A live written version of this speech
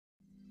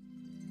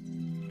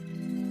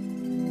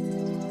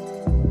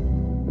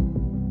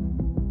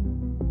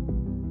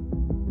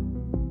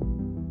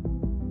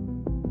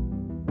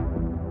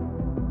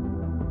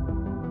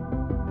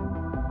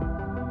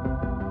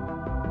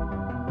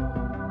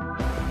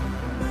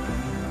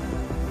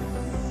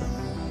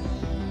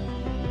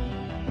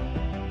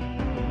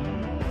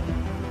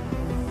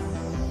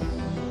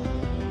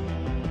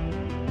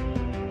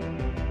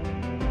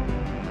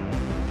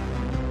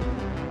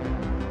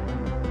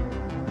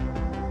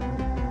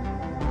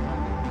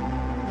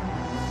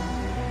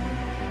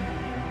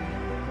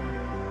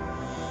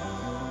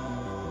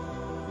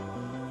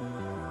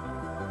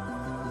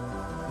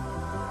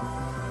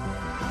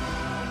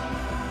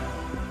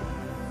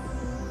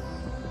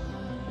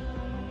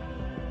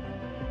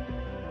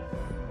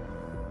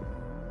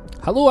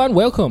Hello and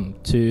welcome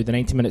to the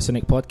 90 Minute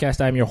Cynic podcast.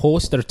 I'm your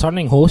host, the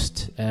returning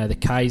host, the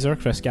Kaiser,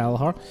 Chris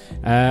Gallagher.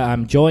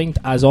 I'm joined,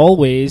 as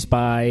always,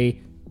 by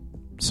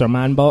Sir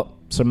Manbot,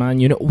 Sir Man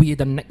Unit. We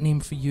had a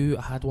nickname for you.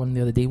 I had one the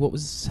other day. What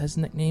was his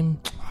nickname?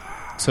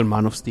 Sir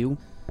Man of Steel.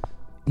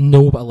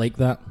 No, but I like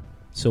that,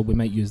 so we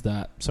might use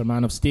that. Sir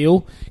Man of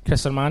Steel,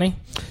 Chris Armani.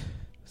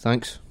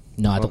 Thanks.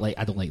 No, I don't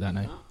like that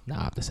now.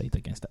 Nah, I've decided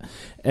against it.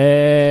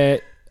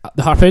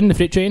 The Harpoon, the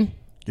Freight Train.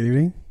 Good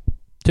evening.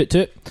 Toot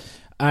toot.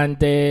 And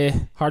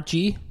Hard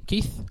G,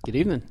 Keith. Good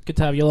evening. Good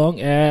to have you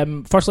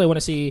along. Firstly, I want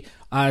to say,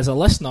 as a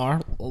listener,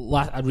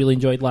 I really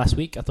enjoyed last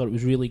week. I thought it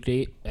was really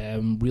great,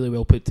 really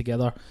well put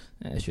together.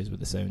 Issues with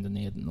the sound and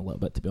the editing a little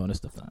bit, to be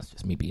honest, if that's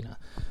just me being a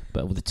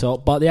bit over the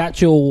top. But the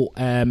actual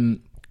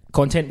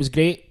content was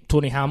great.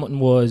 Tony Hamilton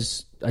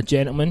was a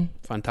gentleman.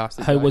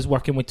 Fantastic. How guy. was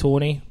working with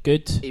Tony?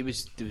 Good? It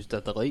was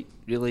a delight.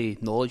 Really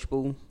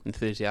knowledgeable,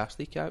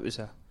 enthusiastic. Yeah, it was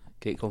a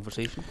great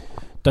conversation.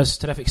 Does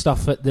terrific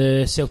stuff at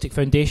the Celtic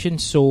Foundation,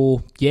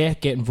 so yeah,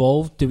 get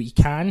involved, do what you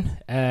can.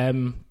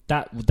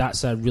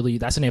 That's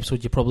an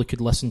episode you probably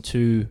could listen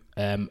to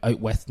out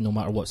with, no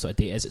matter what sort of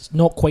day it is. It's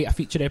not quite a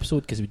feature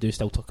episode because we do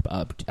still talk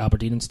about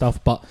Aberdeen and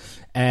stuff, but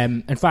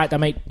in fact I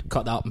might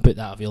cut that up and put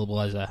that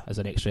available as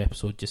an extra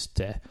episode just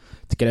to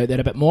get out there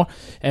a bit more.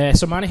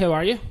 So Manny, how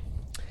are you?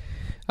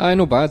 Aye,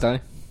 no bad,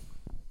 aye.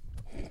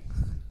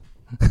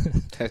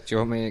 Do you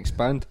want me to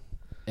expand?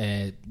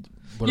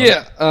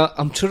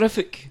 I'm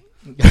terrific.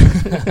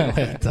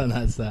 Well done,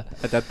 that's that.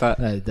 I did that.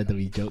 I did the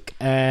wee joke.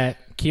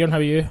 Kieran, how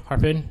are you?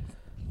 Harpoon?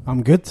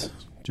 I'm good.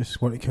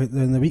 Just want to count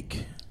down the week. Do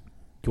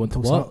you want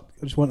to Till what?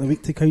 I just want the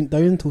week to count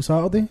down till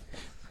Saturday.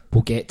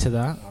 We'll get to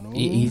that. I know.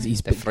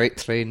 He's The freight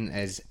train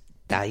is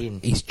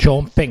dying he's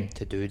chomping.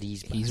 to do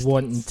these. He's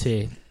wanting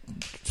to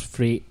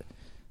freight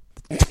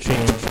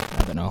train.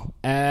 I don't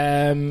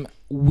know.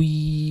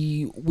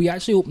 We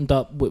actually opened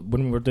up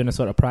when we were doing a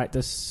sort of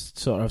practice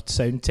sort of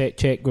sound tech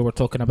check. We were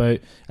talking about.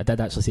 I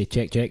did actually say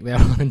check there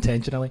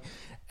unintentionally.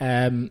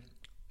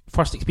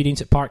 First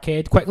experience at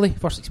Parkhead. Quickly,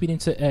 first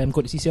experience at going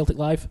to see Celtic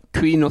live.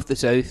 Queen of the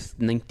South,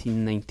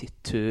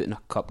 1992 in a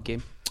cup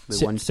game. We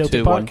won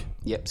Celtic 2-1. Park?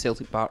 Yep,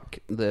 Celtic Park.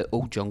 The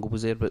old jungle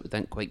was there, but we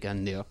didn't quite get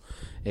in there.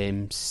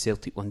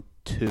 Celtic won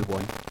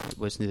 2-1. It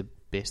wasn't the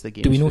best of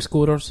games. Do we know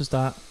scorers? Is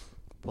that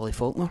Wally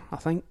Faulkner, I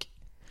think.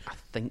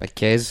 Like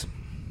Kez.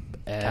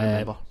 Can't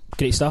remember.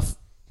 great stuff?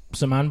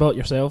 Some Manbot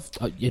yourself.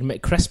 You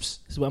admit crisps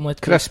is what I'm led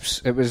to.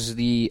 Crisps. It was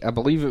I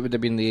believe it would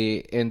have been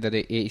the end of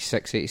the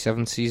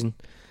 86-87 season.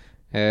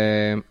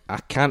 I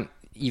can't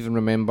even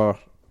remember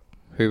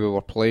who we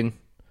were playing,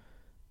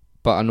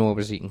 but I know I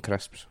was eating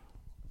crisps.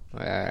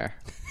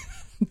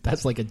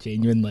 That's like a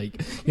genuine,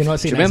 like, you're not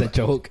saying that's a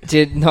joke.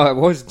 No, it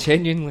was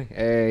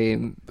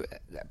genuinely.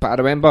 But I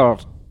remember.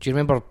 Do you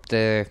remember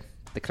the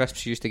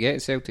crisps you used to get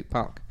at Celtic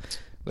Park?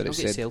 Where it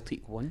said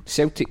Celtic won.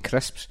 Celtic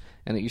crisps,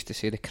 and it used to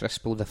say the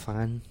crisp of the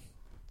fan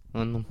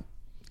on them.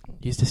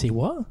 You used to say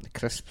what? The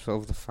crisps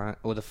of the fan.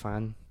 Oh, the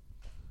fan.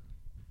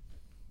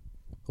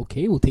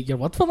 Okay, we'll take your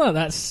word for that.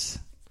 That's.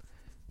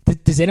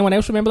 Does anyone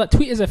else remember that?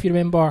 Tweet us if you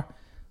remember.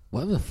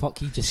 What the fuck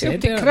he just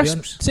Celtic said there?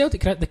 crisps.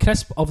 The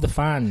crisp of the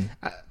fan.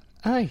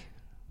 Aye.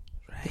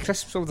 The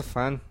crisps of the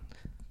fan.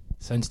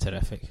 Sounds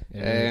terrific.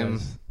 It really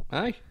does.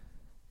 Aye.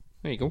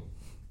 There you go.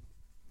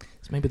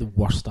 It's maybe the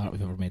worst start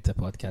we've ever made to a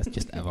podcast,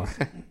 just ever.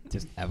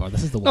 Just ever.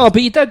 This is the worst. No,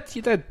 but you did.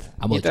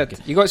 I'm You only did.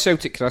 joking. You got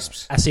Celtic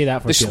crisps. I say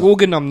that for The sure.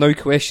 slogan I'm now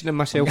questioning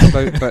myself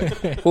about,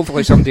 but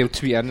hopefully somebody will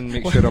tweet in and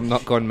make sure I'm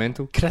not gone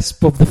mental.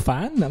 Crisp of the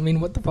fan? I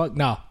mean, what the fuck?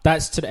 No,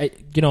 that's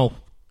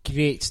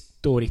great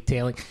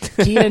storytelling.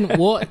 Kieran,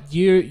 what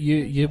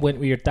you went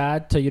with your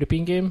dad to a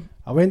European game?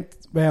 I went.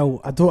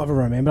 Well, I don't ever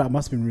remember. I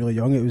must have been really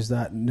young. It was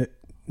that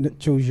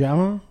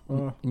Nuccio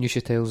or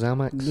Neuchâtel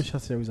Xamax.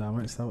 Neuchâtel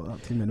Xamax,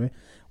 that team anyway,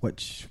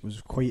 which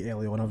was quite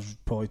early on. I was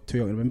probably too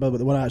young to remember, but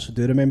the one I actually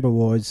do remember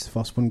was the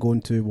first one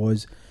going to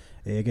was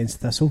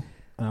against Thistle,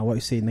 and I want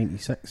to say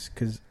 96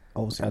 because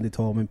obviously Andy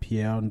Tom and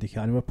Pierre and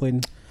DeCanny were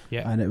playing,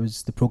 and it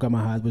was the programme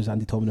I had was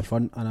Andy Tom in the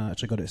front, and I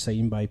actually got it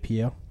signed by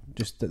Pierre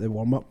just at the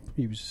warm up.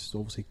 He was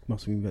obviously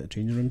must have been at the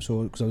changing room,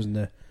 so because I was in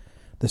the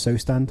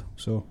south stand,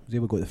 so I was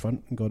able to go to the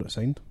front and got it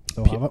signed.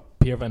 Still have it.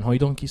 Pierre Van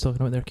Hooijdonk he's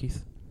talking about there,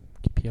 Keith.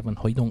 Pierre Van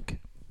Hooijdonk.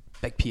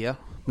 Big Pierre.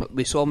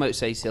 We saw him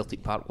outside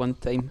Celtic Park one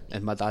time,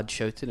 and my dad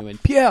shouted, and I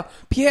went, Pierre!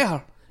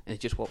 Pierre! And he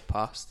just walked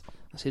past.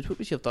 I said, what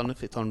would you have done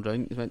if he turned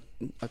round? He went,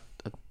 I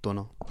don't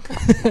know.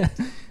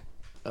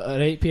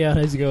 Alright, Pierre,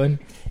 how's it going?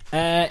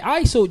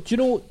 So, do you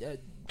know,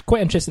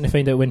 quite interesting to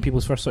find out when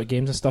people's first sort of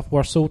games and stuff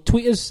were. So,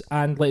 tweet us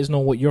and let us know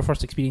what your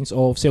first experience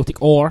of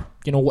Celtic, or,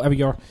 whatever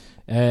your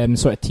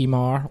sort of team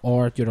are,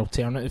 or your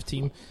alternative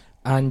team.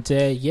 And,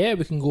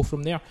 we can go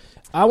from there.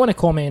 I want to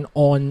comment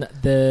on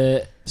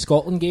the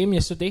Scotland game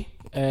yesterday.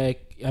 I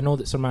know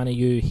that, Sir Manny,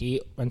 you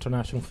hate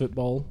international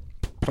football.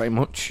 Pretty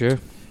much, yeah.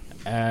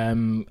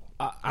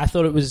 I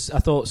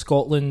thought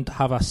Scotland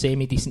have a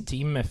semi-decent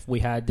team if we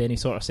had any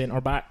sort of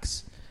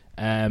centre-backs.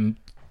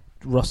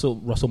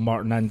 Russell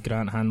Martin and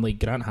Grant Hanley.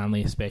 Grant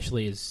Hanley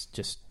especially is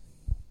just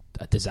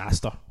a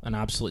disaster, an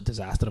absolute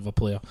disaster of a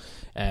player.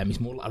 He's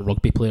more like a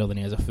rugby player than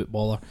he is a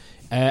footballer.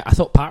 I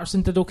thought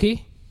Patterson did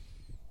okay.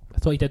 I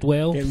thought he did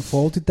well. Getting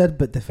forward, he did,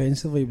 but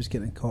defensively he was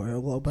getting caught out a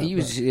little bit. He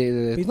was.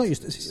 But he's not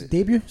used to, it's his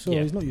debut, so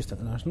Yeah. he's not used to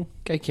international.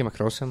 Guy came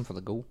across him for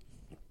the goal.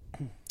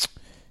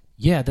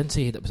 Yeah, I didn't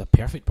say that was a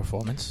perfect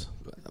performance.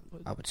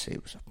 I would say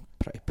it was a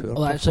pretty poor.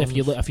 Well, actually,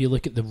 performance. if you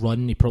look at the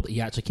run,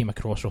 he actually came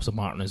across Russell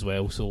Martin as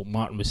well. So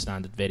Martin was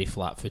standing very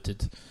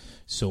flat-footed.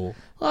 So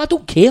I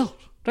don't care.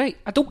 Right,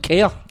 I don't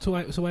care. so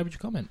why would you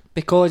comment?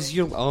 Because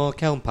you're,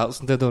 Callum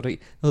Patterson did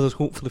alright. No, there's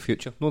hope for the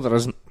future. No, there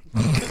isn't.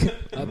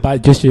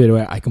 But just so you're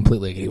aware, I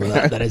completely agree with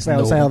that. There is Well,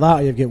 no. it's either that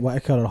or you've got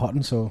Whittaker or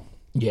Hutton, so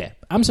Yeah,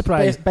 I'm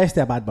surprised. best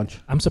of a bad bunch.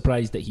 I'm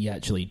surprised that he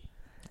actually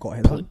Got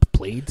ahead of him.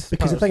 played.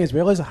 Because the thing as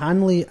well is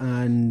Hanley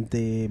and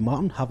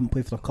Martin haven't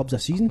played for their clubs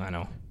this season, I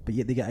know, but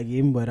yet they get a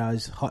game,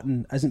 whereas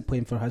Hutton isn't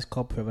playing for his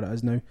club, whoever it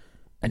is now.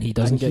 and he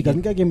doesn't And get. he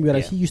doesn't get a game,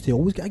 whereas Yeah. he used to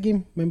always get a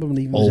game. Remember when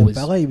he was Always.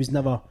 in Villa, he was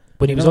never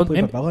When he was never on,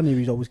 played mem- for Villa, and he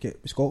was always get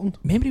with Scotland.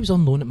 remember he was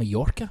on loan at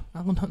Mallorca,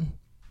 Alan Hutton,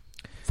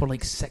 for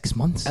like 6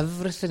 months.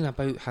 Everything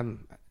about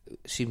him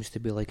seems to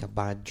be like a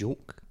bad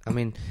joke. I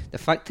mean, the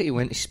fact that he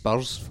went to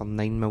Spurs for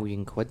 £9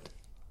 million.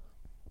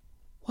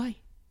 Why?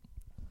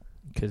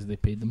 Because they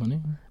paid the money.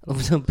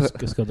 but,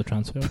 Just got the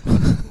transfer.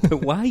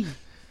 but why?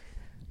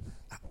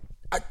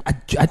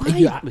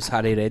 Was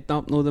Harry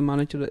Redknapp no the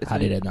manager at the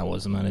Harry time? Redknapp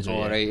was the manager. yeah.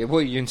 Alright, what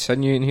are you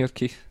insinuating here,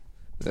 Keith?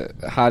 That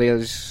Harry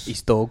is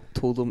His dog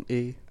told him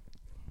to.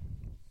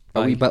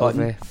 a wee buy bit of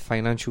Hutton.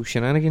 financial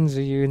shenanigans,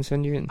 are you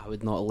insinuating? I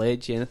would not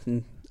allege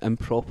anything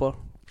improper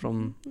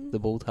from the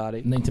bold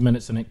Harry. 90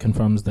 minutes and it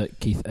confirms that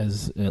Keith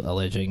is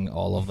alleging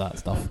all of that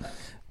stuff.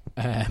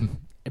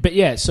 But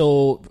yeah,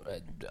 so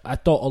I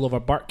thought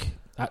Oliver Burke,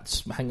 I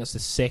think that's the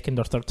second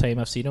or third time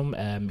I've seen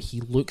him. He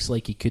looks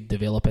like he could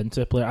develop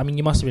into a player. I mean,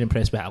 you must have been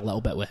impressed with it a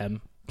little bit with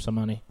him,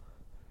 Samani.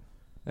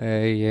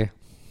 Yeah.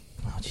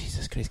 Oh,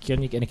 Jesus Christ.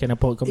 Kieran, you get any kind of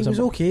point? He was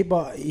okay,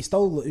 but he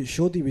still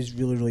showed he was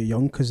really, really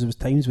young, because there was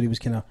times where he was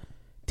kind of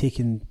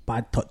taking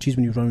bad touches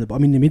when he was running the ball.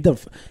 I mean, he made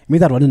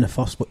a run in the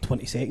first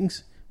 20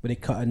 seconds where he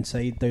cut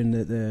inside down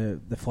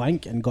the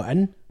flank and got in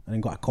and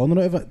then got a corner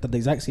out of it. Did the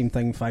exact same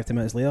thing 5-10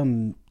 minutes later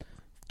and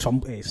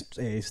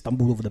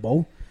stumbled over the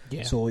ball.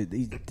 Yeah. So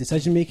his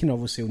decision making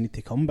obviously will need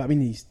to come. But I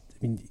mean, he's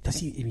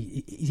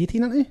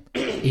 18, isn't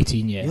he?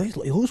 18, yeah.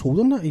 He looks older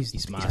than that.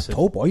 He's a massive.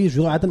 tall boy. He's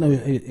really. I didn't know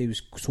he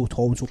was so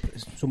tall and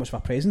so much of a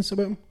presence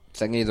about him.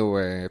 Thingy though,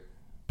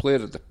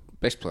 the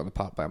best player in the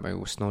park by a mile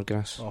was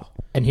Snodgrass. Oh.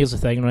 And here's the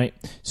thing, right?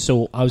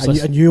 So I was And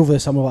listening. you over the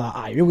summer like,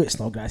 aye, we'll get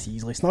Snodgrass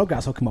easily.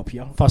 Snodgrass will come up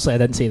here. Firstly, I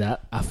didn't say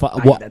that.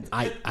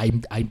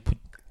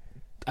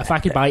 If I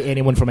could buy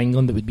anyone from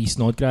England, it would be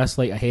Snodgrass,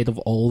 like ahead of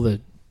all the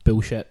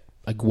bullshit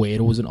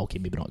Agueros and okay,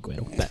 maybe not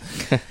Aguero,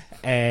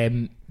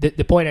 but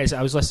the point is,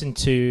 I was listening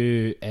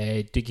to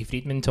Dougie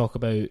Freedman talk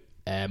about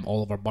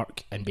Oliver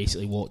Burke, and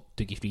basically what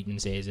Dougie Freedman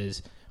says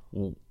is,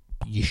 well,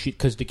 you should,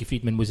 because Dougie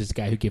Freedman was this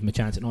guy who gave him a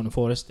chance at Nottingham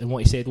Forest, and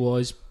what he said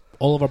was,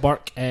 Oliver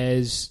Burke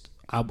is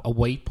a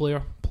wide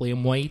player, play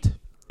him wide.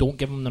 Don't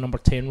give him the number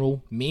 10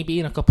 role. Maybe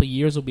in a couple of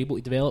years he'll be able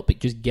to develop, but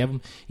just give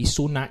him. He's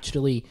such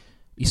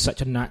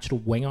a natural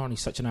winger, and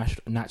he's such a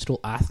natural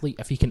athlete.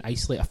 If he can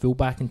isolate a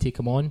fullback and take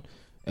him on,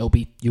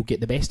 you'll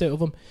get the best out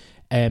of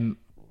him.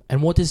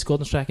 And what does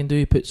Gordon Strachan do?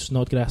 He puts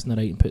Snodgrass on the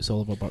right and puts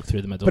Oliver Burke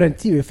through the middle. But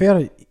to be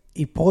fair,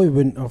 he probably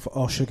wouldn't have,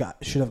 or should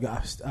have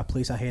got a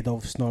place ahead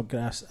of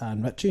Snodgrass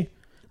and Ritchie.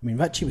 I mean,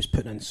 Ritchie was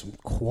putting in some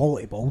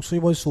quality balls, so he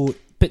was. So,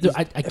 But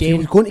if he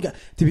was going to get,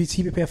 to be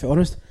perfectly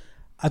honest,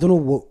 I don't know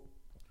what.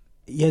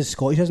 He is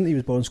Scottish, isn't he? He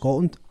was born in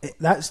Scotland.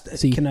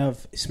 Kind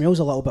of smells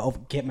a little bit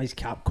of get my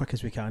cap quick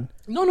as we can.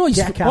 No, he's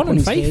Get a cap born on in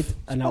his Fife. head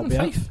and that'll be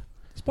it.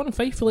 He's born in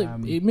Fife.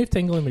 He moved to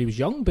England when he was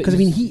young. But Because I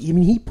mean,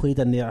 he played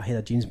in there ahead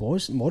of James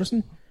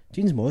Morrison.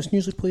 James Morrison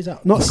usually plays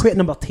that. Not quite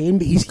number 10,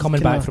 but he's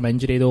coming kinda, back from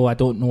injury though. I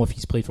don't know if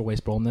he's played for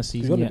West Brom this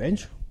He's season on the yet.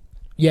 bench.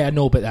 Yeah,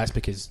 no, but that's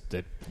because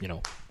But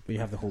you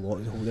have the whole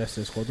rest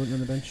of the squad on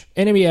the bench.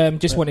 Anyway,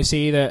 just want to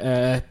say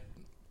that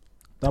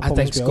That I think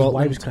why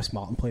Scotland- was Chris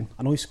Martin playing?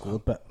 I know he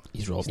scored, but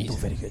he's Rob. he's not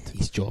very good.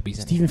 He's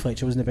jobbies. Stephen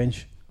Fletcher was on the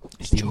bench.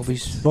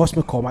 Jobbies. Ross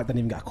McCormack didn't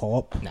even get a call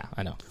up. Nah,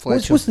 I know.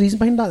 What's the reason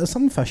behind that? There's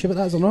something fishy about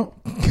that, is there not?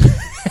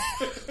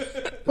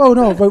 Well,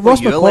 no, but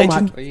Ross you a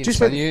legend? Are you McCormack just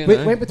went,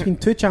 insinuating, eh? went between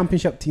two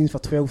championship teams for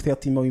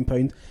 £12-13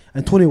 million,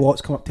 and Tony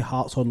Watts come up to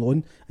Hearts on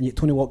loan, and yet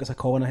Tony Watt gets a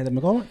call in ahead of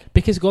McCormack.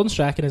 Because Gordon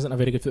Strachan isn't a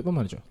very good football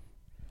manager.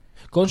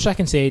 Gordon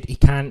Strachan said he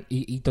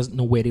doesn't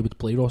know where he would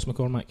play Ross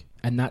McCormack,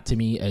 and that to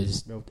me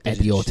is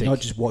idiotic.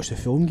 Not just watch the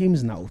film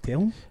games and that'll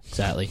tell him.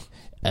 Exactly.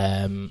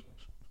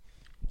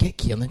 Get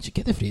Kieran,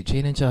 get the freight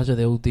train in charge of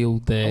the old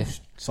I'll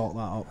sort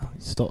that up.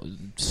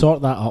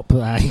 sort that up.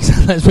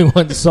 Let's move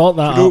on to sort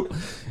that up.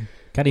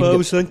 Can't even Well, I get-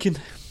 was thinking.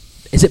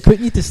 is it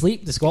putting you to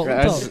sleep, the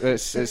Scotland talk?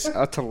 It's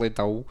utterly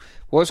dull.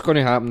 What's going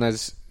to happen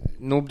is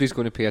nobody's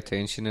going to pay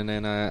attention, and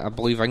then I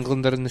believe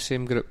England are in the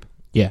same group.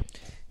 Yeah.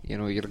 You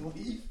know,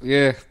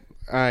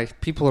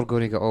 people are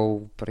going to get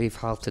all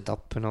brave-hearted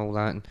up and all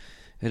that,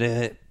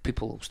 and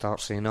people will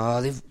start saying,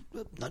 they've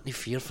nothing to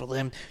fear for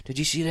them. Did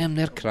you see them?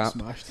 They're crap.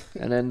 Smashed.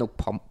 And then they'll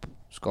pump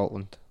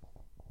Scotland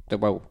They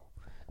will.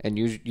 And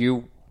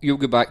you'll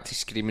go back to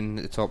screaming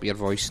at the top of your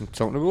voice and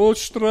talking about, oh,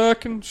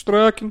 Strachan.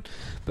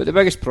 But the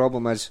biggest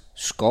problem is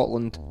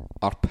Scotland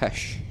are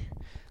pish.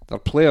 Their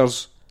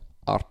players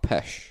are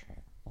pish.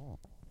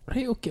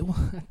 Right, okay, well,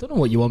 I don't know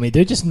what you want me to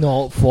do, just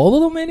not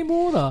follow them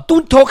anymore? Or?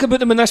 Don't talk about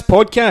them in this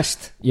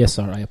podcast. Yes,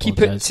 sir, I Keep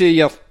it apologise. to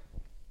your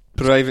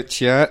private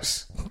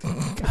chats.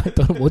 I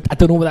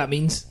don't know what that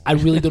means. I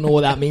really don't know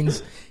what that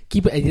means.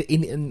 Keep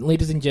it,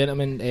 ladies and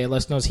gentlemen,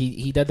 listeners.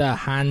 He did a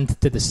hand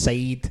to the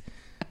side,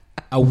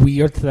 a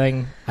weird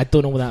thing. I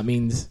don't know what that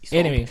means.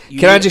 Anyway,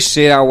 Can I just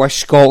say I wish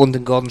Scotland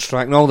and Gordon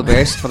Strachan all the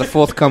best for the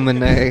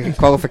forthcoming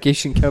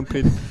qualification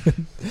campaign.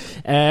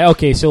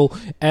 Okay, so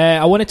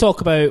I want to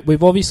talk about.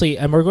 We've obviously,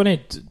 and we're going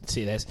to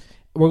say this.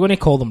 We're going to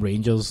call them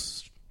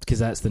Rangers because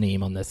that's the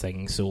name on the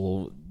thing.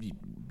 So.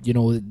 You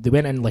know, they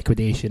went in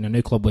liquidation, a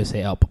new club was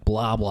set up,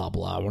 blah, blah,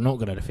 blah. We're not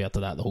going to refer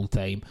to that the whole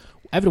time.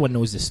 Everyone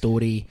knows the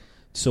story,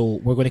 so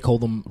we're going to call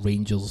them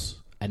Rangers.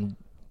 And,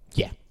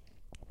 yeah.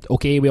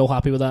 Okay, we all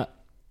happy with that?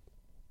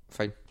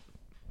 Fine.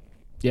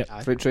 Yep.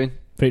 Aye. Freight train.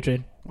 Freight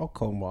train. I'll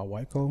call him what I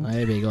want to call him.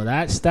 There we go.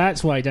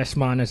 That's why this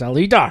man is a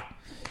leader.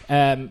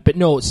 But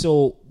no,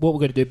 so what we're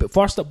going to do, but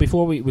first up,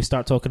 before we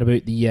start talking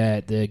about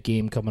the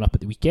game coming up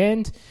at the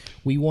weekend,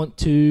 I just want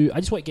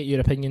to get your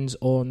opinions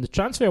on the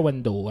transfer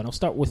window, and I'll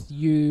start with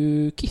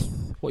you, Keith.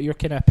 What are your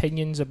kind of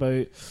opinions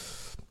about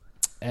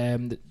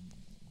the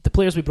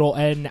players we brought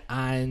in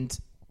and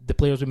the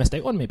players we missed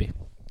out on, maybe?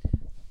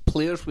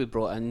 Players we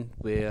brought in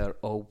were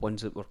all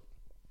ones that were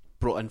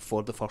brought in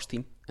for the first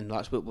team, and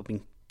that's what we've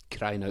been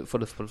crying out for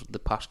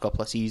the past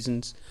couple of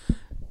seasons,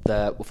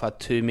 that we've had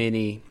too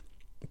many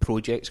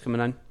projects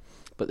coming in,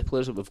 but the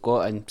players that we've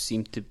got in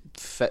seem to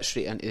fit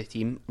straight into the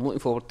team. I'm looking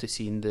forward to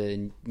seeing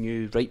the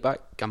new right back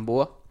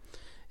Gamboa.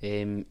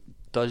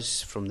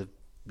 Does, from the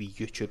wee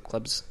YouTube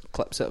clips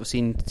that I've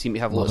seen, seem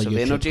to have lots of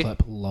energy.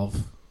 Love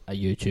a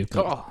YouTube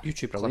clip. Oh,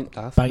 YouTube Brilliant.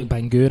 clip.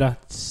 Bangura,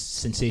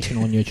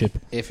 sensational on YouTube.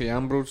 Effie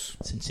Ambrose.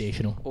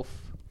 Sensational. Oof.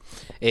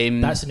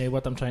 That's the new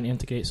word I'm trying to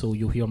integrate, so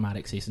you'll hear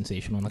Marek say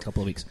sensational in a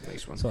couple of weeks.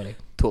 Nice one. Sorry.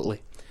 Totally.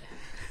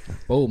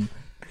 Boom.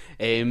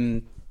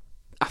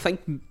 I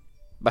think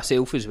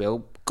myself as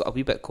well got a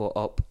wee bit caught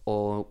up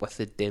with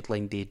the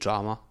deadline day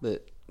drama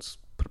that's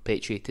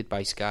perpetuated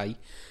by Sky,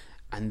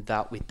 and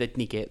that we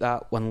didn't get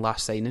that one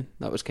last signing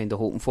that was kind of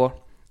hoping for.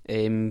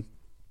 We'd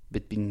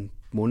been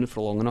moaning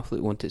for long enough that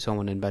we wanted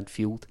someone in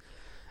midfield,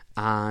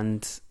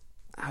 and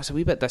I was a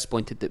wee bit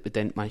disappointed that we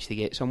didn't manage to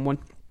get someone.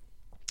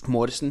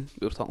 Morrison,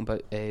 we were talking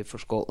about for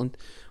Scotland,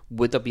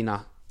 would have been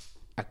a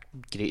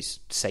great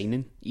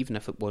signing, even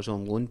if it was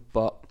on loan,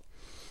 but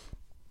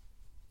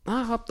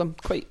I'm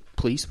quite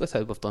pleased with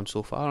how we've done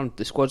so far, and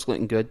the squad's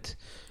looking good.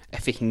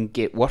 If we can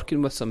get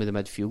working with some of the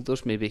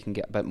midfielders, maybe we can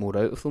get a bit more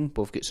out of them.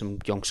 But we've got some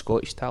young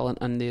Scottish talent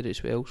in there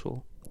as well,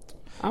 so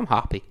I'm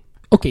happy.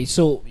 Okay,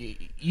 so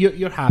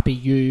you're happy.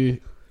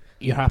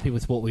 You're happy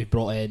with what we've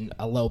brought in.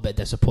 A little bit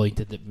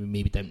disappointed that we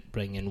maybe didn't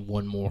bring in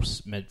one more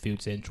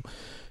central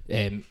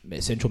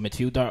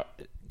midfielder.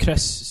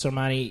 Chris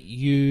Sermani,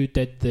 you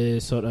did the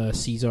sort of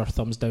Caesar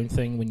thumbs down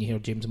thing when you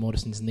heard James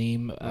Morrison's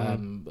name.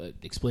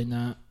 Explain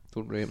that.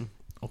 Don't rate him.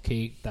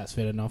 Okay, that's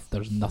fair enough.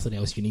 There's nothing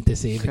else you need to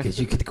say because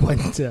you could go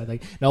into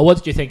it. Now, what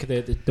did you think of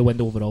the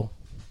window overall?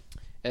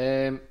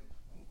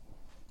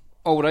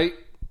 All right.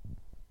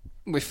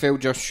 We fell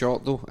just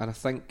short though, and I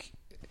think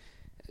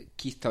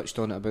Keith touched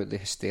on it about the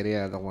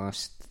hysteria of the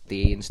last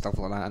day and stuff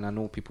like that, and I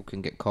know people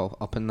can get caught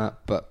up in that,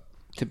 but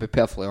to be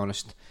perfectly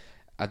honest,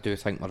 I do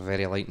think we're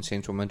very light in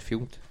central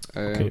midfield.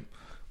 Okay.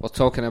 We're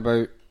talking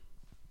about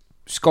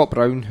Scott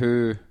Brown,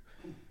 who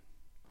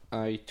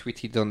I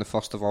tweeted on the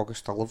 1st of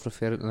August. I love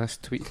referring to this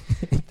tweet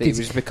that he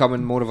was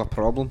becoming more of a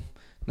problem.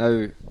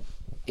 Now,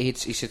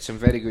 he's had some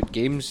very good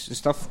games and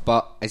stuff,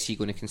 but is he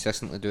going to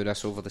consistently do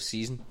this over the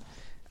season?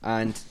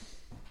 And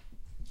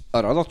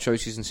our other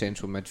choices in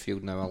central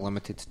midfield now are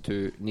limited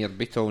to Nir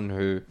Bitton,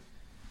 who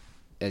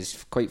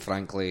is quite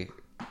frankly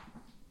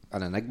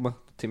an enigma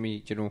to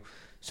me. You know,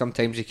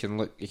 sometimes he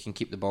can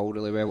keep the ball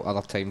really well.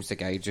 Other times the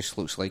guy just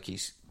looks like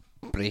he's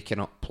breaking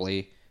up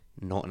play,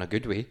 not in a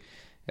good way.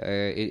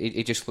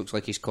 It just looks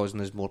like he's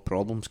causing us more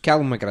problems.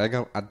 Callum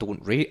McGregor, I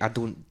don't rate. I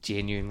don't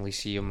genuinely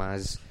see him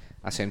as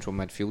a central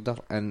midfielder,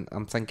 and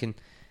I'm thinking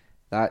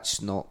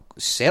that's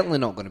certainly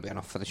not going to be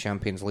enough for the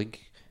Champions League.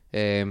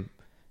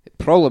 It'd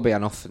probably be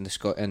enough in the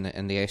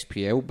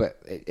SPL,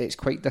 but it's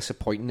quite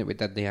disappointing that we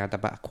didn't add a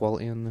bit of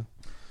quality on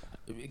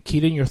there.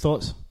 Kieran, your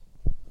thoughts?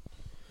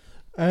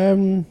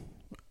 I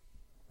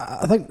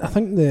think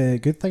the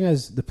good thing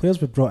is the players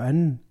we brought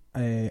in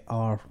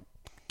are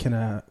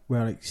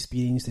were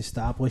experienced,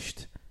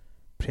 established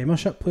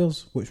Premiership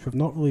players, which we've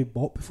not really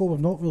bought before.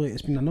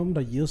 It's been a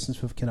number of years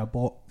since we've kind of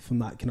bought from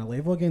that kind of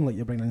level again. Like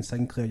you're bringing in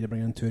Sinclair, you're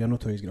bringing in Toure. I know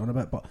Toure's getting on a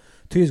bit, but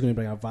Toure's going to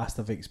bring a vast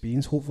of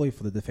experience, hopefully,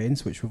 for the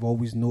defence, which we've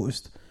always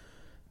noticed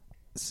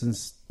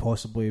since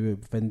possibly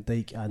with Van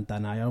Dijk and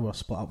Denier were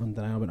split up when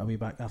Denier went away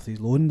back after his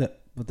loan,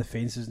 that the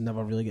defences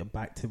never really get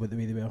back to the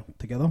way they were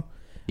together.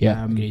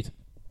 Yeah, agreed.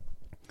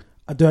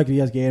 I do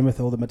agree again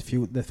with all the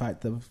midfield, the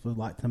fact that we're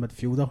lacking a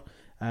midfielder.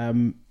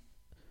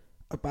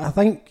 But I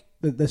think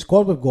the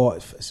squad we've got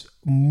is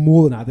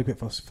more than adequate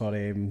for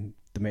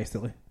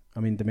domestically. I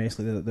mean,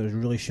 domestically, there's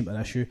really shouldn't be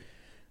an issue.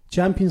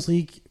 Champions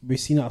League, we've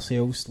seen it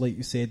ourselves. Like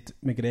you said,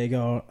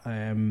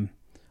 McGregor,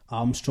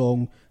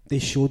 Armstrong, they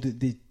showed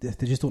that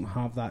they just don't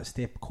have that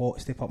step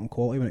up in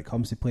quality when it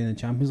comes to playing in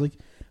Champions League.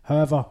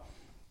 However,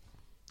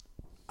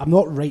 I'm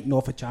not writing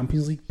off a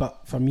Champions League,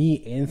 but for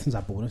me, anything's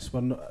a bonus.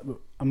 We're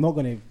not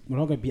going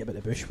to beat about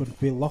the bush.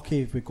 We're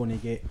lucky if we're going to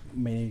get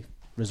many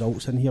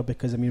results in here,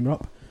 because I mean, we're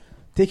up.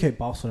 Take out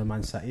Barcelona and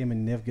Man City. I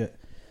mean, they've got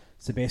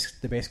it's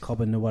the best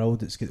club in the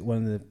world. It's got one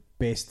of the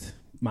best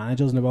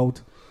managers in the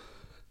world.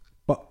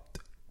 But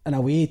in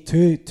a way,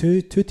 two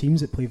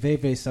teams that play very,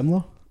 very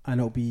similar, and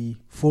it'll be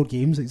 4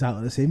 games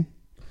exactly the same.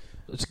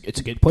 It's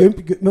a good point.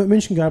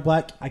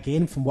 Mönchengladbach,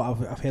 again, from what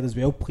I've heard as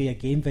well, play a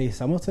game very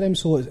similar to them.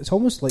 So it's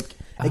almost like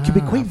it could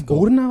be quite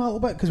boring a little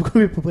bit, because we're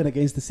going to be playing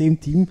against the same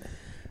team.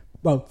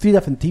 Well, 3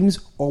 different teams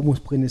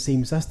almost playing the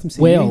same system,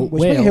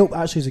 which might help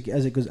actually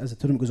as the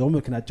tournament goes on.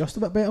 We can adjust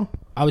a bit better.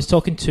 I was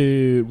talking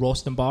to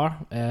Rosten Bar,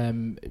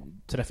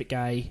 terrific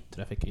guy,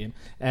 terrific game.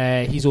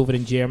 He's over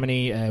in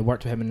Germany.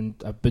 Worked with him in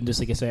a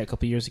Bundesliga side a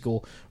couple of years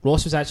ago.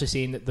 Ross was actually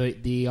saying that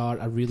they are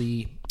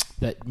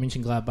that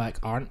Mönchengladbach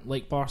aren't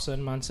like Barca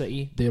and Man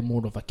City. They're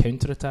more of a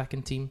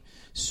counter-attacking team,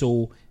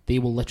 so they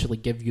will literally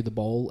give you the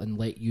ball and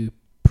let you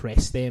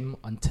press them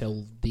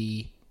until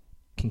they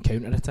can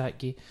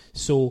counter-attack you.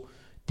 So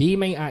they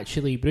might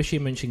actually,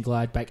 Borussia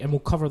Mönchengladbach, and we'll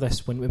cover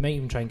this when we might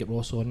even try and get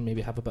Ross on,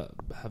 maybe have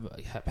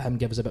him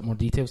give us a bit more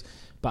details.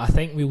 But I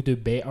think we'll do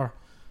better.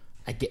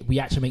 We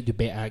actually might do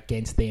better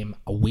against them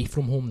away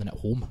from home than at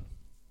home.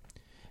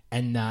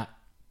 In that,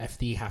 if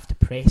they have to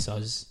press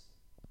us,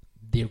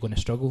 they're going to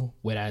struggle.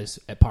 Whereas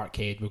at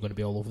Parkhead, we're going to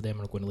be all over them.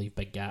 We're going to leave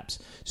big gaps.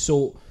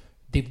 So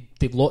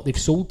they've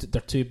sold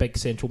their 2 big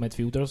central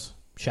midfielders,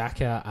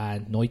 Xhaka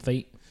and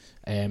Neudveit.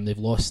 They've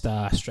lost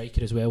a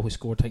striker as well who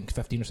scored, I think,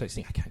 15 or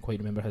 16. I can't quite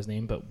remember his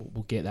name, but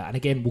we'll get that. And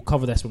again, we'll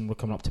cover this when we're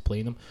coming up to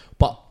playing them.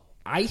 But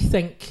I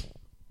think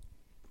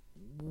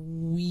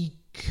we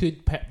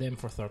could pip them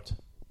for third.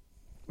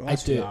 Well,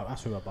 that's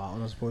where we're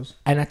battling, I suppose.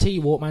 And I tell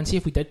you what, man, see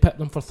if we did pip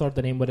them for third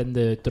and then we're in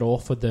the draw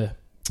for the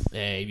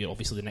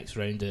obviously the next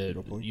round,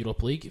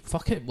 Europa League.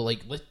 Fuck it,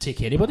 let's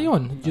take anybody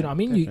on. Do you know what I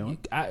mean?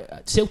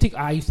 Celtic,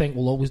 I think,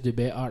 will always do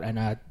better in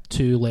a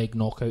 2-leg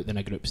knockout than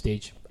a group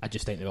stage. I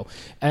just think they will.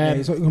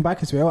 So going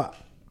back as well,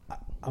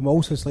 I'm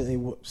also slightly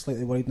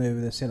worried now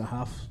with the centre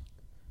half,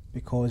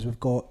 because we've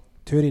got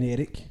Toure and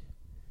Eric.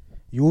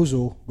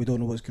 Yozo, we don't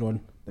know what's going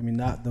on. I mean,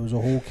 there was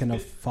a whole kind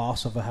of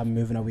farce of him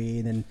moving away,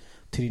 and then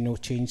Torino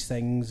changed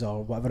things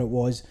or whatever it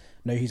was.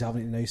 Now he's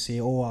having to now say,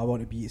 "Oh, I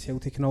want to be at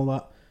Celtic" and all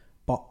that.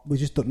 But we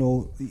just don't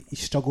know. He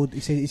struggled.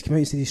 He's come out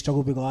and said he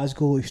struggled with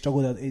Glasgow. He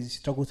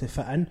struggled to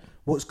fit in.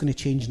 What's going to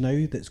change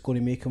now that's going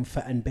to make him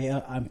fit in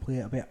better and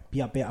be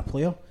a better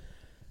player?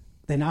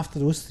 Then after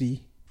those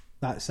 3,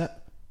 that's it.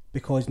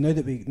 Because now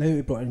that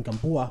we brought in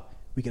Gamboa,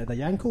 we get a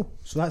Yanko.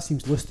 So that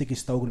seems Lustig is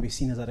still going to be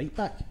seen as a right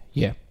back.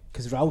 Yeah.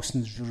 Because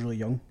Ralston's really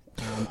young.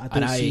 I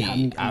don't see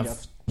him.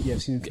 I've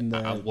seen him from the.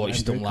 I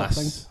watched him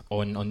last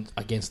on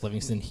against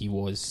Livingston. He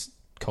was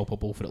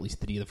culpable for at least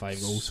 3 of the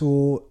 5 goals.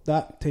 So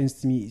that tends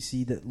to me to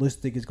see that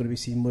Lustig is going to be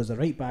seen more as a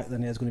right back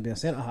than he is going to be a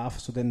centre half.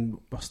 So then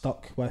we're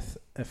stuck with,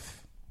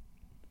 if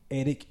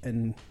Eric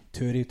and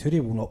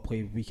Toure will not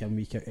play week in,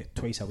 week out,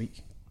 twice a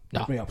week,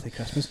 right up to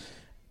Christmas.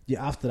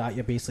 After that,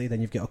 you're basically,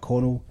 then you've got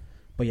O'Connell,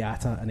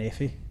 Boyata and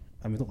Effie,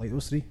 and we don't like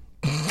those 3.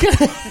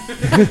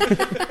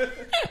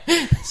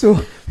 so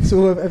if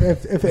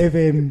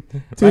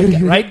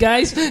Toure, right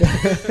guys,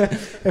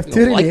 if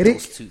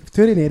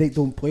Toure and Eric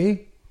don't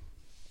play,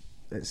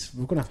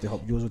 we're going to have to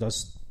hope Yozo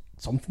does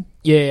something.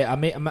 Yeah,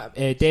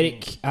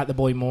 Derek at the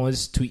Boy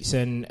Moz tweets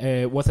in,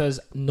 with us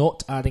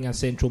not adding a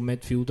central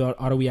midfielder,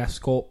 are we a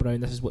Scott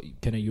Brown? This is what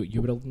kind of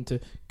you were alluding to,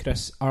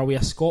 Chris. Are we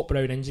a Scott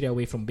Brown injury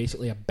away from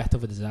basically a bit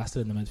of a disaster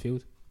in the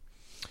midfield?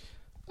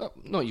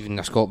 Not even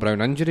a Scott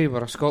Brown injury,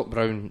 we're a Scott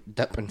Brown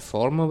dip in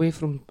form away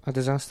from a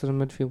disaster in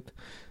midfield.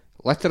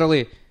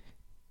 Literally.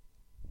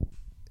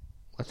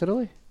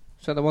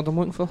 Is that the word I'm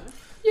looking for?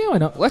 Yeah, why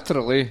not?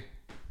 Literally,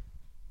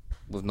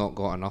 we've not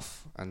got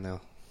enough in there.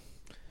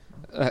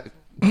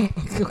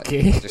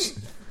 Okay. Just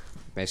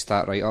messed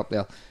that right up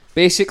there.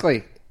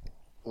 Basically,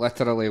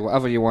 literally,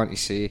 whatever you want to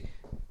say,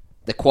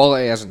 the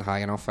quality isn't high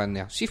enough in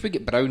there. See if we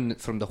get Brown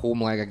from the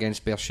home leg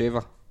against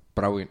Beersheva,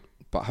 brilliant.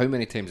 But how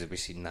many times have we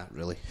seen that,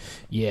 really?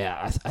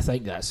 Yeah, I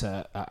think that's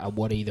a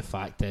worry. The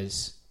fact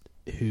is,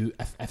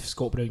 if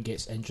Scott Brown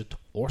gets injured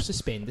or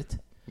suspended,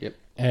 yep.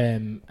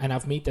 And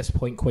I've made this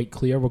point quite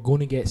clear, we're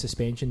going to get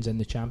suspensions in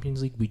the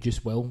Champions League. We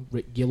just will.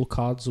 Yellow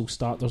cards will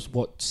start. There's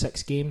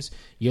 6 games.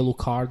 Yellow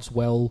cards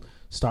will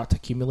start to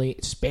accumulate,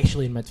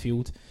 especially in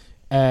midfield.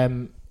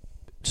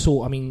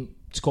 So I mean,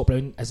 Scott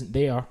Brown isn't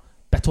there.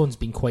 Bitton's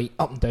been quite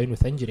up and down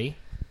with injury.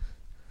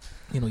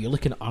 You're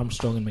looking at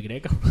Armstrong and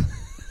McGregor.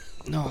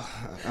 No,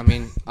 I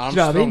mean Armstrong. Do you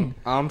know what I mean?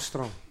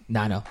 Armstrong.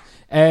 No.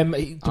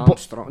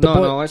 Armstrong.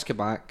 No. Let's get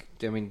back.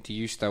 Do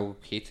you still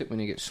hate it when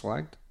he gets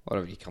slagged, or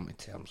have you come to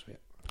terms with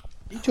it?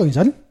 He joins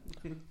in.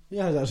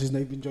 Yeah, that's his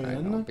name been joining I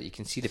in know, now. but you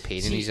can see the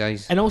pain in his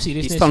eyes. In all He's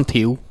seriousness, turned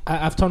tail.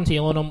 I've turned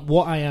tail on him.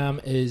 What I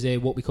am is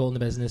what we call in the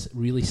business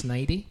really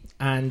snidey.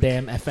 And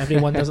if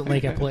everyone doesn't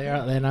like a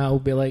player, then I'll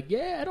be like,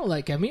 yeah, I don't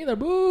like him either.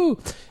 Boo!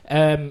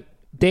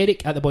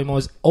 Derek at the Boy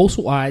Moz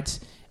also adds,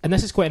 and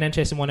this is quite an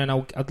interesting one, and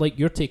I'd like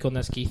your take on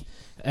this, Keith.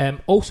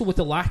 Also, with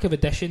the lack of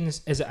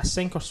additions, is it a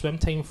sink or swim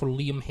time for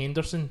Liam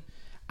Henderson?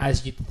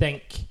 As you'd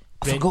think,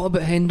 I forgot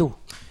about Hendo.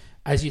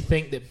 as you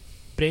think that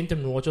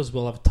Brendan Rodgers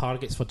will have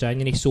targets for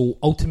January. So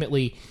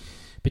ultimately,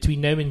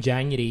 between now and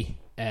January,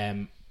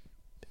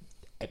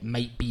 it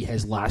might be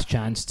his last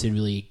chance to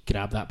really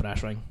grab that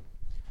brass ring.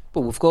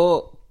 But we've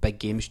got big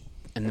games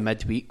in the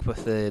midweek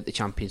with the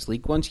Champions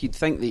League ones. You'd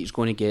think that he's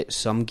going to get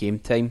some game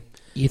time.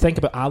 You think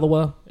about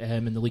Alloa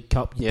in the League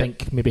Cup, you Yeah.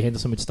 think maybe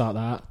Henderson would start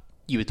that.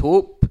 You would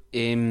hope.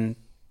 He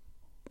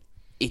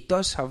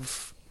does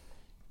have.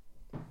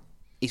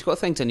 He's got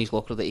things in his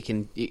locker that he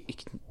can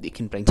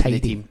bring to the Tidy.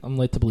 team. I'm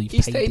led to believe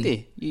He's tidy.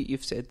 tidy.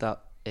 You've said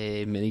that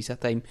many's a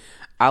time.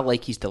 I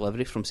like his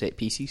delivery from set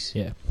pieces.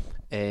 Yeah.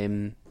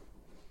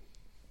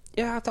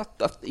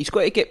 He's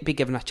got to be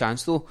given a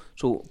chance though.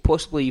 So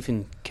possibly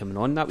even coming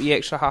on that wee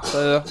extra half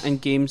hour in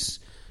games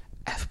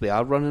if we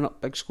are running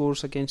up big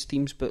scores against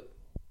teams. But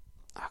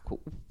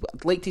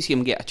I'd like to see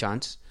him get a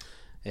chance,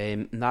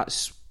 and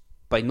that's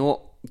by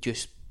not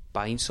just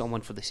buying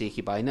someone for the sake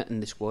of buying it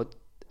in the squad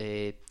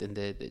in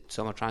the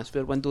summer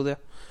transfer window there.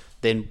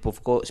 Then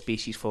we've got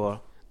spaces for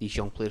these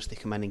young players to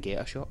come in and get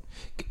a shot.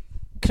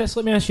 Chris,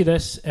 let me ask you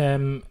this.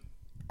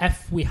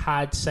 If we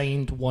had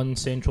signed one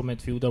central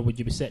midfielder, would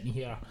you be sitting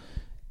here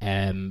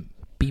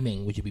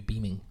beaming? Would you be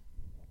beaming?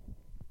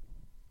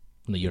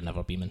 No, you're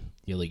never beaming.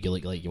 You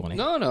want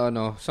to.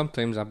 No.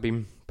 Sometimes I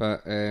beam,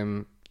 but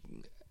I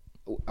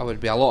would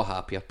be a lot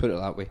happier, put it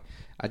that way.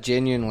 I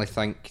genuinely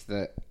think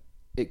that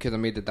it could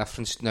have made a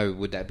difference. Now,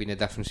 would it have been a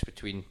difference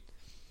between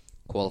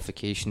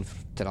qualification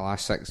to the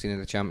last 16 of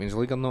the Champions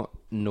League or not?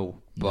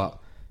 No, but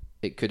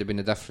it could have been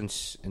a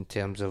difference in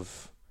terms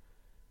of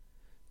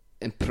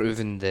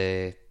improving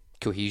the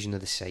cohesion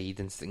of the side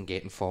and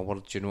getting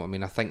forward. Do you know what I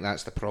mean? I think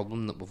that's the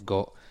problem that we've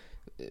got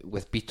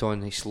with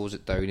Beaton. He slows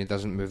it down, he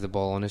doesn't move the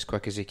ball on as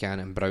quick as he can,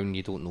 and Brown,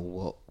 you don't know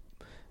what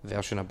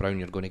version of Brown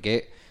you're going to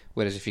get.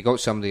 Whereas if you got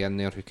somebody in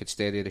there who could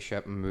steady the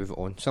ship and move it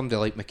on, somebody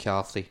like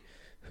McCarthy,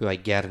 who I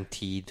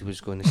guaranteed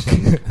was going to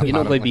sign. You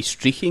know, they'd be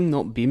streaking,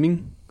 not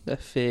beaming,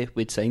 if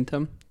we'd signed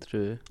him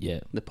through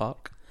the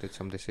park. Did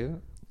somebody say that?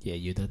 Yeah,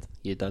 you did.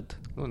 You did.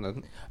 No, I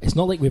didn't. It's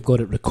not like we've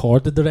got it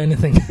recorded or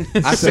anything.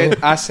 I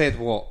said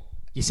what?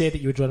 You said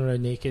that you would run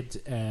around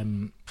naked.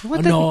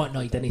 What no,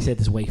 he didn't. He said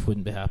his wife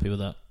wouldn't be happy with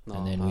that, No,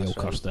 and then we all that's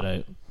right. cursed her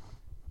out.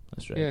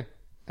 That's right. Yeah,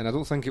 and I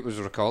don't think it was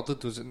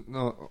recorded. Was it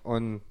not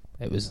on?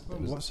 It was.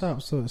 What's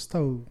up? So it's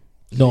still.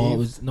 No, it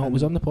was. No, it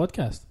was on the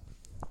podcast.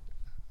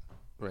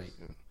 Right.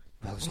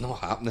 Well, it's not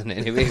happening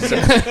anyway, so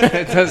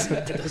it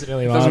doesn't It doesn't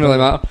really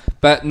matter.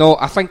 But no,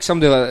 I think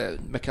somebody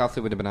like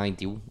McCarthy would have been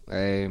ideal.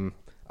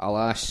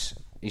 Alas,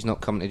 he's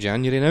not coming to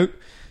January now,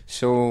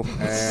 so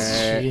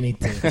you need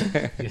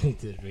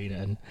to rein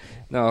it in.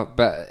 no.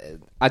 But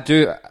I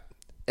do.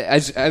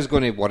 It is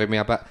going to worry me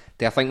a bit.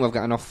 Do I think we've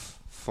got enough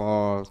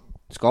for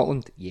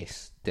Scotland?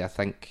 Yes. Do I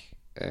think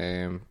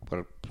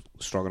we're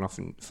strong enough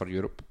for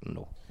Europe?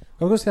 No.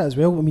 I was going to say that as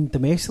well. I mean,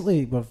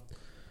 domestically,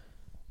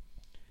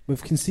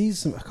 we've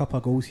conceded a couple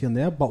of goals here and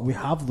there, but we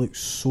have looked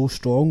so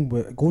strong.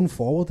 Going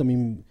forward, I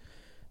mean,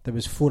 there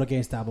was 4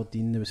 against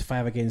Aberdeen, there was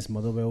 5 against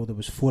Motherwell, there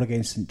was 4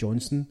 against St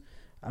Johnstone.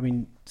 I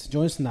mean, St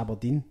Johnstone and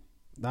Aberdeen,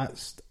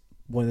 that's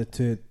one of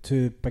the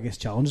two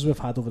biggest challenges we've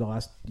had over the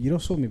last year or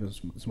so. Maybe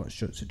as much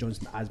St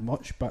Johnstone as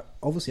much, but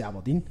obviously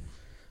Aberdeen.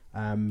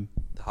 The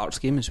Hearts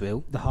game as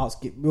well. The Hearts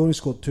game, we only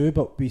scored 2,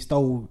 but we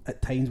still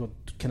at times were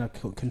kind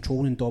of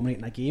controlling and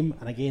dominating a game.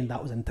 And again,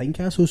 that was in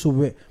Tynecastle, so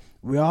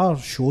we are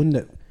showing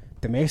that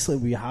domestically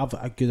we have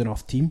a good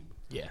enough team.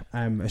 Yeah.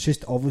 It's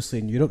just obviously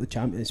in Europe,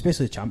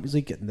 especially the Champions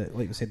League, and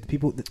like I said,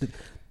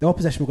 the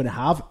opposition we're going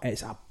to have,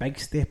 it's a big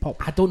step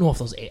up. I don't know if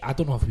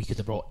we could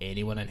have brought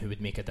anyone in who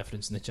would make a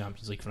difference in the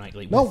Champions League,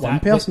 frankly. Not With one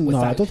that- person. with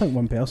No, that- I don't think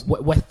one person.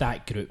 With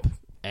that group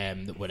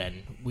that we're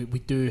in, we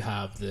do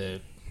have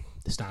the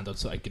standard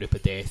sort of group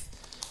of death.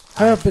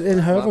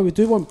 However, we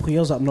do want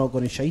players that are not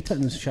going to shite it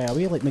and shy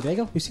away, like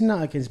McGregor. We've seen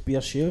that against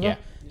Beersheba. Yeah.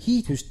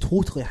 He was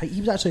totally. He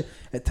was actually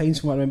at times,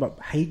 from what I remember,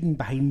 hiding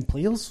behind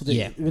players. So that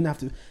Yeah. you wouldn't have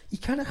to. You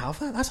can't have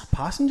that. That's a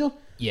passenger.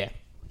 Yeah,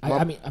 Well-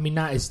 I mean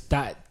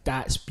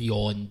that's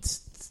beyond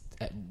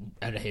that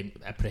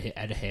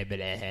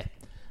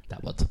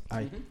word.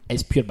 Aye.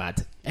 It's pure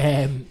bad.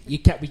 We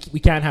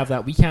can't have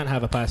that. We can't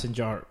have a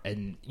passenger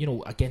in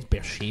against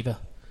Beersheba.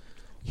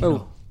 You Well,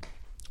 know.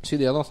 see,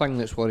 the other thing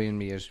that's worrying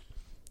me is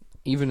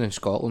even in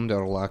Scotland,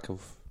 our lack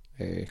of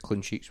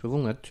clean sheets. We've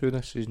only had 2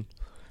 this season.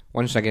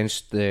 Once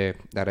against the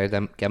Red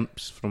Imp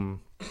Gimps from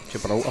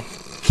Gibraltar.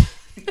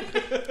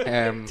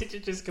 Did you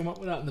just come up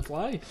with that on the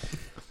fly?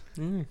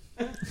 Mm.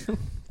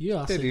 You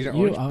are, Did, he's at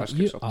you Orange are,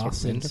 Biscuits you up are top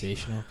Rangers.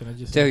 sensational. Can I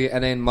just Tell say? you,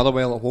 and then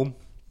Motherwell at home,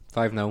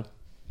 5-0.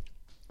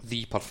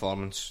 The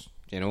performance,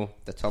 the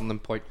turning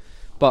point.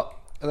 But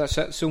That's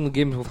it. It's the only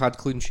games we've had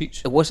clean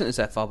sheets. It wasn't as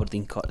if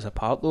Aberdeen cut us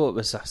apart, though. It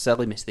was a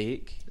silly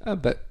mistake.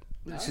 But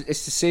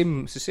it's the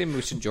same. It's the same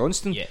with St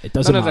Johnstone. Yeah, it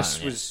doesn't None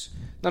matter.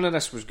 None of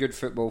this was good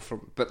football.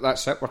 But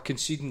that's it. We're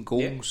conceding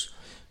goals.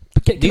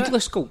 But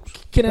Needless goals.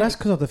 Can I, That's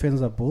because our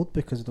defenders are bored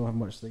because they don't have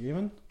much of the game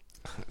in.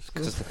 It's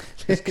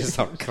because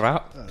they're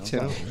crap. You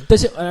know?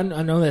 does it? I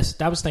know this.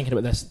 I was thinking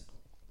about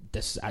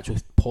this actual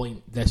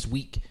point this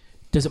week.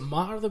 Does it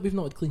matter that we've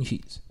not had clean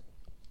sheets?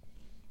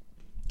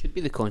 Could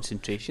be the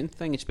concentration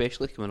thing,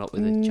 especially coming up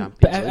with the Champions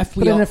But League. if But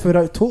we then are, if we're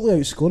totally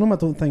outscoring them, I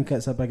don't think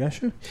it's a big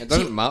issue. It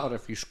doesn't matter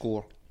if you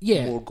score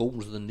Yeah. more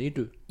goals than they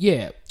do,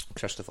 yeah,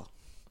 Christopher.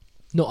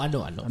 no, I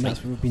know. And that's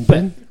what we've been But-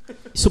 doing.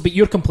 But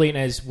your complaint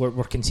is we're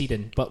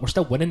conceding, but we're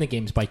still winning the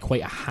games by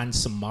quite a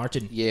handsome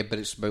margin. Yeah, but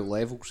it's about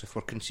levels. If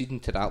we're conceding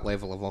to that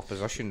level of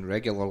opposition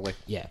regularly,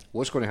 Yeah.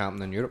 what's going to happen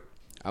in Europe?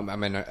 I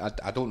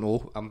don't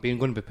know. I'm going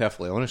to be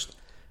perfectly honest.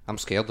 I'm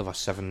scared of a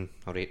 7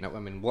 or 8 now. I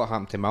mean, what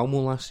happened to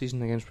Malmo last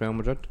season against Real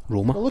Madrid?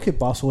 Roma. Well, look at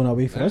Barcelona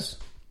away for Yeah. us.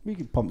 We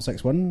could pump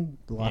 6-1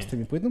 the last time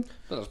we played them.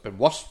 But it's been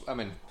worse. I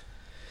mean,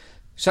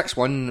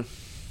 6-1,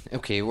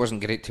 okay, it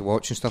wasn't great to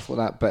watch and stuff like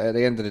that, but at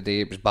the end of the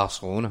day, it was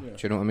Barcelona. Do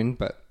you know what I mean?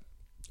 But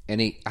I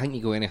think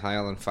you go any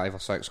higher than 5 or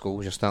 6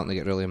 goals, you're starting to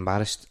get really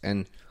embarrassed,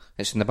 and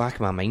it's in the back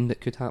of my mind that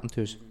could happen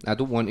to us. I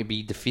don't want to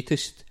be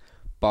defeatist,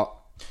 but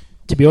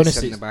To be honest,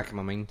 it's in it's, the back of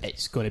my mind.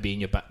 it's going to be in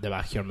the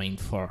back of your mind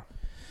for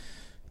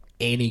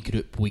any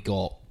group we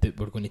got that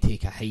we're going to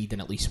take a hiding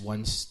at least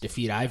once. The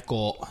fear I've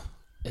got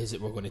is that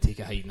we're going to take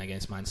a hiding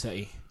against Man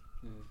City.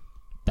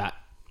 That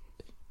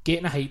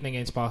getting a hiding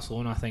against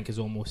Barcelona, I think, is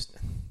almost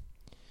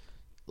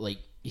like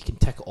you can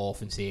tick it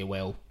off and say,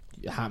 well,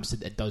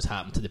 it does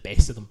happen to the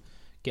best of them.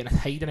 Getting a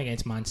hiding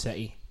against Man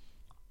City,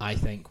 I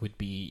think, would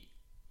be,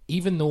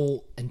 even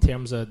though in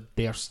terms of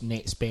their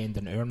net spend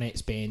and our net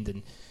spend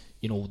and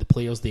you know the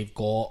players they've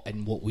got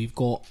and what we've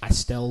got,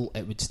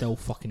 it would still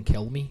fucking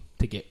kill me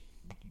to get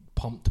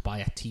pumped by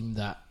a team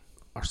that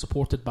are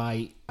supported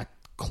by a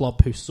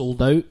club who's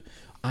sold out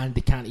and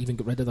they can't even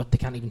get rid of they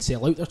can't even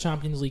sell out their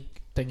Champions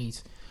League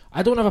thingies.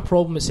 I don't have a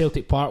problem at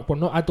Celtic Park.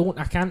 I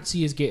can't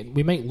see us getting.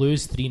 We might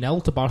lose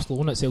 3-0 to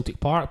Barcelona at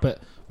Celtic Park,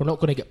 but we're not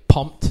going to get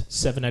pumped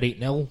 7 or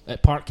 8-0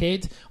 at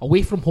Parkhead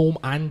away from home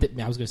and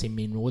I was going to say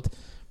Main Road,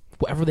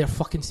 whatever their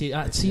fucking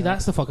stadium. See,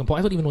 that's the fucking point.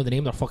 I don't even know the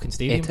name of their fucking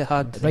stadium.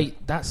 Etihad. Right,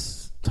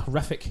 that's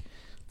horrific.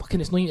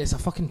 Fucking, it's a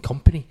fucking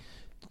company.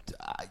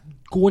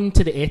 Going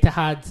to the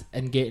Etihad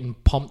and getting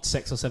pumped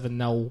 6 or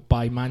 7-0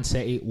 by Man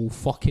City will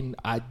fucking.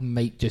 I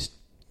might just.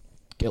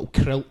 It'll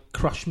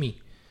crush me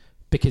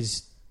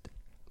because.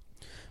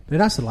 But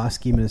that's the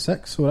last game of the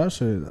 6, so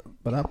actually,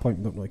 by that point,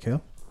 we don't really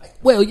care.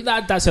 Well,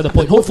 that's the other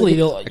point. Hopefully,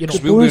 they'll. You know,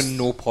 Because we'll be on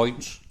no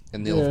points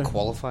and they'll have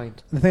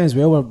qualified. The thing as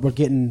well, we're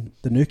getting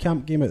the Nou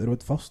Camp game out the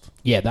road first.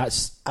 yeah,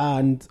 that's.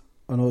 And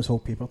I know it's all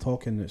paper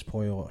talk and it's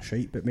probably a lot of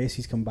shite, but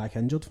Messi's come back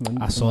injured from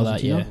I saw that,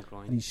 Argentina, yeah.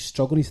 and he's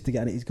struggling to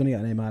get. He's going to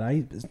get an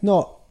MRI. It's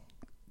not.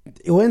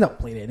 He'll end up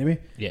playing anyway.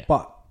 Yeah.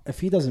 But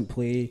if he doesn't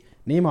play,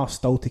 Neymar's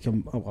still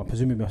taking. I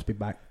presume he must be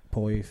back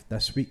probably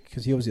this week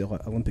because he was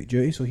at Olympic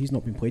duty, so he's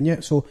not been playing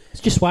yet. So It's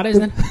just Suarez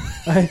then.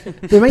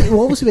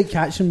 we'll obviously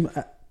catch him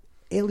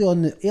early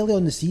on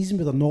the season,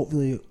 but they're not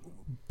really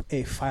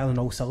firing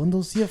all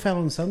cylinders. See, if firing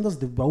on cylinders,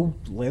 they will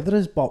leather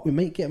us, but we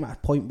might get him at a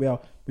point where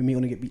we may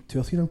only get beat 2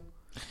 or 3 now.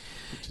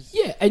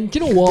 Yeah, and do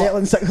you know what?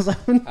 Getting 6 or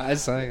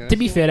 7. To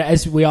be fair, it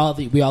is we are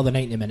the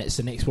 90 minutes.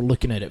 The next we're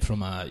looking at it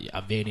from a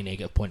very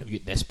negative point of view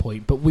at this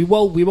point, but we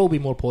will be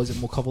more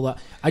positive. We'll cover that.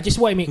 I just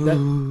want to make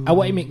that. I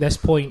want to make this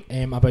point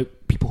about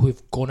people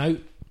who've gone out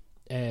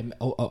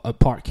at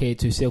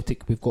Parkhead who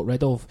Celtic we've got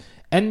rid of.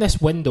 In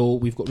this window,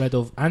 we've got rid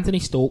of Anthony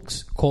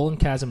Stokes, Colin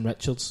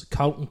Kazim-Richards,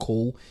 Carlton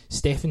Cole,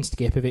 Stefan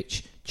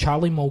Skepovic,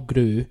 Charlie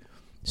Mulgrew,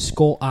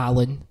 Scott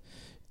Allen,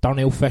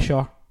 Darnell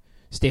Fisher,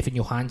 Stefan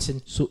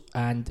Johansson,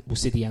 and we'll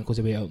say Dianco's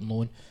away out on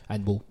loan,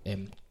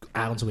 and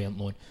Allen's away out on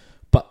loan.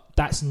 But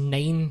that's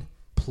 9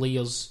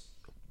 players.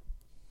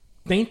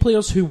 9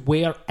 players who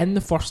were in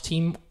the first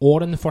team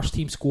or in the first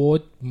team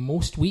squad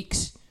most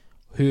weeks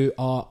who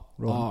are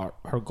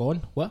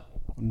gone. What?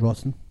 And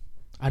Rotten.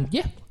 And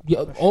yeah,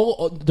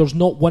 there's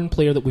not one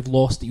player that we've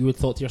lost that you would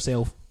thought to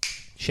yourself,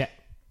 shit,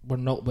 we're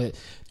not with.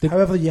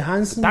 However,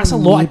 Johansson. That's a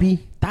lot.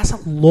 Maybe. That's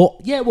a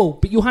lot. Yeah, well,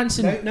 but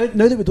Johansson. Now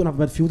that we don't have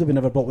a midfielder, we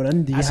never brought one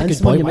in. That's a Johansson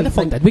good point. one, Why you the might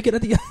fuck think did we get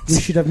rid of we Johansson?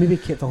 should have maybe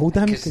kept a hold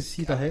of him because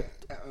he'd have hit.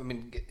 I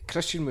mean,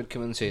 Christian would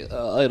come and say,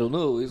 I don't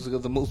know, he's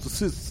got the most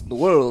assists in the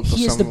world.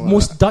 He or is the something like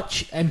most that.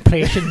 Dutch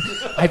impression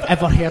I've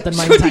ever heard in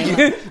my entire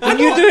life. When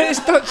you do it,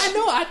 it's Dutch. I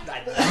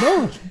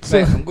know.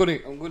 Right,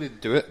 I'm going to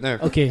do it now.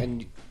 Okay.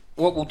 And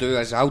what we'll do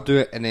is I'll do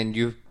it, and then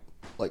you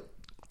like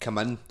come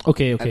in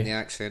Okay. in the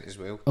accent as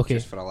well, Okay.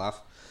 just for a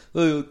laugh.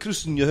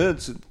 Christian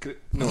Johansson,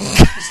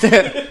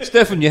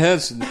 Stefan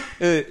Johansson,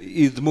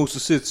 he's the most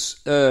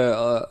assists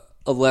of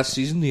last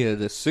season. He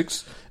had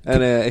 6,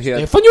 and he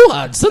had Stefan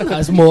Johansson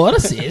has more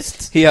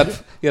assists. he had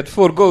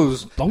 4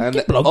 goals, Donkey, and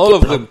blonky, all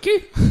of them.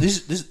 blonky.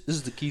 This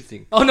is the key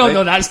thing. Oh no, right?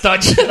 no, that's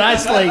Dutch.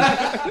 That's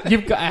like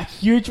you've got a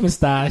huge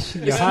moustache.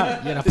 You're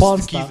a porn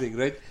This is the key star. thing,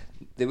 right?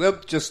 They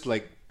weren't just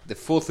like the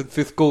 4th and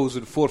 5th goals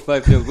and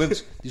 4-5-0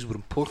 wins. These were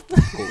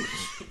important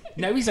goals.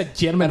 Now he's a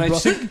German. And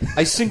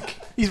I think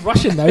he's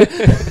Russian now.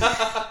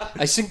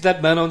 I think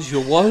that man on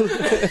your wall.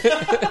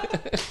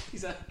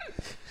 He's a,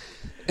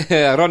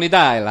 Ronny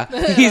Deila.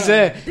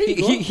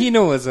 He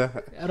knows.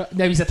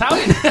 now he's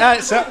Italian.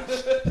 That's it.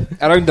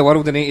 Around the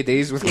world in 80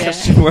 days with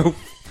Christian Wolf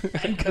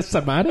and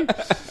Casamari.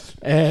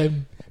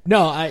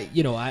 No, I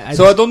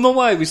don't know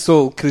why we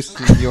sold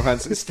Christian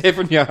Johansson,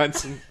 Stefan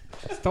Johansson.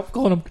 Stop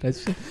calling him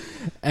Christian.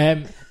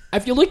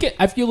 If you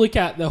look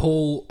at the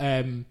whole,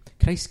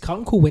 Christ,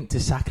 Carnco went to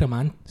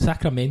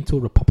Sacramento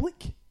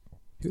Republic.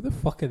 Who the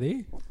fuck are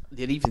they?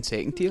 They're even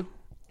second tier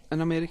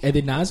in America. Are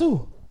they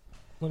Nazo?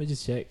 Let me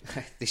just check.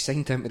 They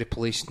signed him to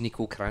replace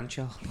Nico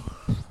Kranjčar.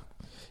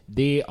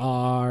 They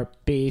are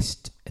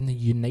based in the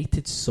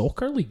United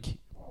Soccer League.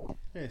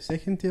 Yeah,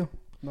 second tier.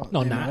 No,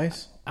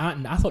 MLS.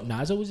 I thought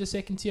Nazo was the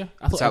second tier.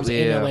 I thought Is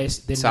it that was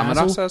MLS. Then Samaras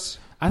Nazo. is?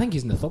 I think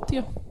he's in the third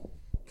tier.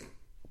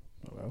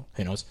 Oh well.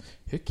 Who knows?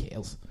 Who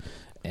cares?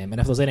 And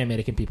if there's any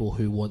American people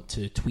who want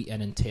to tweet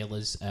in and tell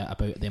us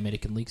about the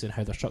American leagues and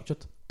how they're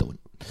structured, don't.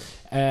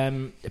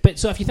 But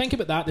so if you think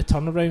about that, the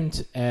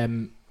turnaround,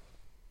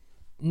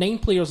 9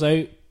 players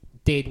out,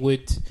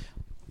 Deadwood.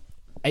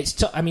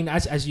 It's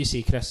as you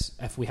say, Chris.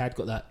 If we had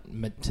got that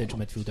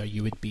central midfielder,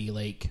 you would be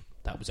like,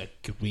 that was a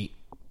great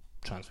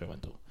transfer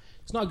window.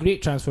 It's not a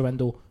great transfer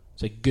window.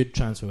 It's a good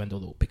transfer window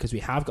though, because we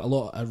have got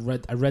a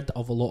rid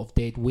of a lot of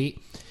dead weight.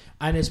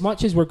 And as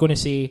much as we're going to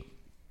say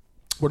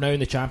we're now in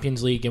the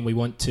Champions League and we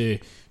want to,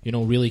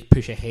 really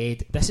push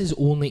ahead, he's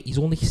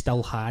only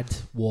still had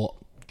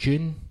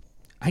June.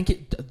 I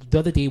think the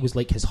other day was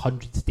like his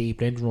 100th day,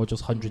 Brendan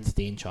Rodgers' 100th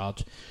day in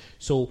charge.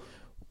 So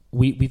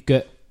we've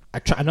got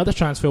another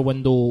transfer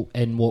window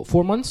in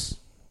 4 months?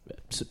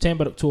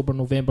 September, October,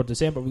 November,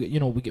 December. We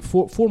get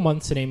 4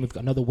 months, and then we've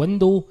got another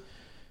window.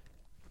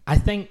 I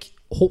think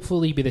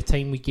hopefully by the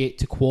time we get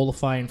to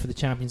qualifying for the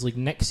Champions League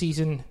next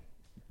season,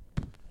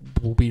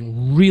 we'll be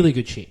in really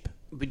good shape.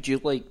 Would you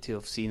like to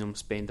have seen him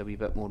spend a wee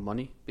bit more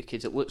money?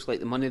 Because it looks like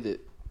the money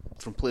that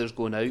from players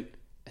going out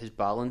has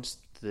balanced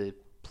the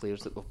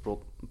players that we've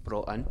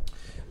brought in.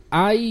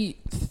 I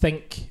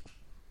think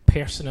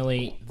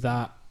personally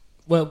that,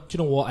 well, do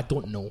you know what? I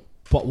don't know.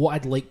 But what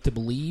I'd like to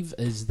believe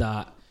is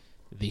that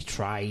they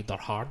tried their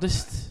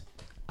hardest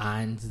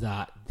and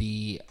that do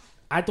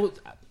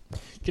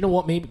you know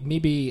what?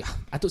 Maybe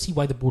I don't see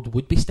why the board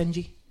would be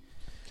stingy.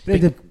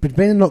 But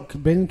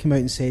Brendan came out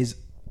and says,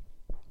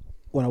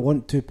 when I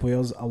want 2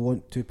 players, I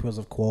want 2 players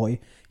of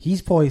quality.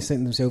 He's probably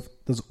thinking to himself,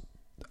 there's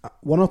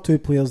 1 or 2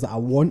 players that I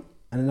want,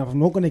 and if I'm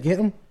not going to get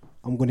them,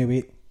 I'm going to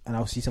wait and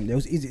I'll see somebody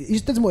else. He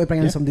just doesn't want to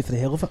bring in somebody for the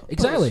hell of it.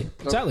 Exactly.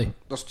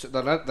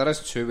 There is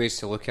 2 ways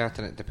to look at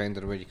it,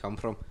 depending on where you come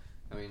from.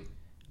 I mean,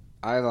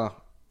 either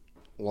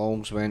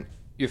Longs went,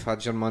 you've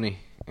had your money,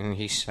 and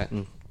he's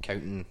sitting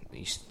counting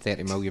his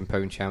 £30 million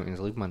Champions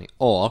League money,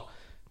 or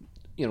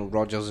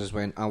Rodgers has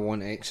went, I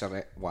want X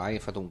or Y.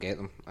 If I don't get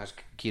them, as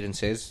Kieran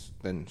says,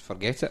 then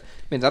forget it. I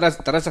mean, there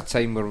is a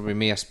time where we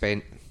may have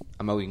spent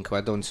 £1 million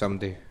on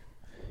somebody,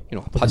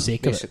 for the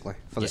sake basically,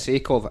 of it. The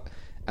sake of it.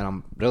 And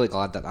I'm really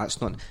glad that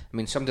that's not. I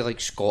mean, somebody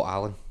like Scott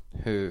Allen,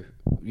 who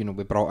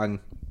we brought in,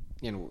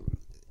 and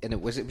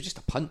it was just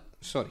a punt.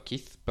 Sorry,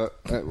 Keith, but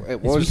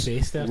it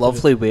was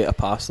lovely way to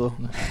pass though.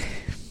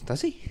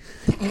 Does he?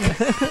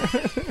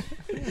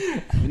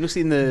 You've not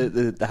seen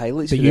the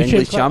highlights the of the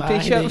English clip,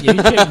 Championship?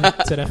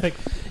 Terrific.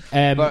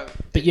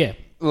 But yeah.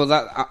 Well,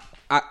 that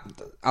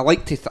I'd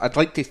like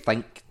to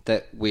think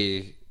that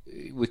we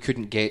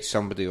couldn't get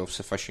somebody of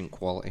sufficient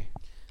quality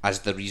as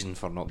the reason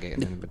for not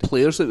getting anybody.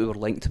 Players that we were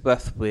linked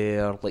with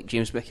were like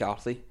James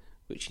McCarthy,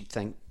 which you'd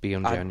think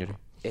beyond January.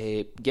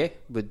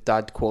 Would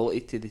add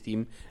quality to the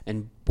team,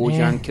 and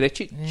Bojan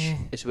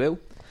Krejcic as well.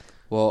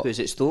 What? Who's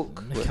at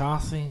Stoke?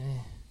 McCarthy.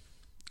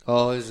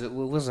 Oh, is it?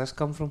 Where's this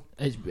come from?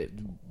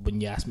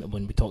 When you asked me,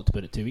 when we talked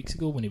about it 2 weeks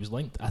ago, when he was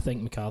linked, I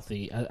think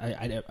McCarthy.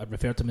 I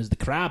referred to him as the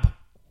crab.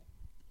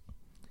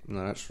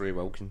 No, that's Ray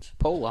Wilkins.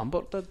 Paul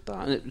Lambert did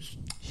that, and it was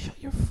shut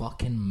your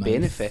fucking mouth.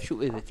 Beneficial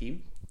to the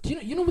team. Do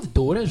you know what the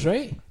door is,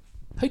 right?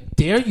 How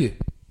dare you?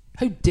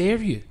 How dare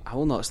you? I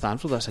will not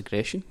stand for this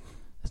aggression.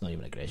 It's not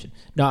even aggression.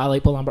 No, I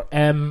like Paul Lambert.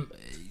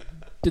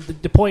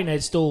 The point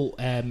is still,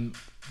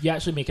 you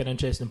actually make an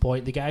interesting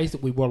point. The guys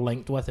that we were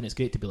linked with, and it's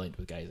great to be linked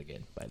with guys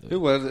again, by the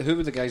way. Who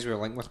were the guys we were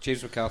linked with?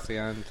 James McCarthy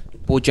and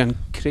Bojan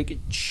Krejcic,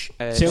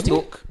 Celtic?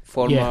 Stoke,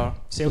 former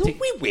Celtic.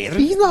 No, we were.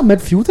 He's not a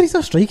midfielder, he's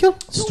a striker.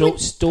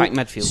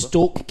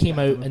 Stoke came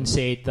out and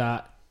said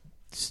that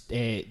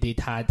they'd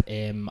had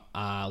a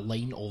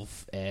line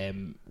of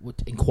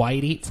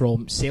inquiry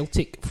from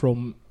Celtic,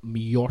 from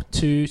your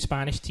 2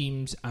 Spanish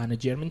teams and a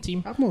German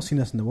team. I've not seen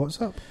this in the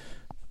WhatsApp.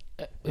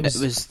 It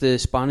was the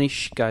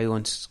Spanish guy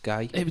on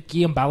Sky. It was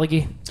Guillaume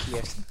Balaguer.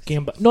 Yes.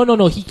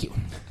 No.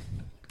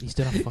 He's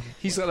doing a fucking.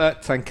 He's like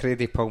that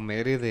Tancredi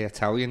Palmieri, the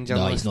Italian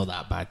journalist. No, he's not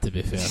that bad, to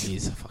be fair.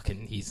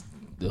 He's.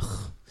 Ugh.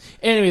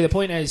 Anyway, the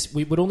point is,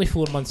 we're only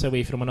 4 months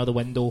away from another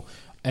window.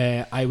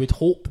 I would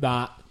hope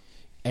that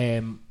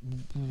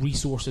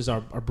resources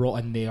are brought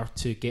in there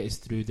to get us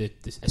through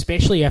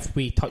especially if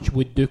we touch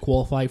wood do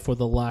qualify for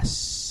the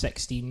last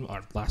 16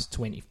 or last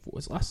 24,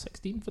 was it last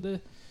 16 for the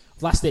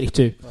last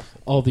 32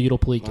 of the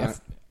Europa League. Right.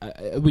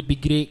 It would be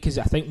great because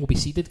I think we'll be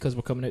seeded because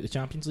we're coming out of the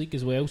Champions League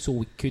as well, so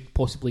we could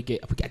possibly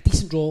if we get a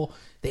decent draw,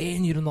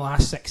 then you're in the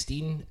last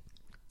 16,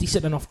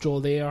 decent enough draw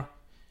there,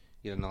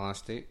 You're in the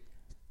last 8.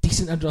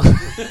 decent draw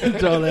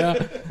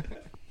there.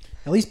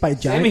 At least by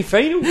January.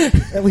 Semi-final?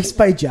 At least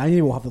by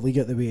January we'll have the league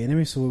out the way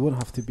anyway, so we won't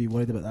have to be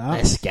worried about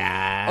that. This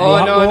guy. Oh,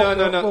 We'll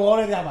no. We'll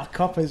already have a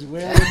cup as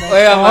well.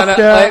 Wait a minute,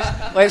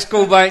 let's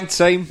go back in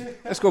time.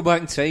 Let's go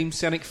back in time,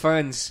 Cynic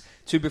fans,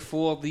 to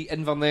before the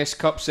Inverness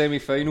Cup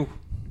semi-final.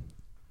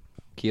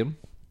 Kieran,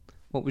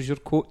 what was your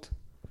quote?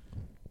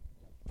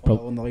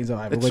 On the lines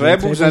of, The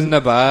treble's in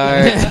the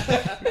bag.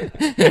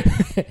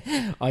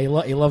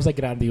 Oh, he loves a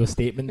grandiose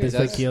statement. He Does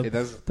does, Kieran. he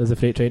does. Does the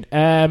freight train.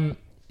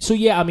 So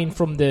yeah, I mean,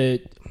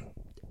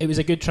 it was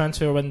a good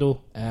transfer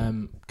window.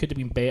 Could have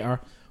been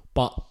better,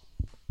 but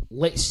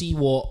let's see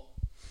what.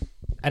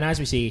 And as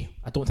we say,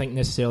 I don't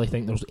necessarily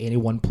think there's any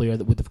one player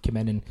that would have come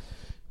in and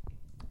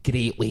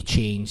greatly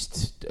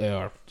changed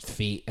our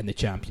fate in the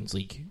Champions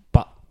League,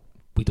 but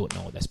we don't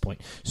know at this point.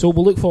 So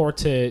we'll look forward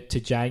to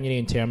January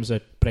in terms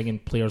of bringing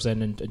players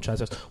in and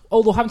transfers.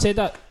 Although, having said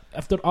that,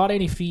 if there are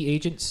any free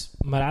agents,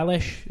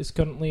 Morales is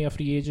currently a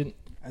free agent.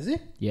 Is he?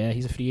 Yeah,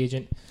 he's a free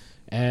agent.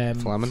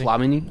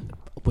 Flamini.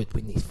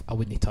 I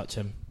wouldn't touch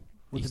him.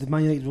 Did the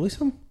Man United release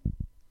him?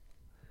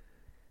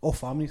 Oh,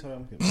 family, sorry.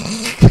 I'm kidding.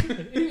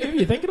 Who are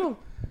you thinking of?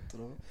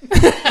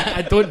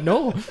 I don't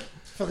know.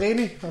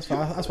 Fellaini, that's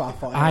what I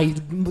thought.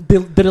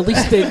 They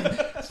released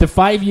the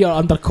 5-year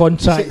under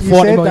contract, You £40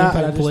 said million that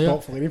and I just player.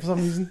 thought Fellaini for some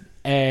reason.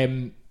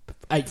 Flamini,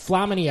 I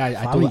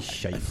Flamini's don't.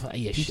 shite.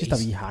 He is He's shite.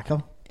 just a wee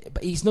hacker.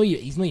 But he's not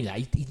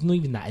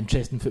even that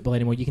interested in football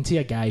anymore. You can see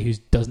a guy who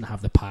doesn't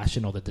have the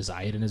passion or the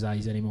desire in his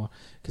eyes anymore.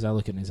 Because I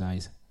look in his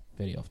eyes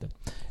very often.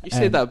 You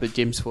said that about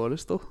James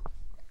Forrest, though.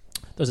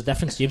 There's a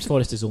difference. James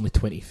Forrest is only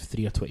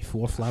 23 or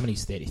 24.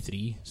 Flamini's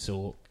 33.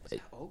 So,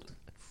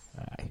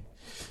 aye.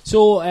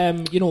 So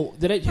I'd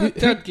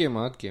give him.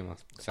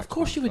 of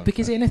course you would,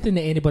 because anything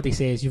that anybody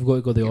says, you've got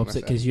to go the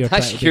opposite because you're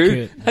trying That's to you.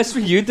 recruit. That's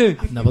what you do.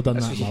 I've never done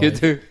That's that in what my you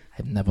life. do.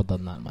 I've never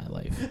done that in my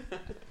life.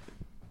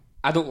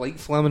 I don't like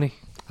Flamini.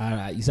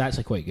 Alright, he's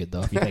actually quite good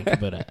though if you think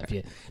about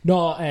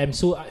it.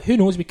 So who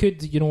knows? We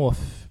could,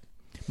 if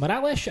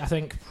Morales, I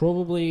think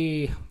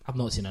probably I've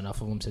not seen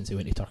enough of him since he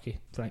went to Turkey.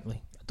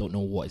 Frankly, I don't know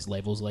what his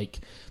level's like.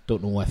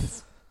 Don't know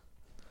if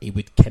he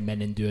would come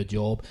in and do a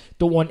job.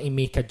 Don't want to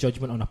make a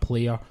judgment on a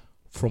player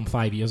from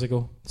 5 years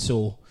ago.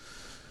 So,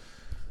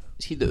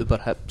 Is he the uber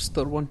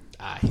hipster one?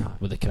 aye,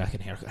 with a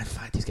cracking haircut. In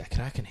fact, he's got a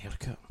cracking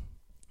haircut.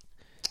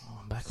 Oh,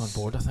 I'm back on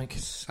board, I think.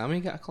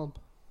 Sammy got a club.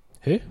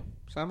 Who?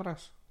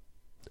 Samaras.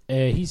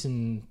 He's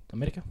in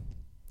America.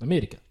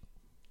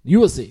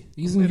 USA.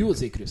 He's in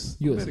USA, Chris.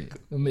 USA.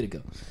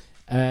 America.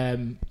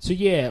 So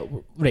yeah,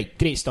 right,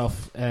 great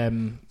stuff. I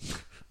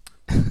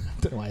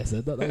don't know why I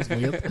said that. That was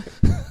weird.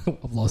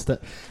 I've lost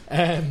it.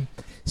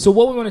 So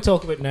what we want to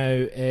talk about now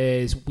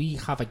is we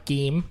have a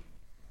game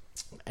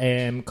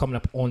coming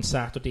up on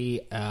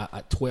Saturday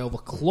at 12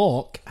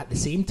 o'clock at the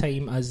same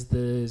time as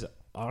the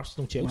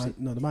Arsenal Chelsea.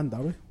 The Man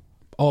Derby.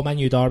 Oh, Man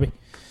U Derby.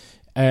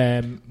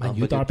 Man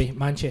U but Derby.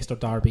 Manchester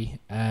Derby.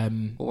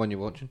 What one you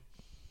watching?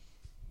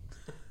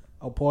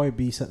 I'll probably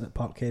be sitting at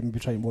Parkhead and be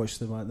trying to watch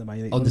the Man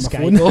United On the my Sky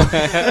phone.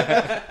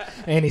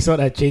 Go. Any sort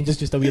of changes,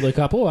 just a wee look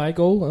up. Oh, I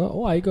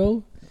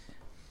go.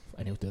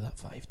 And he'll do that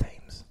 5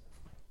 times.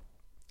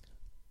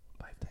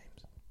 5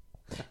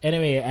 times.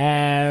 Anyway,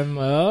 I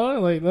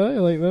like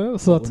that.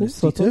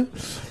 Subtle.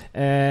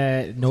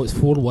 No, it's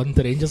 4-1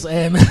 to Rangers.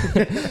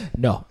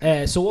 No.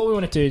 So what we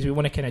want to do is we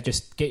want to kind of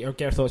just get your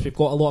thoughts. We've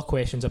got a lot of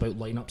questions about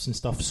lineups and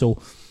stuff. So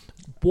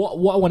what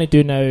I want to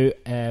do now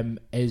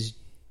is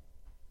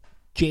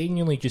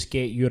genuinely just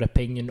get your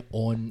opinion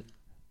on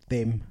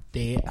Them.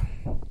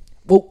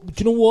 Well, do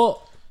you know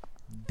what?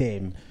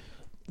 Them.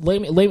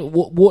 Let me.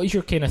 What is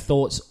your kind of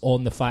thoughts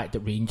on the fact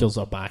that Rangers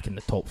are back in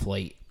the top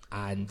flight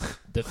and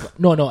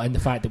and the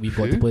fact that we've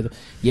got to play them?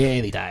 Yeah,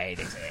 they died.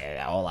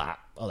 All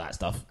that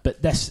stuff.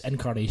 But this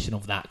incarnation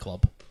of that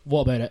club,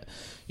 what about it?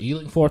 Are you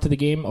looking forward to the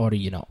game or are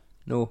you not?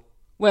 No.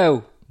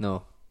 Well,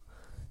 no.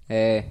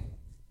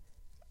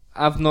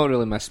 I've not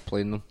really missed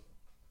playing them,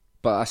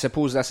 but I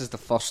suppose this is the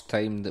first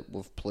time that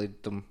we've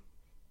played them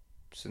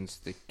since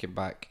they came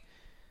back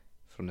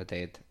from the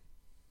dead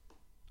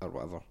or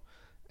whatever.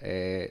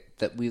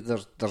 That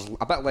there's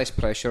a bit less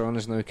pressure on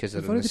us now because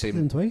they're We've in the already played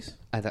same. them twice.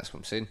 Aye, that's what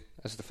I'm saying.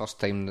 This is the first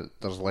time that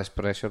there's less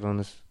pressure on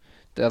us.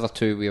 The other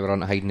two we were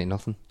on hiding to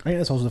nothing. I think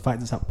that's also the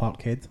fact it's at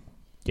Parkhead.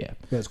 Yeah.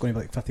 Where it's going to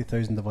be like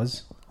 50,000 of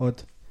us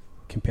odd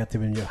compared to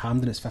when you're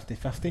Hampden it's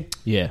 50-50.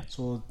 Yeah.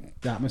 So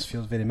the atmosphere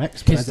is very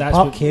mixed. Because But at that's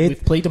what Parkhead,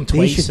 we've played them they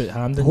twice should- at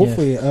Hampden.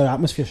 hopefully our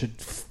atmosphere should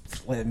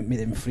make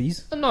them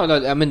freeze. No,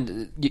 I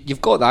mean,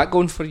 you've got that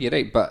going for you,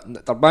 right?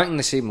 But they're back in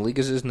the same league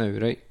as us now,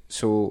 right?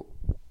 So,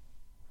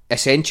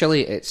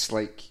 essentially, it's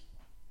like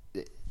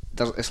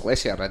it's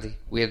less already.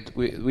 We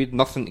had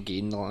nothing to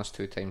gain the last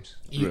two times.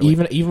 Really.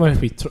 Even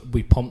if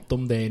we pumped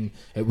them, then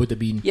it would have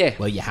been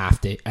well, you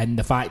have to. And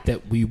the fact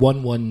that we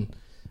won one,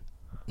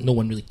 no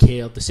one really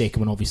cared. The second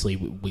one, obviously,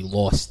 we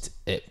lost.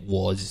 It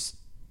was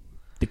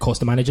the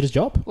cost the manager his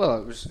job.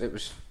 Well, it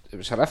was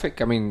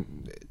horrific. I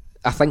mean,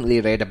 I think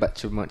they read a bit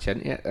too much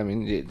into it. I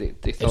mean,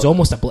 they thought it's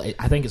almost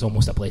I think it's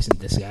almost a blessing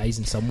in disguise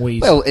in some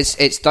ways. Well, it's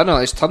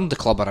turned the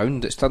club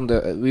around.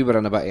 We were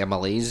in a bit of a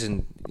malaise,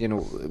 and it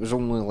was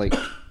only like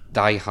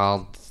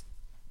die-hard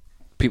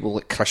people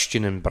like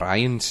Christian and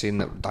Brian saying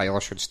that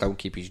Dyler should still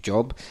keep his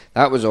job.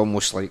 That was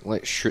almost like,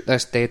 let's shoot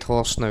this dead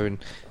horse now, and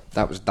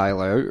that was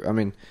Dyler out. I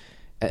mean,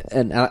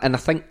 and I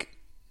think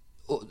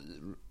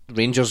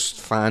Rangers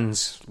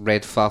fans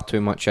read far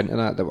too much into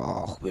that. They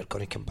were, we're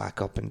going to come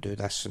back up and do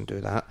this and do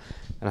that.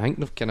 And I think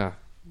they've kind of,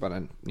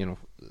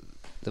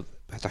 they've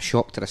had a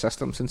shock to the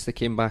system since they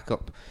came back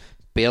up.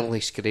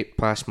 Barely scraped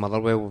past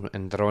Motherwell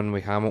and drawn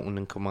with Hamilton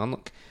and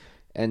Kilmarnock.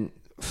 And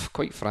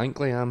quite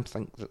frankly, I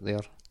think that they're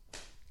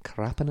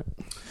crapping it.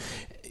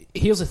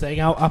 Here's the thing,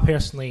 I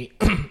personally,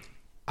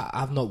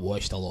 I've not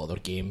watched a lot of their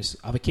games.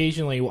 I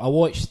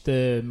watched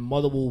the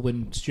Motherwell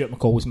when Stuart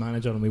McCall was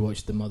manager, and we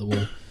watched the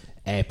Motherwell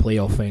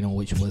playoff final,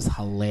 which was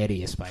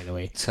hilarious, by the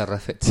way.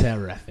 Terrific.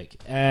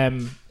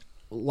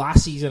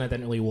 Last season I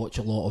didn't really watch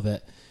a lot of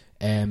it,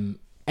 and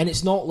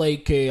it's not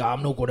like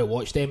I'm not going to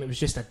watch them. It was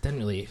just I didn't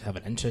really have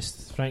an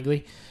interest,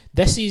 frankly.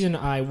 This season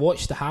I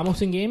watched the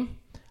Hamilton game,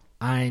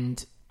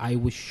 and I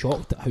was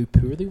shocked at how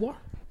poor they were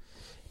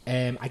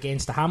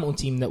against the Hamilton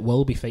team that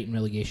will be fighting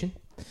relegation.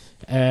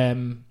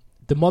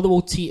 The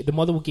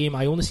Motherwell game,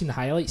 I only seen the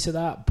highlights of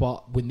that,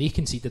 but when they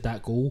conceded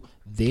that goal,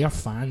 their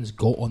fans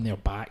got on their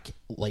back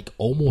like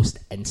almost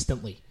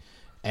instantly,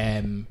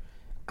 and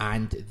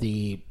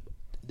there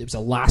was a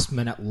last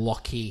minute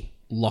lucky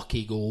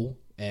goal.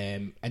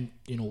 And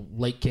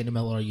like Kenny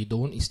Miller, you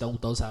don't. He still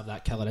does have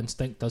that killer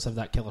instinct, does have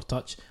that killer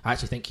touch. I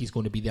actually think he's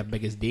going to be their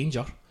biggest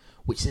danger,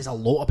 which says a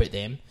lot about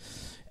them.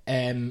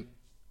 And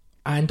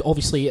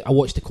obviously, I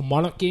watched the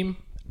Kilmarnock game,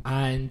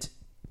 and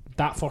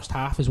that first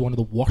half is one of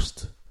the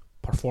worst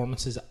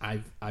performances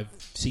I've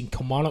seen.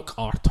 Kilmarnock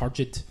are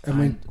turgid,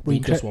 and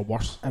Rangers were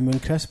worse. And when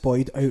Chris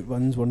Boyd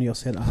outruns one of your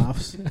centre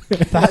halves,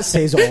 that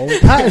says all.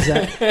 That is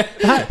it.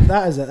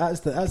 That is it.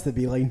 That's the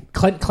beeline.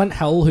 Clint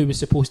Hill, who was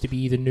supposed to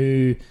be the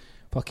new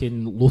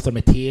fucking Lothar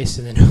Matthäus,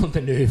 and then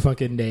the new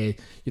fucking they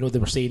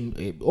were saying,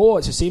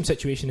 it's the same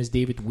situation as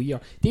David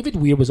Weir. David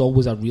Weir was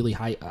always a really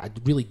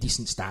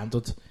decent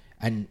standard,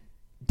 and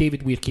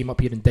David Weir came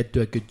up here and did do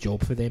a good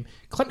job for them.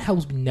 Clint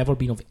Hill's never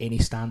been of any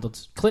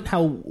standards. Clint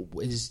Hill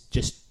is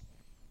just...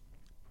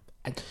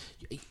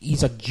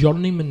 He's a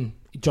journeyman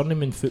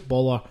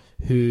footballer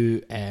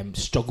who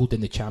struggled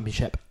in the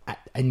championship,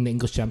 in the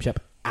English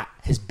Championship, at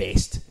his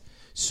best.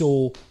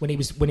 So when he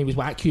was at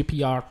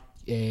QPR,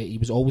 he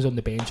was always on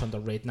the bench under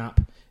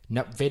Redknapp.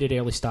 Very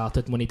rarely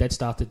started. When he did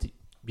started,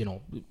 he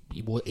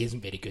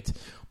isn't very good.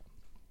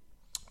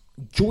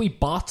 Joey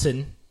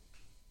Barton...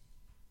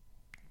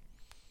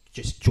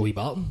 Just Joey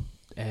Barton.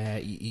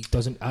 He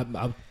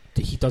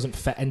doesn't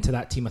fit into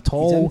that team at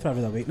all. He's in for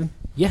every awakening.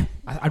 Yeah,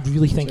 I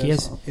really think he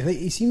is.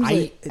 He seems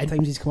like at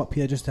times he's come up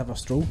here just to have a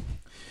stroll.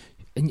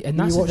 And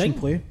that's the thing. Him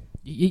play.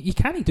 You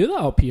can't do that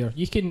up here.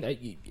 You can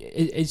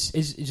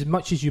as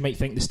much as you might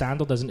think the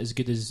standard isn't as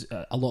good as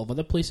a lot of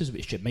other places,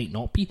 which it might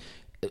not be.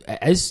 It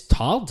is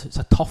hard. It's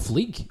a tough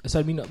league. He's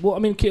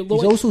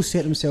also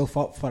set himself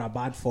up for a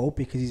bad fall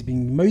because he's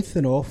been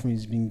mouthing off and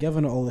he's been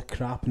giving it all the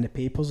crap in the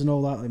papers and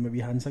all that. Like maybe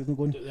hand signal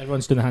going.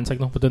 Everyone's doing the hand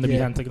signal. We're doing the wee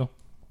hand signal.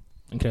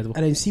 Incredible.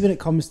 And then see when it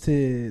comes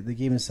to the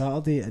game on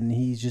Saturday and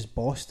he's just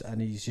bossed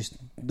and he's just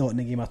not in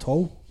the game at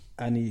all,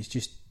 and he's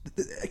just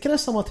kind of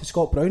similar to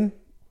Scott Brown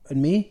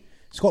in May.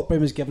 Scott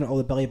Brown was giving it all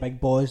the Billy Big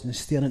Boys and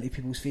staring into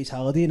people's face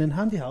Halliday, and then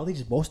Andy Halliday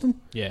just bossed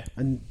him. Yeah.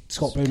 And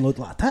Scott Brown looked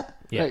like a tit.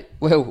 Yeah. Right,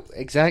 well,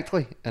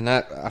 exactly. And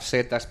I've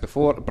said this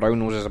before,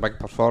 Brown was a big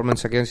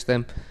performance against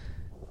them.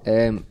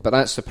 But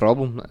that's the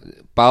problem.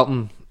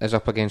 Barton is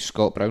up against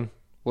Scott Brown.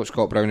 What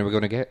Scott Brown are we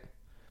going to get?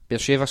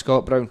 Beersheva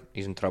Scott Brown?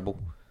 He's in trouble.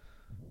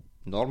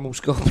 Normal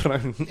Scott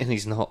Brown? And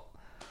he's not.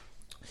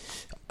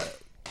 But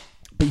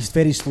he's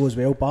very slow as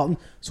well, Barton.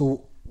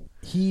 So...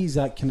 he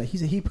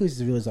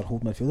plays as really as our whole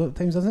midfielder at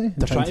times, doesn't he?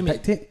 They're trying to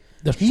dictate.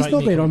 He's not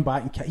going to run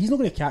back and he's not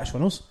going to catch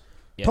runners.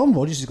 Yeah. Tom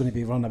Rogers is going to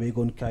be running away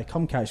going,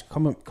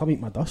 come eat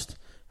my dust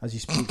as you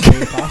speak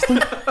past him.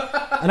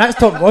 And that's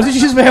Tom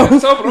Rogers as well.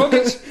 Tom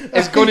Rogers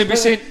is going to be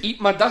saying, eat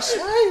my dust.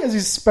 Aye, as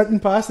he's sprinting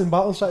past and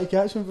Bartle's trying to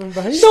catch him from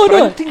behind.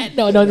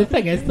 No, the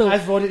thing is though,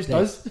 as Rogers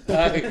does.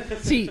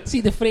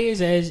 see the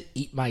phrase is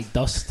eat my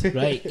dust,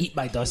 right? Eat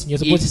my dust, and you're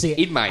supposed to say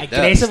it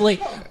aggressively.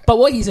 Dust. But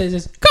what he says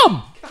is,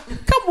 come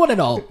one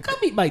and all, come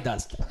eat my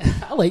dust.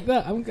 I like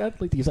that.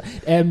 I'd like to use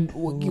that.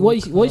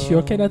 What's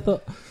your kind of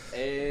thought?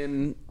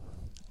 I'm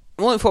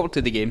looking forward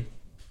to the game,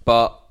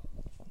 but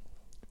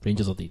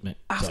Rangers will beat, mate.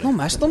 I've not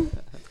missed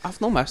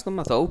them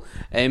at all.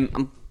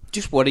 I'm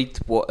just worried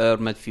what our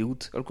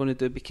midfield are going to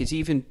do, because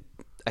even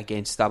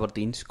against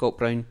Aberdeen, Scott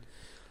Brown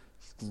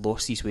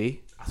lost his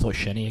way. I thought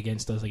Shinnie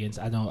against us.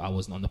 I know I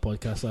wasn't on the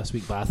podcast last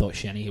week, but I thought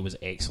Shinnie was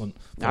excellent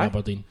for Aye.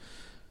 Aberdeen.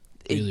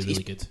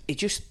 Really good.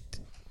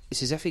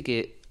 It's as if he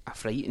get a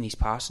fright in his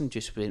passing,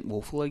 just went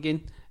woeful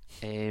again.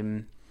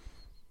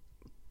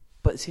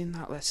 But saying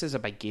that, this is a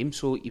big game,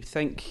 so you'd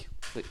think,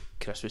 like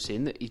Chris was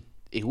saying, that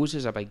he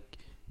hoses a big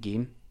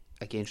game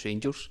against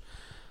Rangers.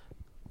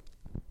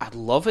 I'd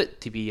love it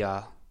to be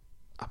a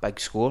big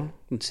score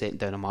and setting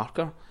down a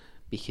marker,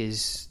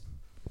 because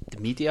the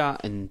media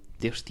and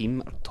their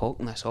team are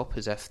talking this up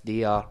as if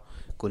they are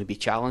going to be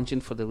challenging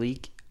for the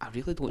league. I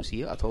really don't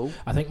see it at all.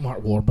 I think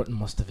Mark Warburton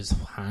must have his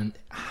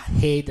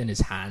head in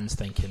his hands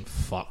thinking,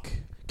 fuck.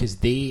 Because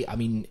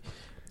if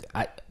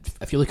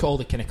you look at all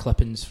the kind of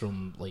clippings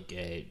from, like,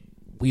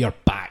 we are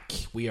back,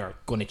 we are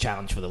going to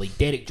challenge for the league.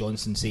 Derek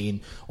Johnson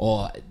saying,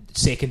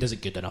 second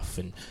isn't good enough,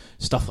 and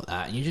stuff like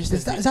that. And you just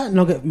Is that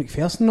Nugget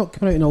McPherson not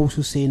coming out and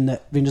also saying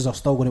that Rangers are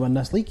still going to win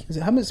this league? Is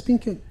it him that's been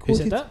quoted? Who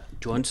said that?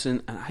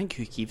 Johnson, and I think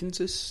Hugh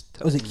Keevins is...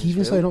 Was it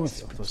Keevins? Sorry, not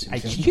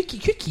Hugh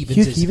Keevins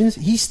Hugh is... Keevins.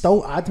 He's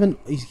still adamant.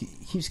 He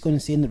keeps going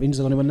and saying that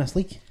Rangers are going to win this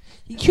league.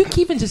 Hugh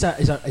Keevins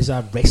is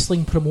a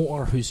wrestling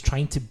promoter who's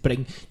trying to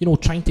bring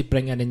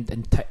in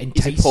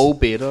entice. He's a Paul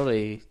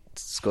Bearer,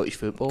 Scottish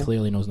football.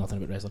 Clearly knows nothing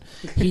about wrestling.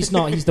 He's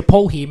not. He's the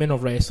Paul Heyman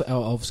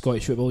of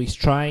Scottish football. He's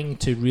trying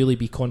to really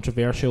be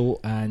controversial,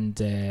 and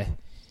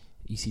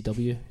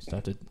ECW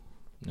started.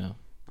 No,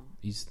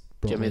 he's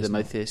Jimmy the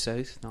Mouth of the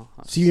South. No.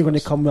 So you're going to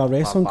come with a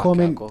wrestling back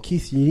comment, angle.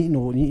 Keith? You need to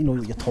know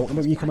what you're talking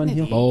about when you come in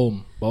here.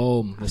 Boom.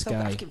 This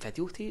guy. I've got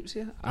videotapes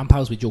here. I'm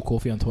pals with Joe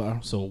Coffey on Twitter,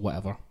 so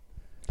whatever.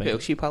 Who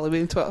else you pal with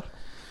on Twitter?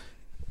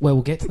 Well,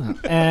 we'll get to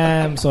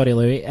that. Sorry,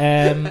 Louis.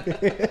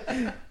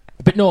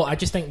 But no, I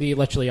just think they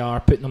literally are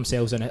putting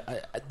themselves in it.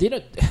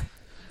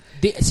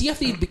 See if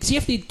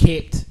they'd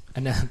kept,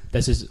 and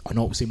this is an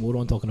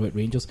oxymoron talking about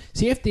Rangers.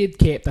 See if they'd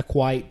kept a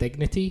quiet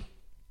dignity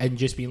and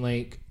just been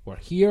like, we're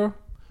here,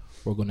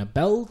 we're going to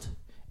build.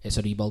 It's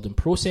a rebuilding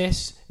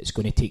process. It's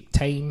going to take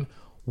time.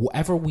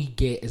 Whatever we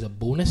get is a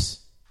bonus.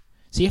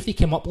 See if they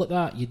came up like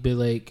that, you'd be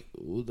like,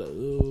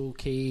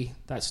 okay,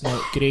 that's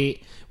not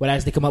great.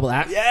 Whereas they come up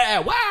like that, yeah,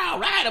 wow,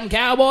 ride 'em,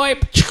 cowboy.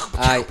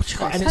 Aye.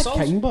 And it's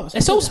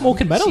all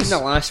smoke and mirrors. Seen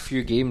the last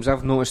few games,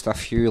 I've noticed a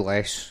few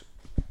less.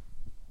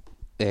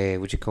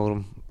 Would you call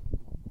them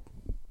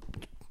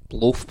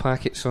loaf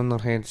packets on their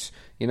heads?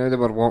 You know, they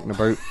were walking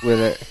about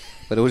with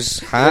those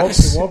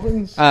hats.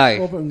 Warburton's? Aye.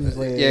 Warburton's,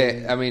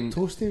 Yeah, I mean,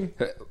 toasty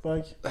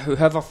bag.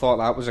 whoever thought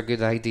that was a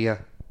good idea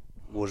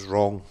was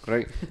wrong,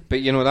 right?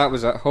 But you know, that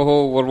was it.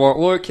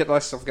 Look at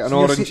this! I've got an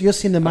orange. You're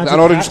seeing the I've magic got an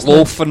orange hats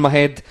loaf in my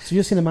head. So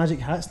you're seeing the magic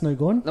hats now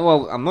gone? No,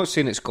 well, I'm not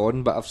saying it's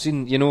gone, but I've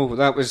seen. You know,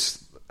 that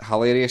was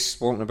hilarious.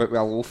 Walking about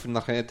with a loaf in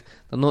their head.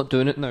 They're not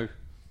doing it now.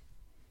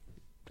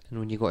 And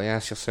when you got to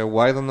ask yourself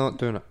why they're not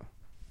doing it,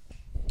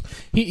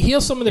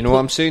 Here's some of the. you know what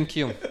I'm saying,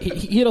 Keelan?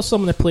 Here are some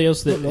of the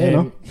players that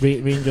No.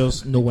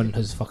 Rangers. No one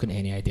has fucking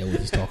any idea what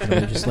he's talking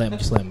about. Just let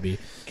him be.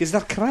 Because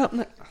they're crap,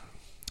 innit?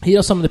 Here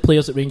are some of the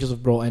players that Rangers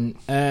have brought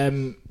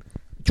in.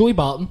 Joey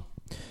Barton,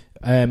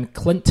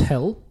 Clint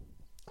Hill,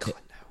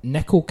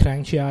 Nico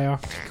Crankshire,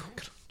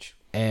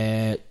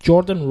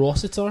 Jordan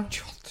Rossiter.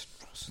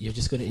 You're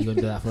going to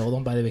do that for all of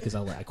them, by the way, because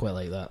I quite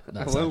like that.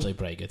 That's actually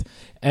pretty good.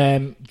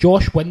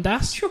 Josh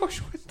Windass.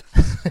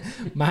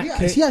 Matt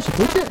Has he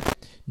actually played it?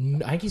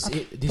 I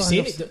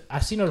think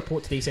I've seen a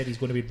report today said he's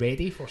going to be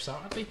ready for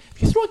Saturday.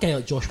 If you throw a guy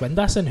like Josh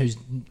Windass in who's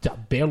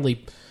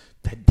barely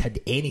had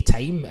any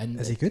time, and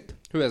Is he good?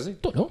 Who is he?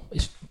 don't know,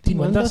 it's Dean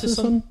Windass's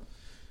son.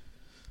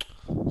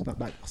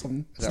 Snapback or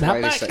something. Is that,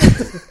 why they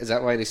Snapback. is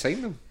that why they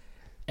signed him?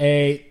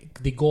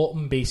 They got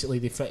him basically.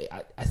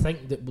 I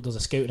think that there's a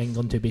scout in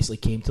England who basically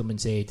came to him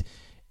and said,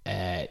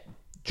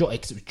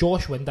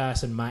 Josh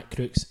Windass and Matt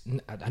Crooks.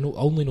 I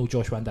only know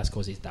Josh Windass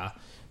because he's dad.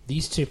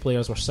 These two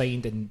players were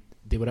signed and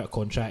they were out of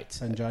contract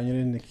In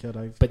January and they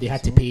arrived. but they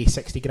had to pay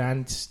 60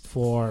 grand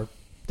for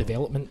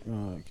development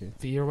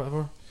fee or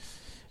whatever.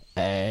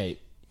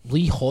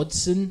 Lee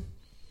Hodgson,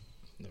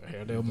 never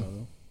heard of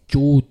him.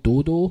 Joe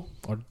Dodo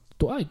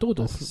Dodo,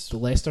 the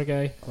Leicester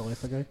guy. The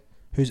Leicester guy.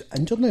 Who's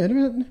injured now,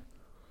 isn't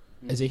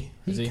Is he?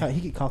 he?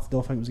 He got carted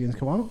off, I think it was against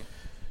Kilmarnock.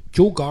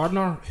 Joe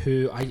Gardner,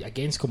 who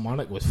against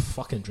Kilmarnock was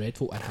fucking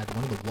dreadful and had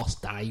one of the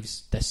worst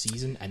dives this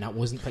season, and that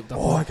wasn't picked up.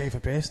 Oh, a guy for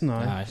Preston,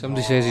 aye.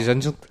 Somebody says he's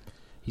injured.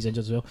 He's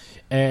injured as well.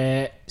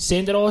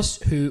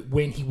 Senderos, who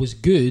when he was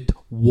good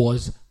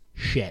was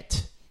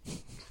shit.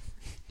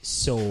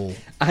 So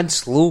And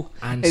slow.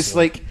 And It's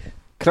slow. like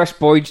Chris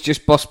Boyd's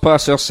just bust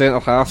past our centre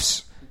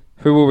halves.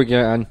 Who will we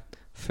get in?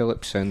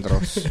 Philip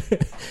Senderos.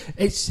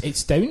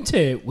 it's down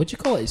to what do you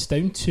call it? It's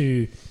down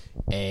to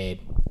the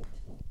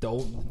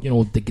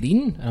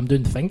green. And I'm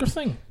doing the finger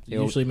thing. It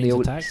usually means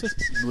the taxes.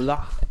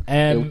 Mula.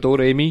 Do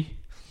re mi.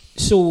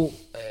 So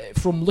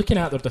from looking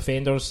at their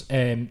defenders,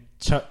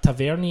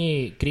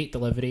 Tavernier, great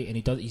delivery, and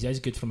he is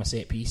good from a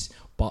set piece,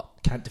 but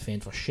can't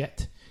defend for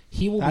shit.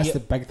 He will. That's the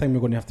big thing we're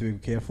going to have to be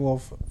careful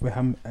of with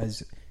him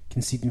is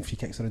conceding free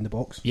kicks around the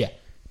box. Yeah,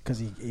 because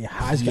he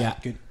has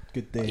got good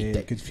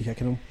free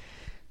kicking him.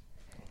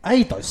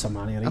 He does some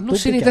money. Right? I'm not Don't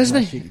saying be he giving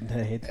doesn't. that shit to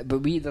the head.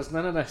 But there's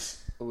none of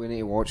this. We need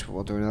to watch what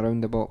we're doing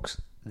around the box.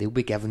 They'll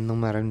be giving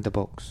them around the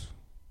box,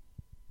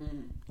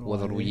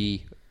 whether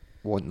we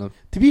want them.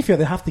 To be fair,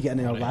 they have to get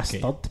in our Right, last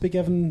okay. third to be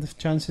given the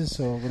chances,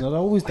 so they're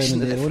always down in Listen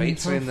to their the own freight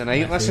train half.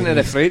 tonight. Listen to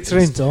the freight train.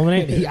 He's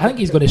dominating. I think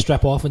he's going to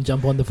strip off and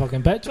jump on the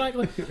fucking pitch.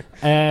 Actually,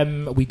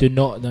 we do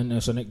not. No,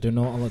 Sonic do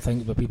not. I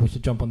think that people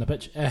should jump on the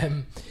pitch.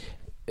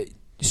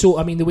 So,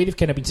 I mean, the way they've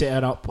kind of been setting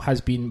it up has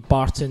been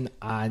Barton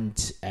and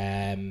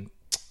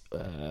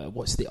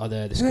what's the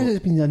other? Who has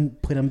been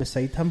playing in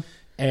beside him?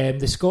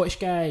 The Scottish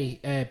guy,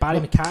 Barry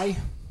Mackay.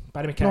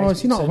 Barry Mackay. No,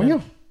 is he not a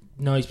winger?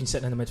 No, he's been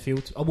sitting in the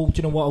midfield. Oh, well, do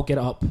you know what? I'll get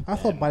it up. I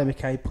thought Barry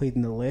Mackay played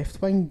in the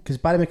left wing, because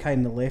Barry Mackay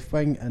in the left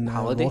wing and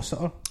Halliday.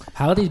 Rossiter.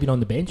 Halliday's been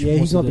on the bench. Yeah, for he's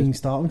most not of the- been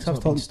starting. So I was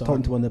he's not been talking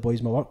starting. to one of the boys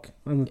in my work,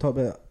 and we talked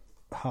about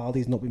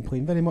Halliday's not been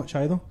playing very much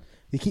either.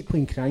 They keep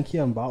playing Cranky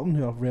and Barton,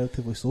 who are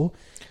relatively slow.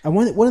 And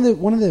one of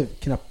the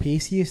kind of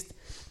paciest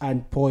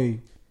and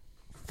probably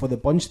for the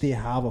bunch they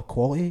have of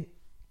quality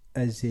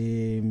is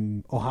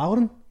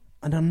O'Halloran,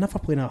 and they're never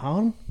playing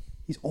O'Halloran.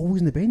 He's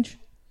always on the bench,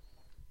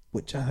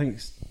 which I think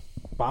is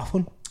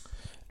baffling.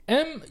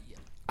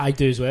 I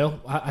do as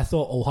well. I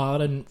thought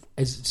O'Halloran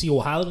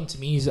O'Halloran to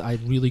me is a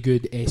really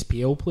good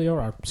SPL player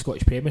or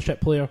Scottish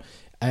Premiership player.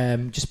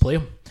 Just play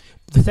him.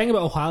 The thing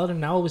about O'Halloran,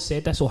 and I always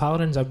said this,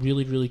 O'Halloran's a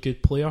really, really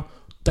good player.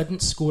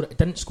 Didn't score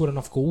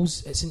enough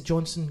goals at St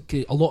Johnstone.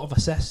 A lot of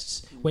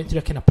assists. Went through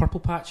a kind of purple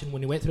patch, and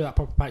when he went through that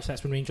purple patch,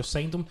 that's when Rangers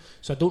signed him.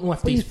 So I don't know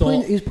if they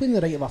thought He's playing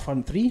the right of a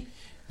front three.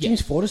 Yeah.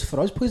 James Forrest for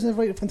us plays in the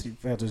right of front three.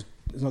 Well,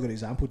 it's not a good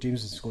example.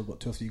 James has scored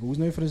 2 or 3 goals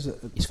now for us.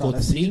 he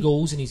scored 3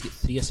 goals and he's got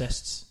 3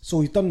 assists. So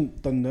he's done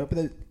that,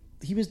 but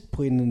he was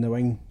playing in the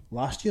wing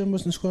last year and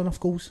wasn't scoring enough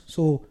goals.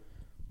 So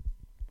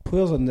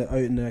players out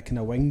in the kind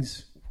of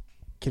wings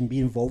can be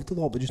involved a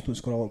lot, but just don't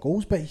score a lot of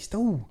goals. But he's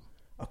still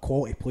a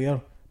quality player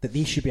that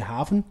they should be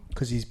having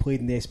because he's played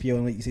in the SPL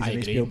and like you say, I he's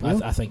an agree. SPL player.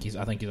 I think he's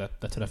a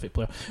terrific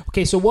player.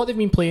 Okay, so what they've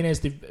been playing is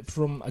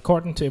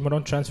according to we're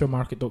on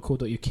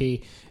transfermarket.co.uk.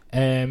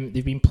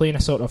 They've been playing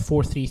a sort of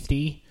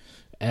 4-3-3,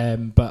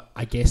 but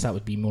I guess that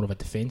would be more of a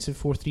defensive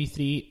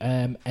 4-3-3.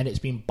 And it's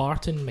been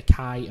Barton,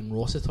 Mackay, and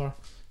Rossiter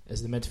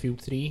as the midfield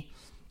three,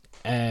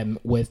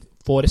 with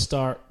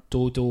Forrester,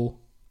 Dodo,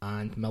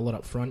 and Miller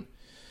up front.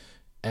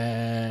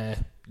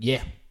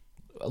 Yeah,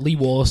 Lee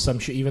Wallace, I'm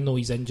sure, even though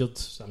he's injured,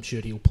 I'm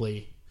sure he'll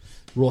play.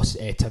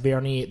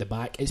 Tavernier at the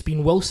back. It's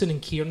been Wilson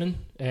and Kiernan.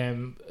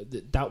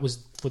 That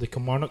was for the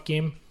Kilmarnock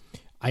game.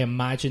 I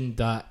imagine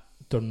that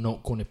they're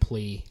not going to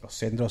play.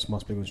 Sendros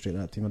must be going straight to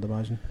that team, I'd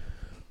imagine.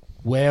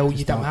 Well,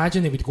 you'd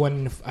imagine they would go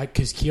in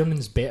because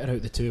Kiernan's better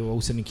out the two,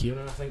 Wilson and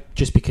Kiernan, I think,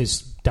 just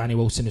because Danny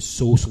Wilson is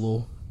so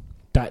slow.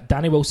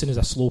 Danny Wilson is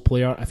a slow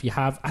player. If you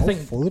have, I think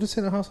Fuller the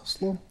centre halves are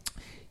slow.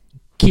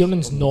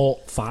 Kiernan's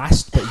not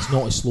fast, but he's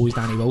not as slow as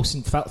Danny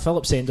Wilson. Philip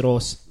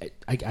Senderos,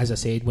 as I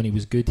said, when he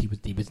was good, he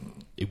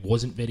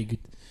wasn't very good.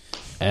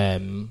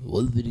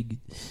 Was very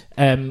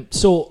good.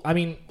 So I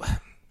mean,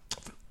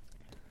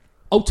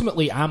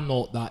 ultimately, I'm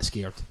not that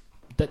scared.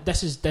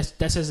 This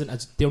isn't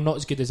as they're not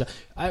as good as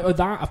out of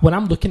that. When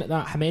I'm looking at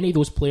that, how many of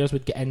those players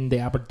would get in the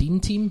Aberdeen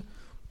team?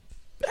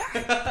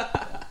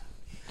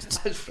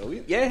 That's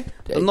brilliant. Yeah,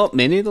 there's not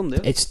many of them there.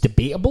 It's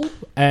debatable.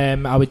 I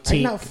would I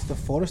take. think that the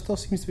Forrester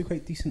seems to be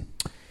quite decent.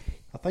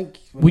 I think.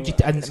 Would you-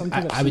 and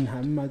sometimes I I've would- seen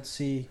him, I'd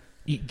say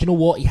Do you know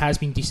what? He has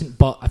been decent,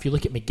 but if you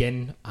look at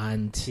McGinn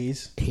and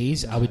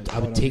Hayes. I would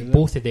I'd take argue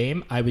both of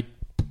them.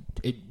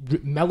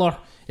 Miller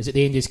is at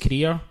the end of his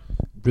career.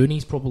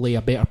 Rooney's probably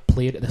a better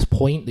player at this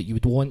point that you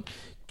would want.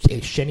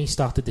 Shinnie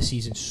started the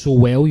season so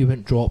well, you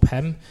wouldn't drop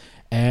him.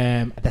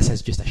 This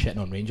is just a shitting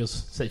on Rangers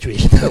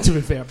situation, to be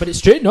fair, but it's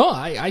true. No,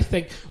 I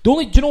think the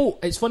only. Do you know?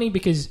 It's funny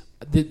because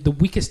the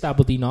weakest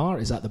Aberdeen are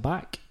is at the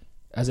back,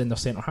 as in their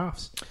centre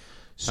halves.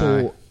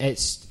 So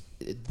it's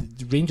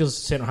the Rangers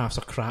centre halves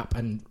are crap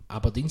and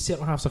Aberdeen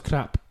centre halves are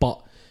crap,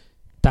 but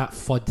that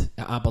Fudd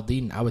at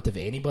Aberdeen, I would have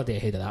anybody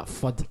ahead of that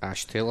Fudd.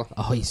 Ash Taylor.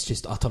 Oh, he's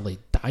just utterly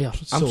dire.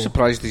 I'm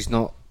surprised he's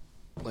not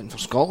playing for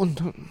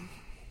Scotland,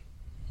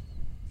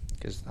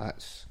 because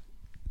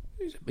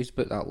he's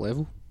about that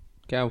level.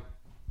 Gal.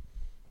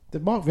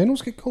 Did Mark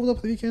Reynolds get called up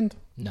at the weekend?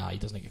 Nah, he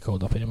doesn't get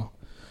called up anymore.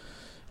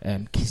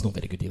 He's not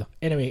very good either.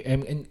 Anyway,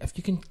 and if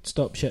you can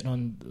stop shitting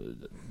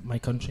on my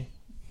country.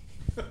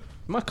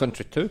 My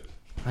country too.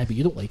 Aye, but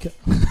you don't like it.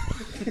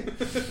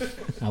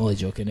 I'm only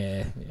joking.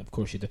 Of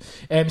course you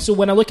do. So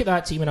when I look at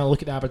that team and I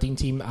look at the Aberdeen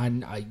team,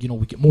 and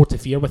we get more to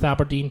fear with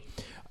Aberdeen.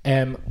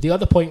 The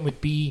other point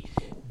would be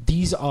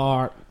these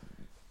are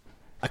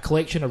a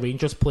collection of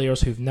Rangers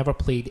players who've never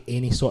played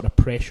any sort of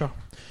pressure.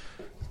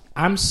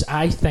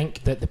 I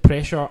think that the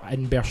pressure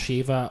in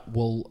Beersheva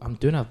will.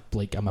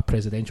 I'm a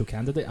presidential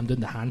candidate. I'm doing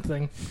the hand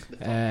thing.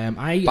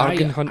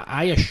 Bargain hunt.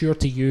 I assure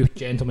to you,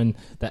 gentlemen,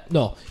 that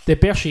the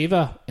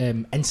Beersheva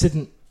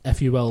incident,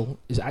 if you will,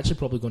 is actually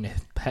probably going to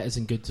hit us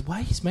in good. Why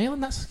are you smiling?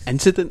 That's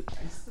Incident.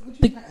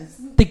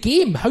 the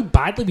game. How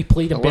badly we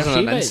played in It wasn't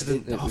an Beersheva.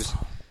 incident. It was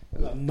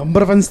A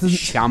number of incidents.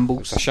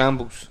 Shambles. a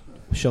shambles.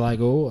 Shall I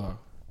go? Or?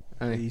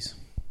 Aye. Please.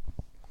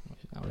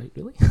 All right,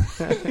 really?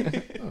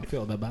 Oh, I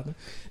feel a bit bad now.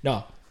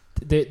 No,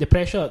 the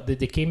pressure, they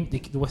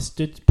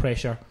withstood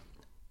pressure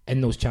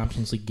in those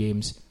Champions League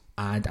games,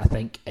 and I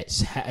think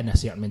it's hitting a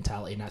certain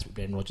mentality, and that's what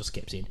Brendan Rodgers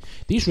kept saying.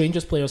 These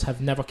Rangers players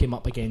have never came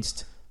up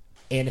against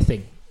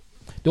anything.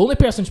 The only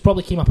person who's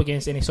probably came up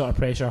against any sort of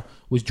pressure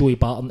was Joey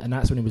Barton, and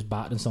that's when he was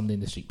battering somebody in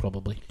the street,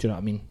 probably. Do you know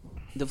what I mean?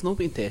 They've not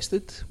been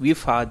tested.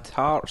 We've had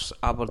Hearts,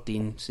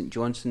 Aberdeen, St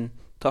Johnstone,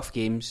 tough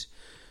games.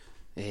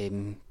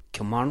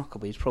 Kilmarnock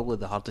away is probably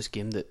the hardest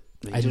game that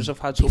Rangers have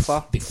had so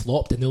far. They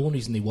flopped, and the only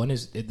reason they won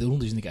is the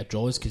only reason they got a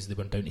draw is because they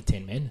were down to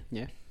 10 men.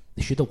 Yeah,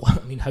 they should have won.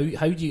 I mean, how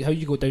do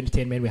you go down to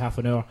 10 men with half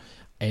an hour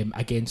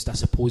against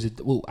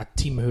a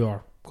team who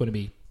are going to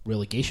be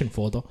relegation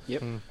fodder?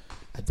 Yep.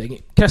 I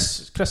think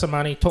Chris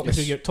Amani, talk me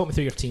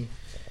through your team.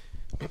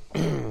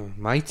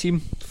 My team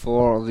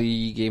for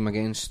the game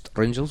against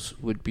Rangers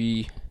would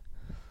be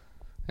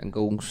in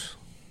goals.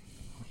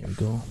 Here we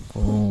go.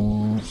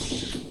 Oh.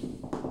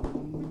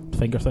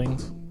 Finger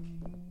things.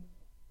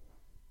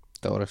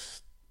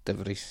 Doris De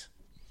Vries.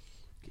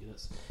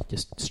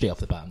 Just straight off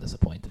the bat, I'm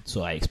disappointed.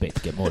 So I expect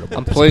to get more.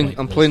 I'm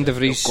playing De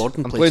Vries.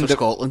 Gordon I'm plays playing for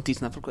Scotland.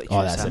 He's never got a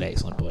Oh, chance. that's an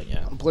excellent point.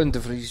 Yeah. I'm playing De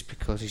Vries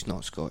because he's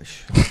not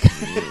Scottish.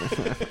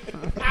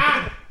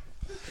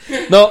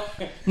 No,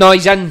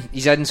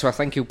 he's in, so I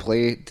think he'll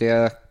play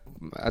there.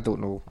 I don't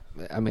know.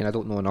 I mean, I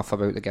don't know enough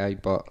about the guy,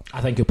 but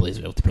I think he'll play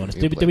as well, to be honest.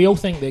 Do we all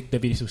think that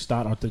Davies will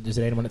start, or is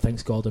there anyone that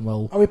thinks Gordon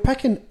will? Are we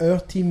picking our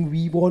team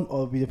we want,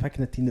 or are we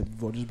picking a team that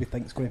Rodgers we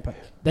think is going to pick?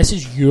 This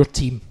is your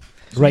team,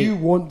 So right? you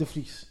want De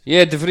Vries?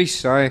 yeah, De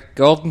Vries, aye.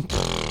 Gordon.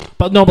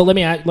 But let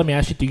me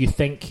ask you: do you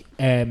think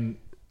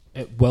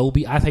it will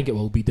be? I think it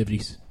will be De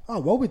Vries. Oh,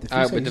 well, with De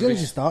Vries. with He's De already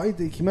Vries. started.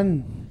 He came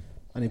in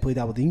and he played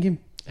the Aberdeen game.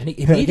 And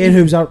he Again,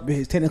 who's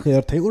technically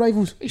our title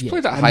rivals. He's Yeah.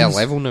 played at a And higher he's-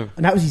 level now.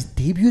 And that was his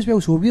debut as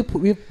well. So we're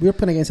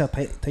playing against our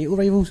title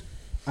rivals,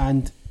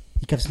 and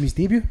he gives him his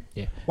debut.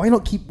 Yeah. Why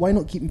not keep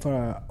him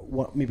for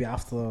maybe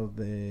after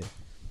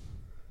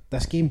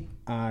this game,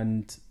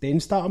 and then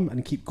start him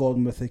and keep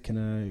Gordon with the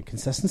kind of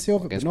consistency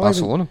of it. Against But no,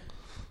 Barcelona.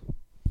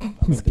 I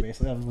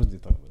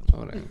wasn't talking about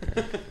Alright,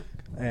 okay.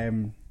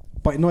 that.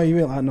 But no,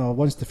 you went no.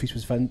 Once De Vries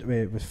was fit,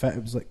 it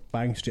was like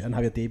bang straight in,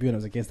 have your debut, and it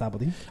was against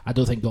Aberdeen. I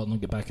don't think Gordon will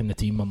get back in the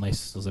team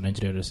unless there's an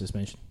injury or a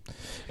suspension.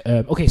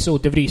 Okay, so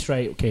De Vries,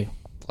 right? Okay,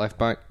 Left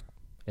back.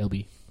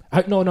 LB.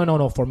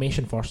 No.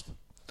 Formation first.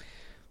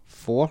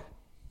 4.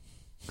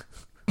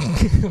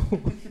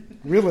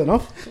 Really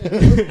enough.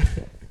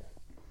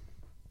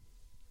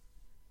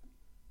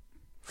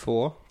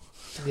 4.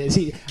 Yeah,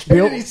 see,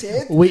 He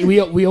said.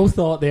 we all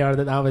thought there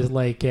that was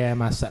like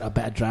a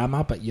bit of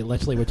drama, but you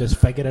literally were just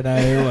figuring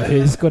out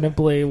who's going to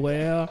play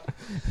where.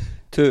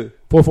 2.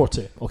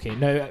 4-4-2. Okay,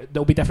 now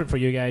that'll be different for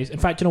you guys. In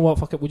fact, you know what?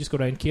 Fuck it, we'll just go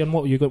around. Kieran,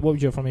 what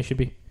would your formation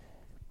be?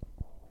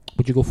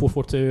 Would you go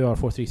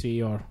 4-4-2 or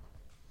 4-3-3 or?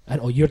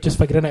 And you're just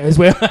figuring it out as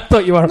well. I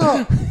thought you were.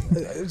 No,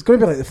 it's going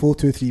to be like the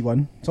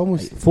 4-2-3-1. It's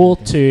almost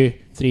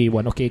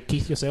 4-2-3-1. Okay,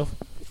 Keith, yourself.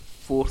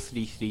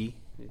 4-3-3,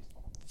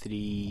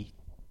 3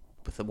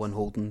 with a one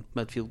holding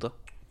midfielder.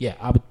 Yeah,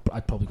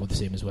 I'd probably go the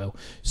same as well.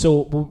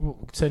 So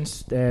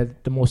since the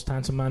most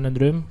handsome man in the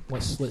room,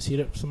 let's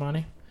hear it,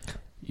 Samani.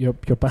 Your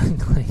back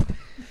line.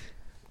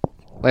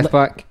 Left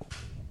back.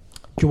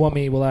 Do you want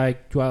me? Will I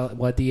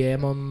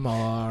DM him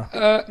or?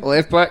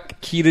 Left back.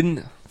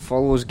 Kieran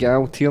follows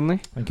Gal Tierney.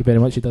 Thank you very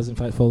much. He does in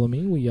fact follow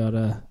me. We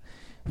are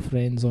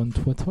friends on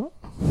Twitter.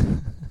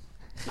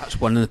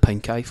 That's one in the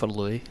pink eye for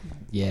Louis.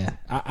 Yeah,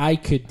 I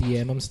could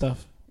DM him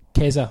stuff.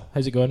 Keza,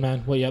 how's it going, man?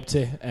 What are you up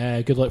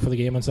to? Good luck for the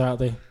game on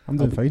Saturday. I'm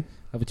doing fine.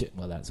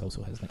 Well, that's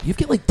also his name. You've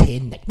got like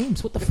 10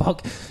 nicknames. What the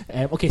fuck?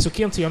 Okay, so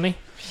Kieran Tierney.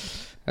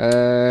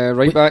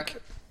 Right back.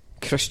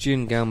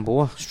 Christian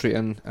Gamboa. Straight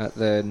in at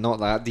the not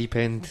that deep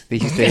end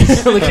these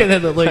days. Look at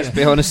that. Look, Let's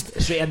be honest.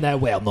 straight in there.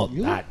 Well, not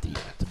that deep,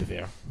 to be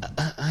fair.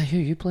 Who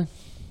are you playing?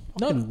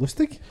 No,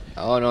 Lustig?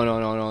 Oh,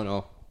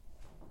 no.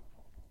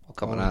 I'll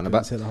come on that in a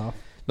bit. Centre half.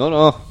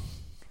 No.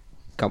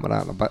 Come on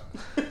that in a bit.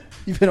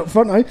 You've been up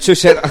front now. Two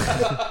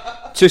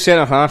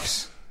centre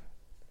halves.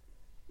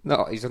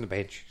 No, he's on the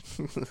bench.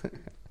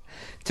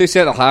 2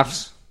 centre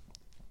halves.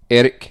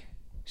 Eric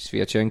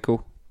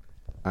Sviatchenko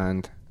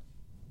and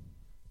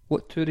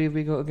what Toure have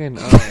we got again?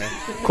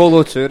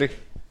 Kolo Toure.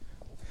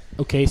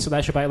 Okay, so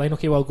that's your back line.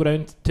 Okay, well, I'll go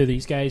round to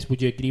these guys.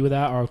 Would you agree with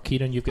that? Or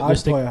Kieran, you've got I'd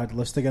Lustig? probably had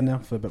Lustig in there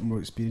for a bit more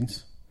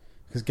experience.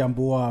 Because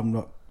Gamboa,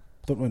 don't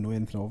really know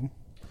anything of him.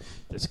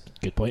 That's a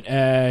good point.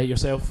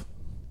 Yourself?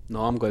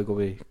 No, I'm going to go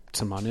with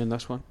Samani on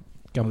this one. A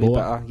wee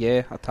Gamboa?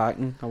 bit of,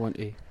 attacking. I want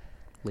to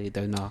lay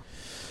down a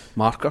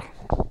marker.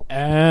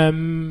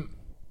 Lustig,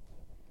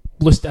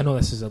 I know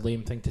this is a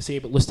lame thing to say,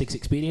 but Lustig's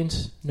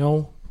experience?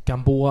 No?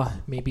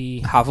 Gamboa, maybe?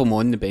 Have him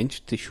on the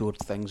bench to shore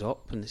things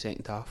up in the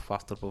second half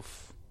after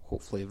we've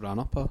hopefully ran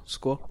up a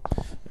score.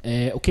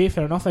 Okay,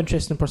 fair enough.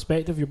 Interesting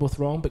perspective. You're both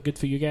wrong, but good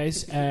for you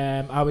guys.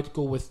 I would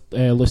go with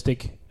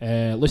Lustig.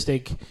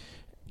 Lustig,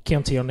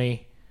 Kieran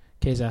Tierney,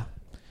 Keza.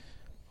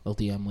 I'll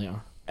DM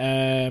later.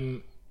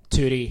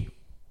 Toure,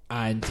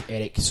 and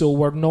Eric. So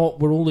we're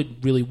only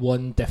really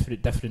one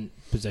different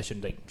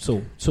position, right?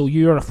 So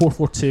you're a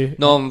 4-4-2.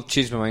 No, I've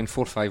changed my mind.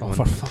 Oh, 4-5-1.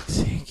 for fuck's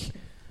sake!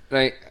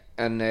 Right,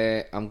 and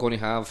I'm going to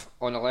have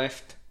on the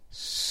left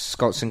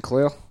Scott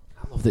Sinclair.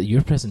 I love that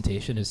your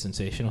presentation is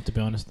sensational. To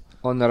be honest,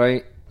 On the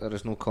right, there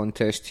is no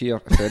contest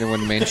here. If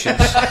anyone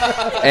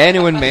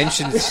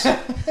mentions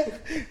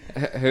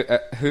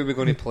who we're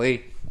going to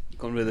play,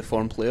 Going with the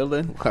foreign player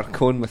then. we're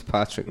going with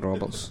Patrick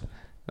Roberts.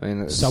 I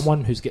mean, it's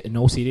someone who's got, in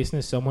all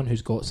seriousness, someone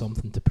who's got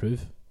something to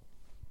prove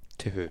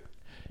to who?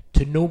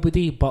 to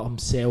nobody but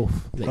himself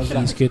that Because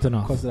he's good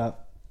enough. Because of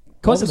that.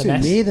 Because of the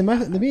miss. May,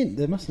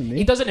 they're missing May.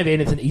 He doesn't have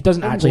anything. He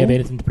doesn't actually have know.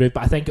 anything to prove.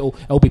 But I think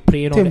it'll be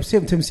preying to on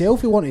it.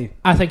 himself, he wanted.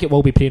 I think it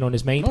will be preying on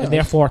his mind, Oh, and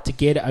yes. therefore to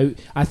get it out,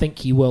 I think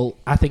he will.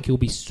 I think he'll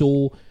be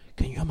so.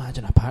 Can you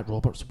imagine a Pat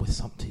Roberts with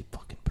something to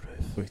fucking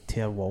prove? We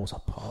tear walls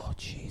apart. Oh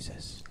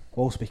Jesus!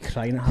 Walls be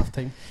crying at half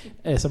time.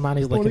 So man,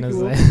 he's looking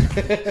Wanna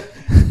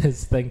his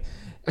his thing.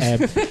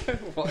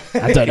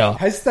 I don't know.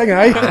 His thing,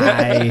 aye.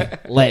 Aye,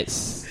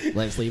 let's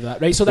leave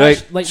that. Right, so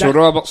that's Right, like so that.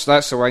 Roberts,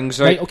 that's the wings,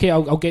 right? Right, okay,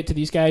 I'll get to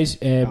these guys.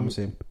 I'm the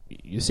same.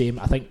 The same.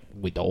 I think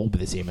we'd all be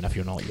the same, and if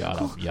you're not, you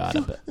are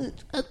a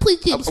bit.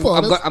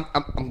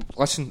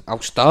 Listen, I'll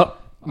start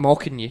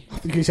mocking you.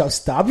 Because I'll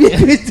stab you.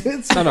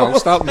 No, I'll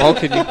start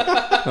mocking you.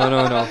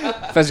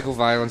 No. Physical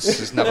violence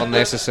is never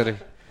necessary.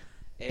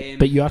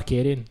 But you are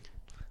carrying.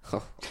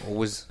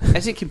 Always.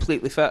 Is he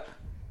completely fit?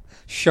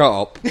 Shut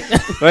up.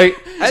 Right?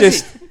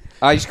 Is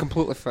He's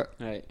completely fit.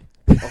 Right.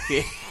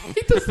 Okay.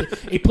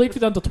 He played for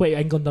the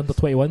England under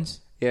 21s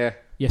Yeah. What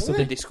yesterday.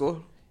 did he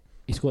score?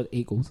 He scored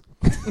 8 goals.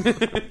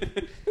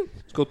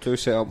 Let's go 2,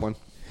 set up 1.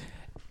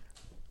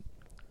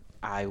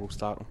 I will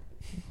start him.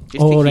 Just to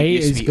All keep right, you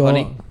he's sweet, got.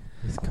 honey.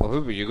 Well,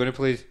 who were you going to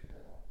play?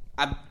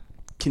 I'd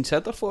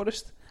consider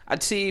Forrest.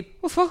 I'd say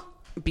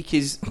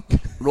because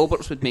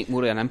Roberts would make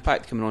more of an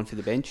impact coming on for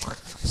the bench.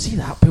 See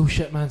that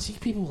bullshit, man. See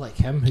people like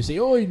him who say,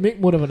 "Oh, he'd make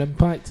more of an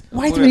impact."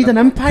 Why do we need an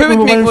impact Who when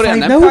would we're make more of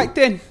winning an 5-0? impact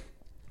then?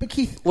 But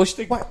Keith,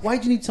 Lustig. why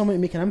do you need someone to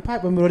make an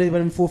impact when we're already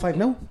winning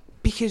 4-5-0?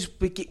 Because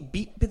we get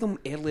beat by them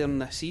earlier in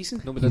this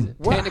season. No, we didn't.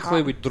 What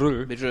Technically, we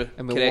drew. We drew.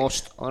 And we Correct.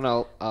 lost on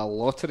a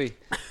lottery.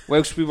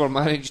 Whilst we were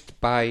managed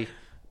by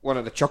one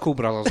of the Chuckle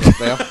brothers up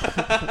there.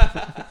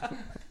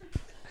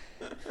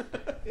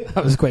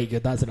 That was quite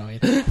good. That's annoying.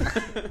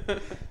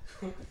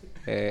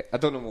 I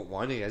don't know what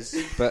one he is,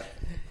 but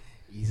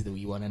He's the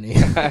wee one in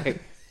here. aye.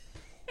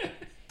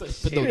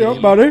 But You're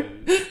up, Barry.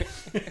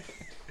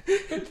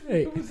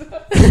 Right.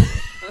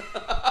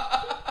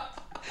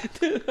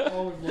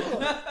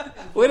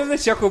 Where are the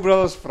Chuckle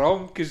brothers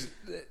from? Because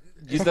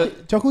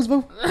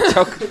Chucklesville?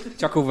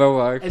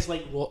 Chuckleville, aye. It's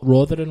like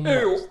Rotherham.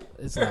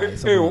 It's not.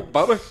 It's not.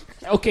 Barry.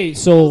 Okay,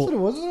 That's what so it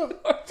was, isn't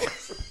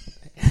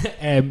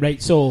it?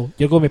 right, so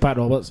you're going with Pat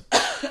Roberts.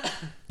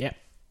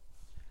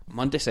 I'm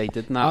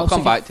undecided and that. I'll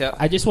come back to it.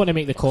 I just want to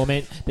make the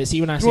comment that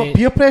see when I Do you want said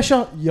peer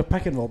pressure? You're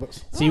picking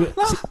Roberts. see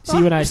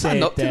when I Stand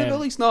said up to the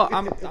bullies. No,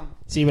 I'm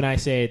see when I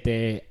said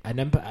an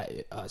impact.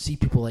 See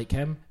people like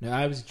him. Now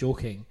I was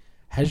joking.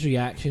 His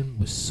reaction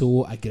was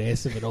so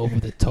aggressive and over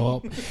the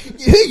top.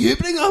 you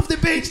bring off the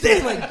bench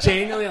then, like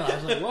genuinely. I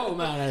was like, "Whoa,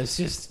 man! It's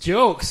just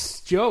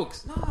jokes."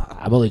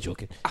 I'm only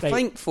joking. I Right.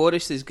 think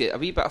Forrest has got a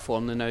wee bit of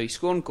form now. He's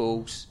scoring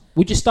goals.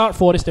 Would you start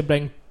Forrest and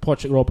bring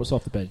Patrick Roberts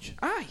off the bench?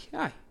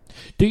 Aye.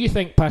 Do you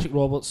think Patrick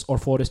Roberts or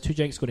Forrest, who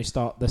do you think is going to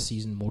start this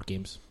season more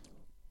games?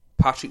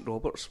 Patrick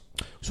Roberts.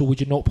 So would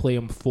you not play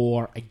him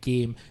for a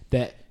game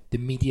that the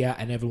media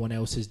and everyone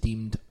else has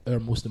deemed our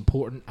most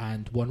important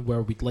and one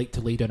where we'd like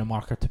to lay down a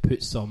marker to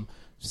put some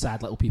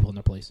sad little people in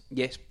their place?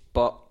 Yes,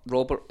 but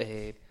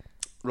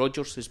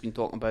Rodgers has been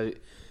talking about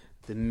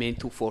the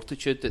mental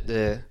fortitude that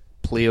the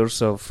players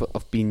have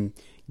been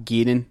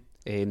gaining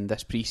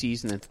this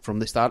pre-season and from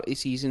the start of the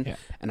season. Yeah.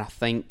 And I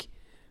think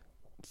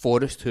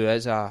Forrest, who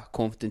is a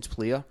confidence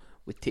player,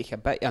 would take a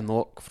bit of a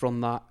knock from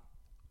that,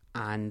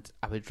 and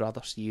I would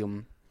rather see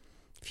him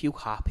feel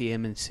happy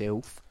in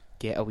himself,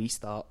 get a wee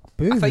start.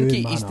 I think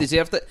he's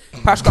deserved it.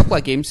 Past couple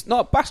of games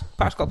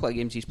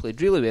he's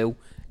played really well.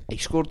 He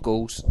scored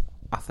goals.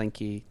 I think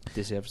he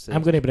deserves it.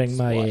 I'm going to bring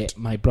spot.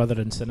 my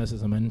brother in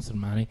cynicism in, Sir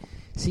Manny.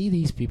 See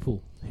these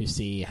people who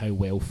say how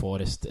well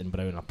Forrest and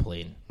Brown are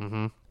playing.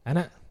 Mm-hmm.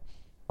 Innit?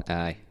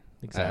 Aye.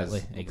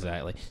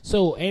 Exactly.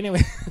 So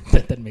anyway,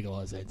 that didn't make a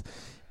lot of sense.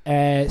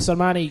 Sir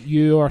Manny,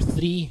 your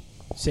 3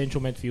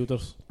 central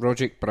midfielders.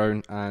 Roderick,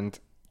 Brown, and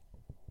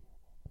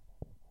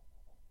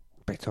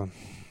Beton.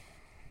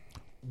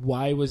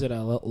 Why was it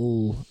a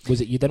little?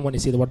 Was it you didn't want to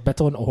say the word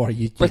Bitton, or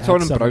you?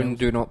 Beton and Brown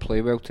do not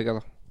play well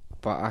together,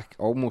 but I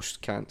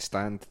almost can't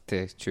stand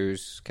to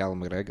choose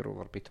Callum McGregor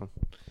over Beton.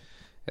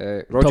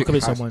 Talk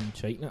about someone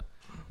cheating it.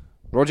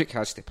 Roderick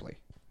has to play,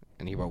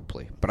 and he will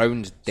play.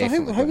 Brown's So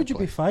definitely. how would you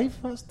play. be 5?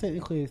 That's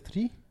technically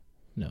 3.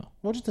 No.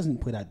 Rogers doesn't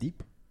play that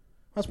deep.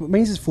 That's what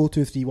mine's is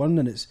 4-2-3-1,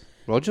 and it's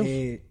Rogers?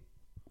 Rogers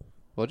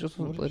Rogers?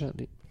 doesn't play that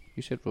deep.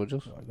 You said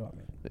Rogers. I got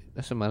it.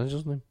 That's the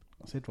manager's name.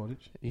 I said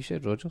Rogers. You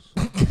said Rogers.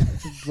 I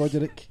said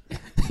Roderick.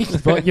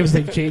 You was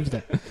like changed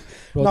it.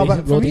 No,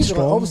 but for me,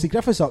 Strong. obviously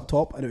Griffiths up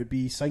top, and it would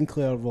be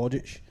Sinclair,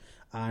 Rogic,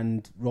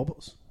 and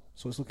Roberts.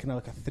 So it's looking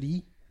like a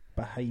 3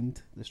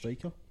 behind the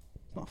striker.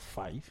 It's not a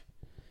 5.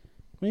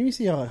 When you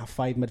say like a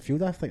 5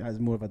 midfielder, I think that's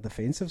more of a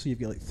defensive. So you've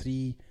got like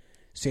 3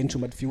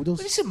 central midfielders. What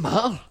does it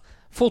matter?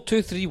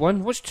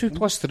 4-2-3-1. What's 2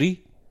 plus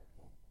 3?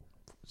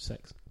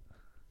 6.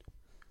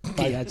 5.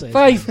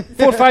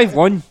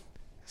 4-5-1.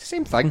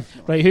 Same thing.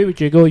 Right, who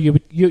would you go?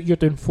 You're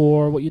doing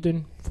 4. What are you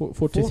doing?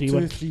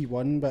 4-2-3-1.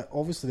 4-2-3-1, but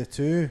obviously the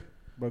 2,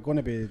 we're going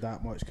to be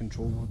that much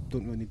control. We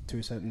don't really need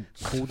 2 certain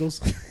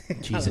holders.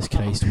 Jesus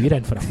Christ, we're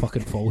in for a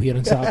fucking fall here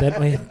on Saturday,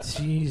 aren't we?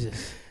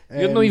 Jesus.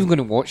 You're not even going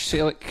to watch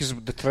Celtic because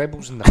the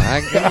trebles in the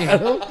bag.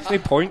 There's no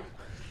point.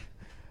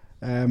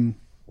 I'll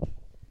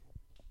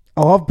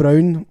have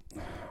Brown.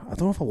 I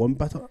don't know if I want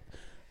better.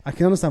 I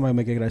can understand why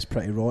McGregor is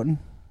pretty rotten,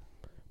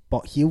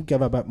 but he'll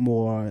give a bit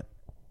more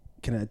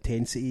kind of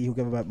intensity. He'll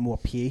give a bit more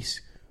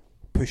pace,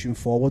 pushing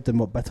forward than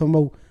what Bitton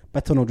will.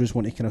 Bitton will just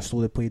want to kind of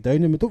slow the play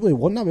down, and we don't really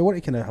want that. We want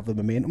to kind of have the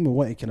momentum. We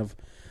want to kind of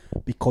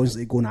be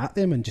constantly going at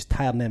them and just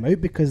tiring them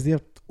out because they're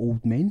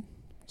old men,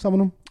 some of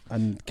them,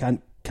 and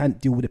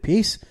can't deal with the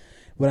pace.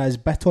 Whereas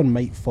Bitton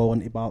might fall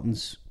into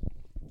Barton's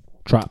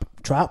trap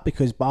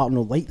because Barton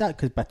will like that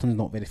because Bitton's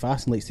not very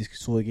fast and likes to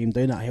slow the game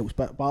down. That helps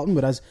Barton.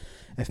 Whereas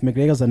if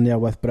McGregor's in there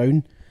with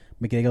Brown,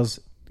 McGregor's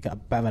got a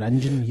bit of an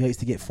engine. He likes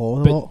to get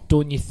forward a lot. But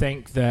don't you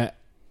think that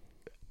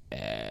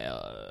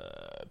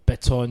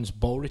Bitton's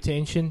ball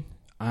retention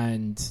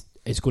and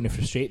is going to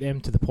frustrate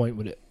them to the point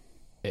where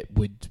it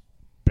would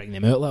bring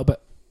them out a little bit?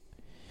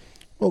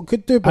 Well, it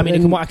could do. But I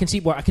mean, I can see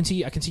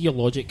your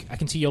logic.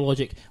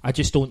 I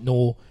just don't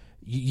know.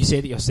 You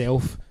said it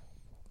yourself.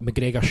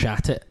 McGregor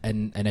shat it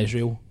in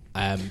Israel.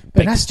 But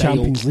that's style.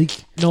 Champions League.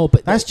 No,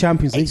 but that's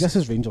Champions League. This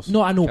is Rangers.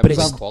 No, I know, Yeah, but but it's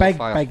that's big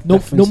qualifier. no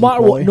difference in matter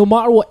quality. no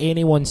matter what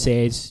anyone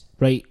says,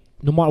 right?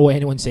 No matter what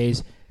anyone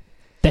says,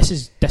 this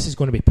is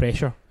going to be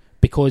pressure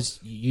because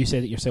you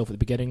said it yourself at the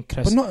beginning,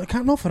 Chris.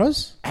 But not for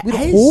us. It We're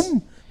at is.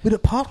 home. We're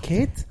at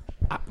Parkhead.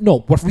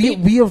 No,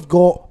 We have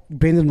got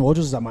Brendan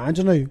Rodgers as a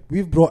manager now.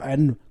 We've brought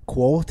in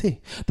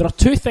quality. There are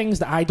 2 things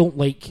that I don't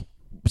like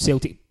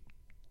Celtic.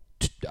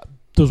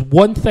 There's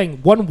one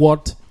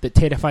word that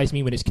terrifies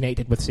me when it's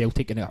connected with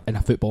Celtic in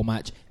a football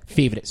match.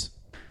 Favourites.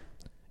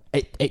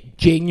 It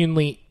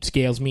genuinely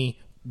scares me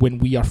when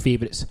we are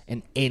favourites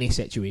in any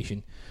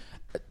situation.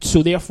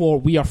 So therefore,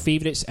 we are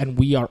favourites and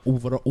we are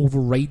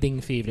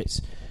overriding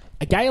favourites.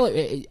 A guy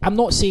like... I'm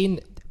not saying...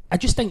 I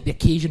just think the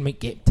occasion might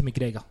get to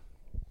McGregor.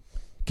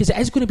 Because it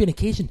is going to be an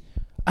occasion.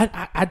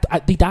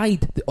 They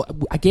died.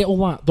 I get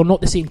all that. They're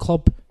not the same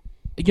club.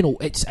 You know,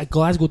 it's a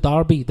Glasgow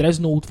derby. There is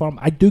no Old Firm.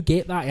 I do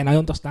get that and I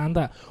understand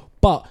that.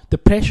 But the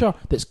pressure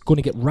that's going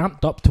to get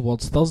ramped up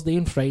towards Thursday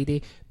and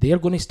Friday, they're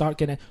going to start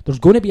getting... There's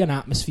going to be an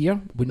atmosphere.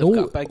 We They've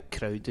know... got a big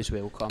crowd as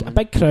well coming. A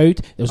big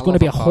crowd. There's going to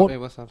be a hot...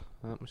 with her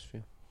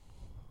atmosphere.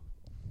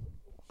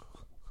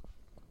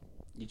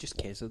 You just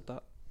guessed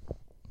that.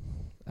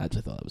 I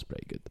actually thought that was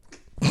pretty good.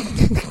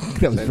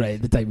 That was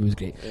right. The time was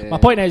great. My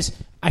point is,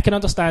 I can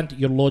understand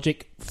your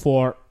logic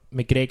for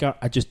McGregor.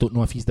 I just don't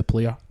know if he's the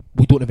player.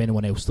 We don't have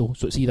anyone else though,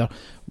 so it's either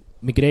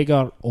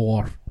McGregor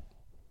or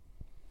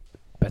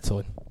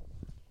Bitton.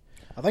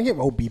 I think it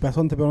will be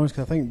Bitton, to be honest,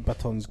 because I think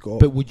Bitton's got...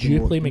 But would you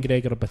the play more-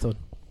 McGregor or Bitton?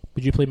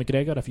 Would you play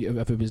McGregor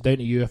if it was down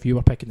to you, if you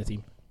were picking the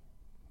team?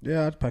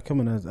 Yeah, I'd pick him,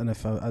 and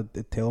if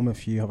I'd tell him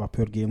if you have a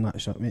poor game,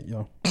 that's shit, mate.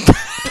 You're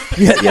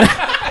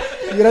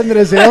in the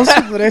reserves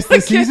for the rest of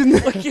the season.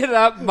 Look at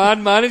that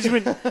man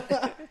management.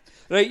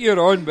 Right, you're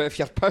on, but if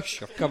you're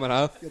push, you're coming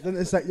off. You're in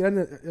with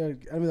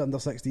the under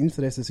 16s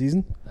for the rest of the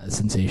season. That's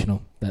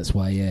sensational. That's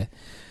why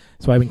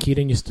when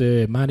Kieran used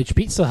to manage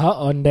Pizza Hut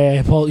on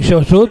Pollock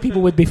Shores Road,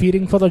 people would be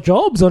fearing for their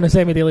jobs on a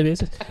semi-daily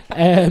basis.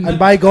 And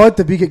by God,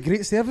 did we get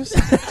great service?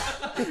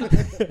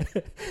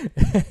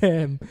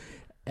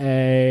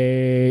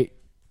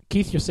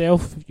 Keith,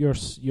 yourself, your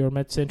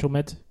central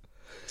mid.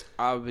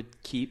 I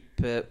would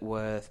keep it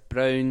with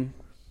Brown,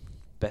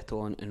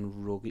 Bitton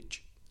and Rogic,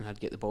 and I'd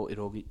get the ball to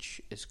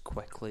Rogic as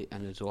quickly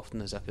and as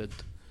often as I could.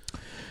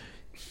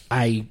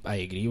 I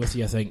agree with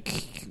you. I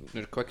think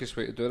The quickest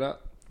way to do that,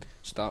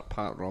 start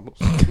Pat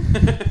Roberts.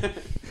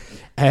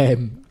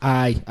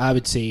 I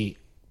would say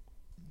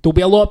there'll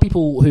be a lot of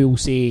people who will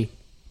say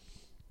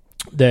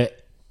that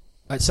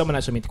someone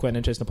actually made quite an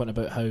interesting point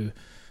about how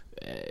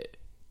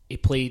he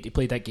played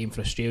that game for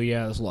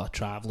Australia. There's a lot of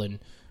travelling.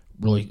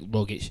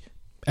 Rogic,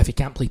 if he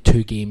can't play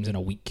 2 games in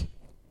a week,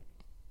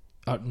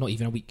 or not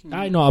even a week,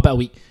 no, about a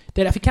week,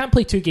 then if he can't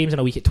play 2 games in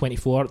a week at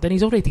 24, then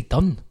he's already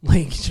done.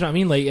 Like, do you know what I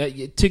mean?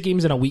 Like 2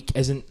 games in a week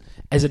isn't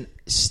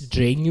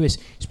strenuous.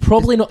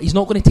 He's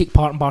not going to take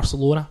part in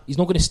Barcelona. He's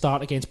not going to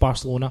start against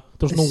Barcelona.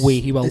 There's no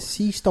way he will. Is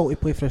he still to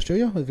play for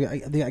Australia? Have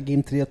they got a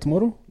game today or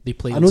tomorrow? They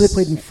played. I know they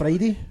played on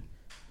Friday,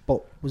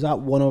 but was that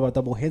one of a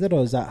double header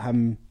or is that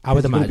him? I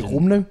would he's gonna be imagine.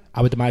 home now.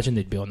 I would imagine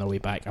they'd be on their way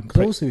back.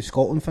 Obviously, with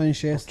Scotland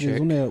finished yesterday. There's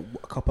Check. only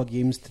a couple of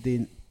games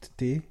today.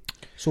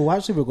 So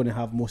actually, we're going to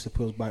have most of the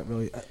players back.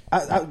 Really,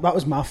 that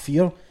was my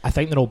fear I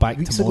think they're all back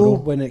weeks tomorrow.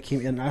 ago when it came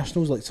to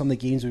internationals. Like some of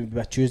the games would be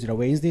a Tuesday or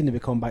Wednesday, and they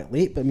would come back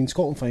late. But I mean,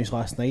 Scotland finished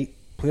last night.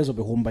 Players will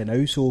be home by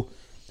now, so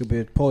he'll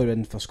be probably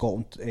in for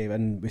Scotland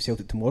in with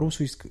Celtic tomorrow. So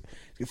he's got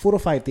 4 or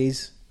 5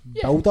 days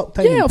build up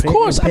time. Yeah, of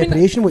course. And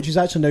preparation, which is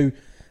actually now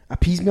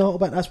appeased me a little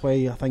bit. That's why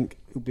I think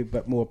he'll be a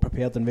bit more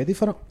prepared and ready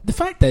for it. The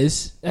fact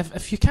is,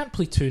 if you can't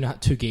play two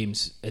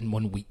games in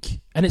 1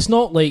 week, and it's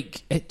not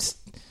like it's.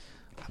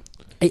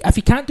 If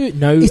he can't do it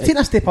now, he's taken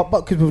a step up,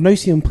 but because we've now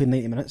seen him play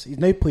 90 minutes. He's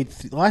now played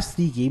the last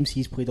 3 games.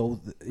 He's played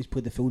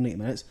the full 90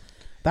 minutes.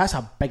 That's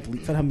a big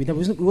leap for him. He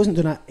wasn't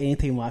doing that any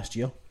time last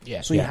year.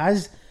 Yeah. So he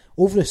has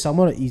over the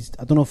summer. I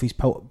don't know if he's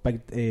built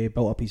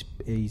up his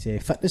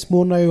fitness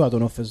more now. I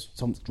don't know if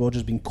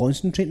Rodgers been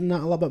concentrating on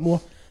that a little bit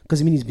more, because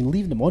he's been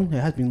leaving them on. He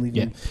has been leaving.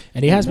 Yeah, them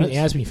and he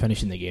has been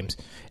finishing the games.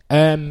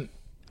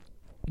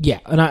 Yeah,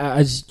 and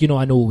as you know,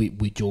 I know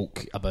we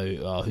joke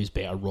about who's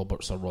better,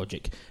 Roberts or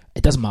Rogic.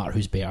 It doesn't matter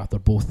who's better. They're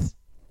both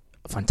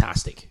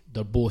fantastic.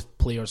 They're both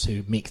players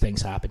who make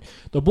things happen.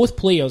 They're both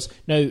players.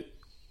 Now,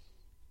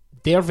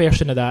 their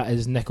version of that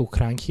is Nickel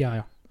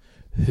Crankier,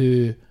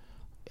 who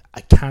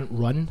I can't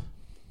run.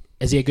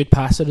 Is he a good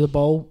passer of the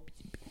ball?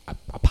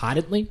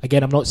 Apparently.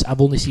 Again,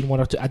 I've only seen 1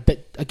 or 2.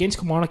 Against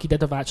Kilmarnock, he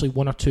did have actually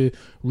 1 or 2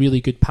 really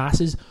good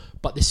passes,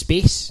 but the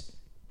space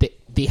that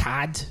they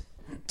had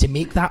to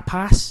make that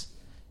pass,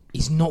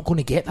 he's not going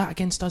to get that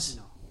against us.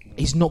 No.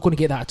 He's not going to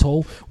get that at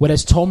all.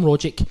 Whereas Tom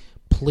Rogic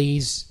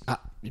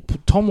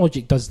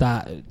does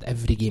that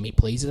every game he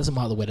plays. It doesn't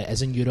matter whether it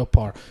is in Europe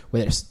or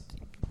whether it's.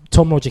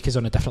 Tom Rogic is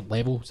on a different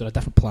level. He's on a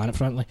different planet,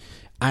 frankly.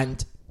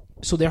 And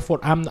so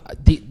therefore,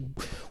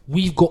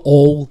 we've got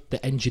all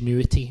the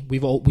ingenuity.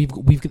 We've got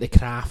the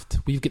craft.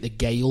 We've got the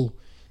guile.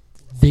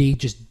 They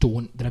just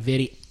don't. They're a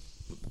very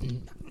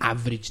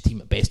average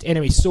team at best.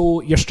 Anyway, so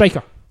your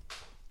striker.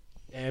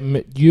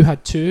 You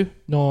had 2.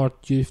 No,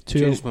 you have 2.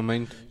 Changed my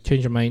mind.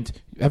 Change your mind.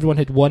 Everyone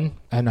had 1,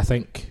 and I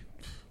think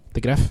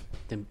the Griff.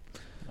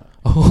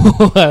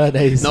 Oh,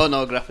 nice.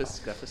 No, Griffiths.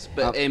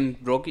 But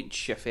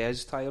Rogic, if he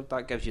is tired,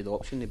 that gives you the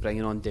option of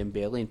bringing on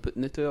Dembele and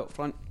putting the 2 up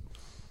front.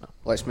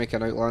 Let's make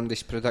an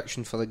outlandish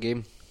prediction for the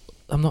game.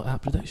 I'm not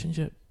at predictions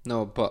yet.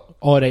 No, but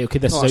right, okay,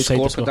 this is outside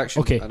score the score.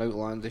 prediction. Okay, An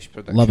outlandish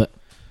prediction. Love it.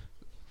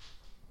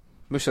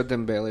 Moussa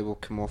Dembele will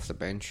come off the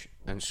bench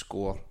and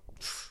score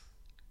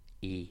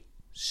a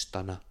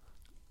stunner.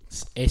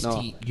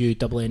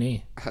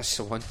 STUNNA. That's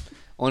the one.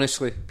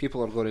 Honestly,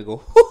 people are going to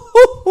go.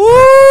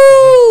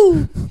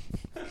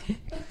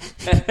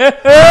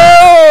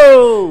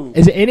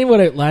 Is it any more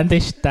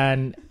outlandish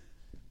than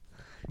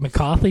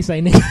McCarthy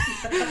signing?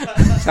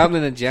 It's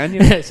happening in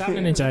January. It's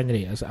happening in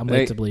January, I'm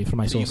led to believe from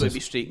my You're going to be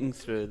sources. streaking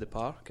through the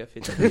park if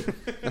you did.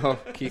 Oh,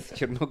 Keith,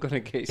 you're not going to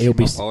get He'll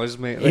be pause,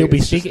 mate. He'll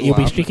be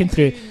streaking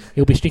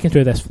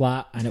through this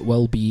flat, and it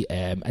will be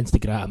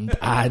Instagrammed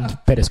and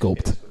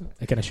periscoped.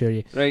 I can assure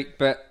you. Right,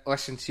 but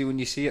listen, see when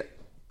you see it,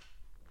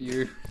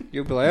 you'll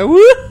be like,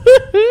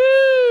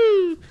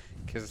 woo,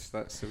 because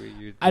that's the way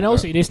you. And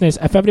also, seriousness,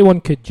 if everyone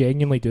could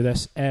genuinely do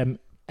this,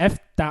 if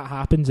that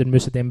happens and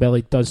Moussa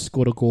Dembele does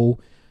score a goal,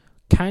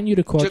 can you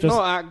record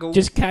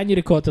can you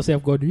record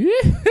yourself going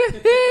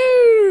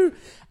yoo-hoo,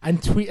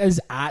 and tweet us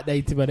at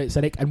 90 minutes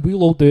Cynic, and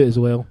we'll all do it as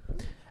well.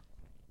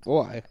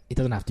 Why? It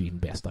doesn't have to be even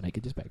best on it,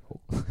 could just be a goal.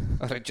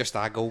 Alright, just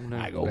a goal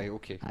now. A goal. Right,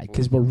 okay.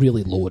 Because we're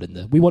really low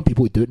in we want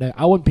people to do it now.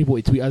 I want people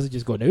to tweet us and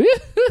just go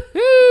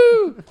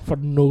yoo-hoo, for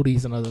no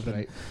reason other than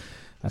I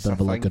don't have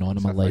a lot going on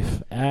in my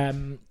life.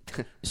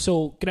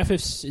 So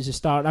Griffiths is a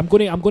start. I'm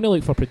going to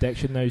look for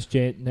prediction now,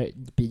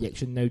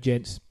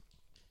 gents.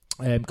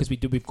 Because we've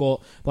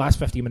got the last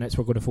 15 minutes.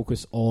 We're going to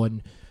focus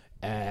on.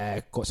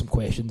 Got some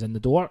questions in the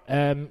door.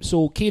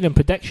 So Kieran,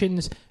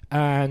 predictions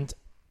and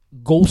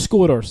goal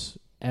scorers.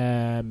 We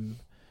know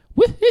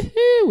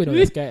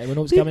this guy. We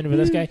know what's coming with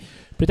this guy.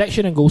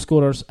 Prediction and goal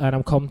scorers, and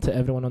I'll come to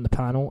everyone on the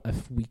panel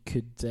if we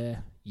could.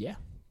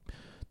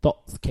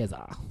 Thoughts,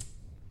 Keza.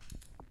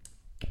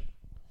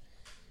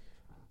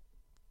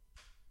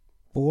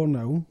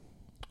 4-0.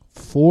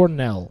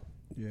 4-0.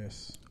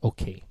 Yes.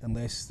 Okay.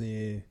 Unless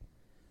the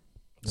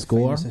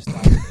score.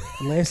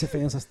 Unless the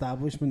finance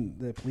establishment,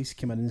 the police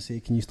come in and say,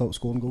 "Can you stop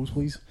scoring goals,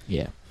 please?"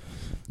 Yeah.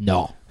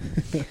 No.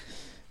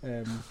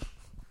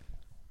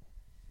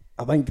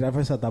 I think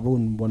Griffiths a double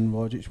and 1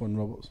 Rogic, 1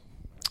 Roberts.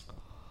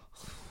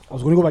 I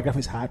was going to go by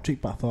Griffiths hat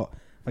trick, but I thought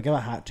if I give a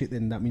hat trick,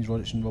 then that means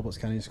Rogic and Roberts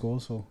can't score.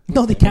 So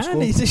no, they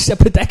can. It's just a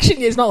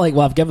prediction. It's not like,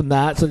 well, I've given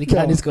that, so they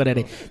can't score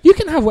any. You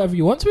can have whatever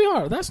you want,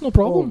 sweetheart. That's no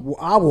problem. Well,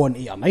 I want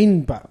 8 or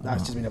 9, but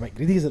that's just been a bit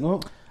greedy, is it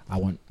not? I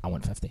want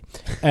 50.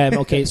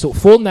 Okay, so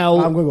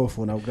 4-0. I'm going to go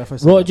 4-0.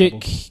 Griffiths.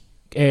 Rogic,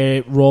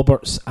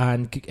 Roberts,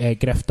 and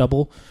Griff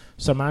double.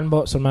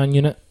 Sirman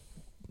unit.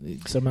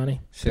 Sirmani.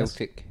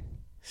 Celtic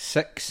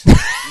 6.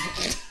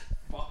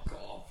 Fuck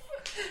off.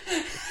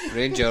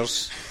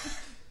 Rangers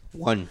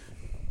 1.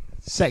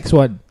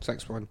 6-1.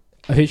 6-1.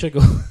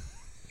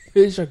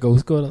 Who's your goal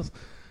scorers?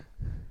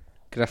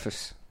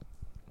 Griffiths.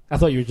 I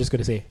thought you were just going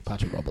to say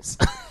Patrick Roberts.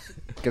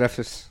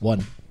 Griffiths.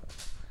 1.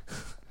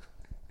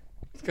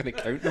 It's going to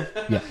count them.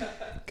 Yeah.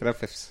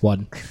 Griffiths.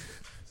 1.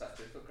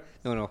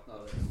 No.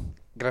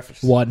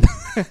 Griffiths. 1.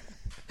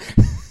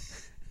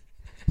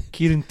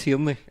 Kieran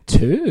Tierney.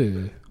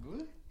 2.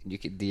 You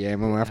could DM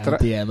him after I'll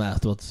it. DM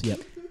afterwards. Yep.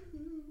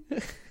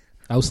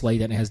 I'll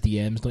slide into his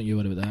DMs. Don't you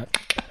worry about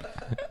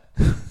that.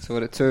 So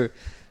we're at 2.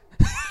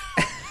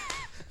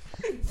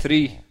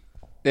 3.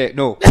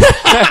 No.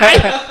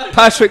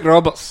 Patrick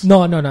Roberts.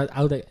 No.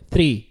 I'll do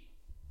 3.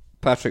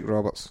 Patrick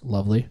Roberts.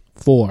 Lovely.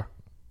 4.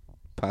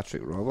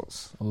 Patrick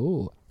Roberts.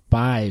 Oh.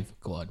 5.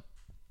 Go on.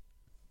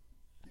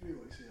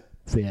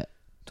 Say it.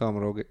 Tom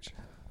Rogic.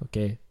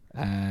 Okay.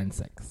 And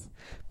 6.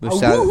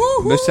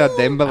 Moussa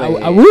Dembele.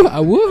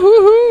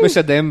 Woohoo!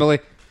 Moussa Dembele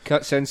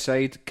cuts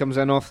inside, comes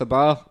in off the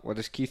bar. What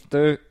does Keith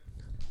do?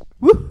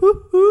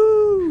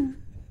 Woohoo!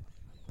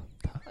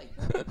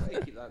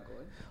 Keep that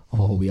going.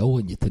 Oh, we all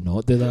want you to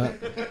not do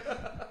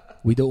that.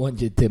 We don't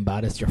want you to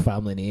embarrass your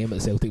family name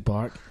at Celtic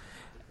Park.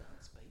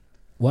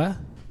 What?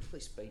 Play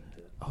Spike.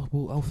 Oh,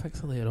 well, I'll fix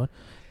it later on.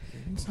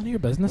 It's none of your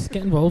business.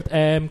 Get involved.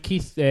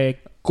 Keith,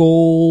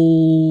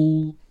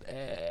 goal,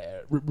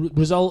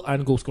 result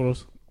and goal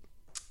scorers.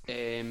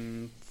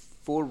 4-1.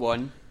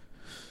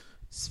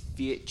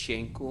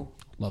 Sviatchenko.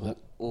 Love it.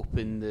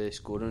 Opened the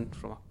scoring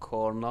from a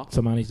corner.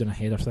 So man, he's doing a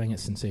header thing.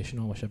 It's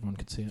sensational. I wish everyone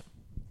could see it.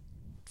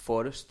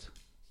 Forrest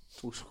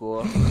will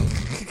score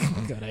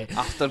Right.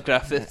 after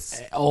Griffiths.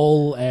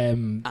 All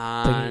And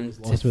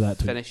lost with that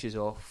too. finishes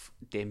off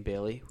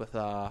Dembele with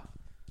a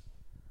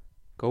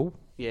Goal.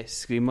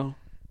 screamer.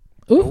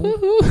 Alright,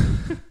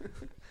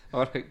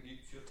 you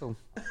shoot him.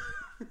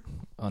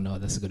 Oh no,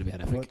 this is going to be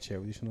What horrific.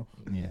 Chelsea, you know?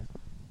 Yeah.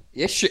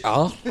 Yes, you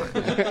are.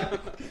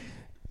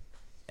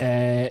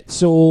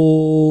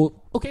 So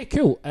okay,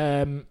 cool.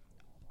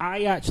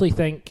 I actually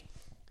think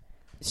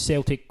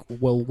Celtic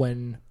will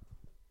win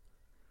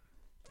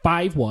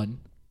 5-1.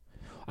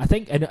 I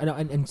think,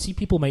 and see,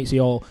 people might say,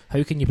 "Oh,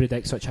 how can you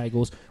predict such high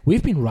goals?"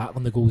 We've been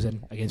rattling the goals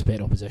in against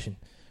better opposition,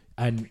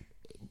 and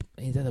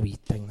he did a wee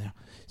thing there.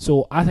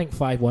 So I think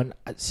 5-1.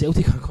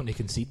 Celtic are going to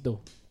concede though.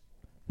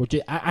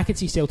 I could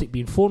see Celtic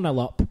being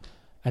 4-0 up,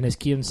 and as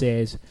Kieran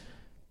says,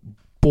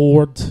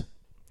 bored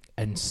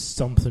and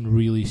something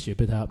really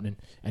stupid happening,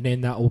 and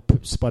then that'll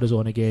spur us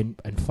on again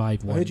and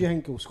 5-1. Who do you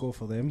think will score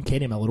for them?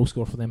 Kenny Miller will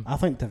score for them. I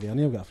think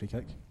Tavernier will get a free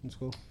kick and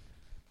score.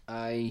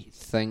 I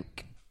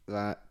think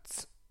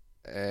that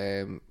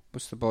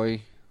what's the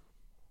boy?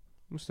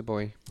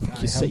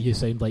 You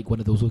sound like one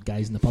of those old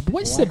guys in the pub.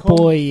 What's the Wacom?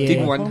 boy?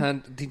 Dean Win-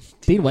 Windhand. Dean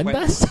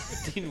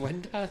Windass? Dean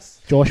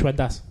Windass. Josh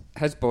Windass.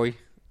 His boy.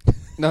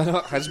 No,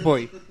 not his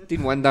boy.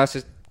 Dean Windass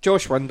is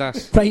Josh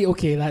Windass. Right,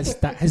 okay,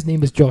 that. His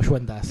name is Josh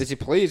Windass. Does he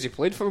play? Has he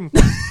played for him?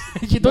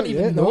 You don't Not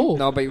even yet, know.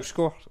 No, but he'll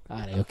score.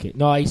 Alright, okay.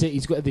 No,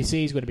 he's got. They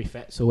say he's going to be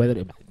fit. So whether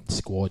it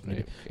squad,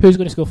 maybe. Right, okay. Who's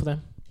going to score for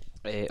them?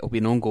 It'll be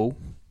an own goal.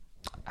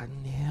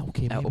 Yeah,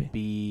 okay, It'll maybe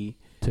be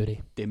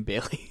Toure.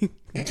 Dembele.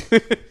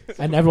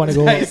 And everyone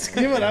will go.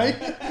 Screaming, aye.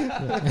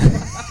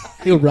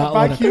 He'll rattle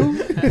on Back it. heel.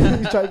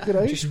 He's trying to get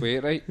out. Just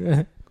wait, right?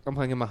 I'm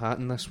hanging my hat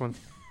in this one.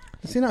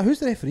 Saying that, who's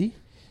the referee?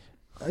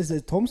 Is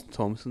it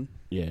Thompson.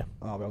 Yeah,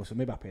 Oh, well, so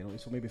maybe a penalty,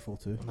 so maybe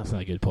 4-2. that's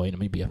not a good point. It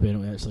might be a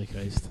penalty, actually.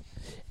 Christ.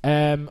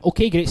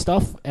 Okay, great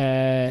stuff.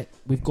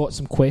 We've got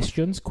some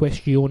questiones.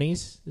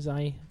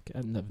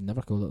 I've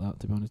never called it that,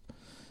 to be honest.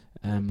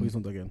 Please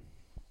don't do it again.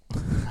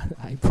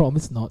 I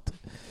promise not.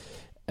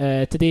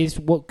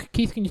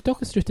 Keith, can you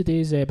talk us through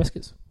today's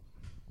biscuits?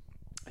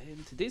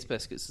 Today's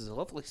biscuits is a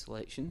lovely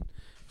selection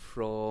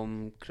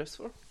from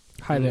Christopher.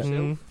 Hi there.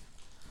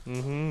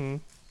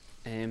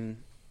 Mm-hmm.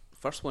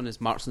 First one is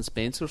Marks and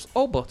Spencer's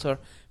all butter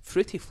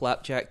fruity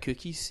flapjack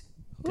cookies.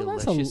 Well,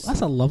 Delicious.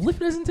 that's a lovely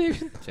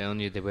presentation. Telling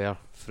you they were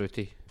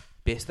fruity.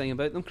 Best thing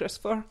about them,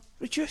 Christopher,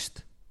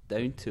 reduced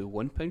down to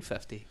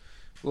 £1.50.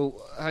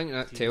 Well, I think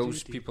that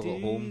tells people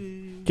at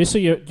home. Just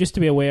to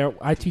be aware,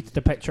 I tweeted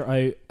a picture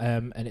out,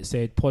 and it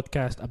said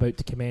podcast about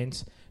to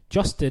commence.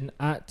 Justin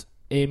at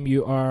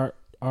MURRJU,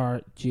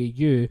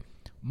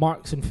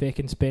 Marks and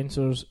feckin'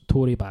 Spencer's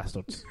Tory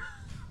bastards.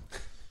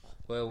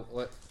 Well,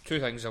 two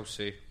things I'll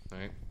say.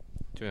 Right,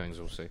 two things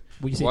I'll say.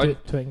 Will you say One, two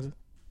things?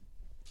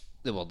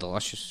 they were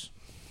delicious,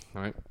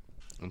 right?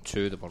 And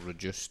 2, they were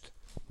reduced.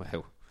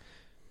 Well,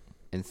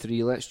 and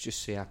 3, let's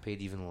just say I paid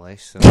even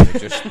less than the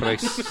reduced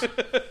price.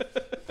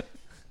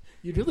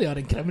 You really are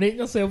incriminating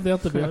yourself there,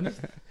 to be honest.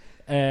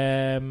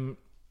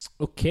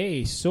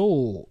 Okay,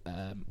 so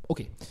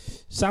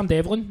Sam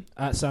Devlin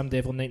at Sam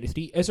Devlin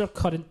 93. Is our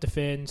current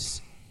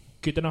defence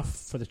good enough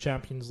for the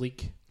Champions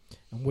League?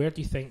 And where do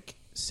you think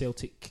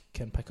Celtic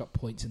can pick up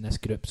points in this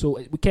group? So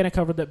we kind of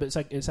covered it, but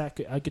it's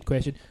a good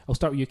question. I'll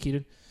start with you,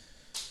 Kieran.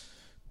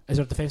 Is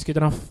our defence good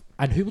enough?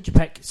 And who would you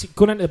pick? See,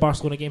 going into the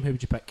Barcelona game, who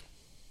would you pick?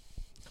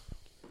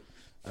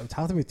 It would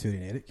have to be Toure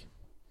and Eric.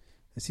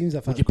 It seems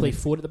if Would you play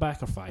 4 at the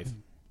back or 5?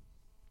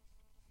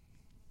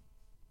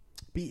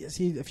 But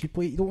see, if you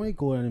play, you don't want to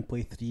go in and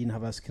play 3 and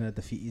have this kind of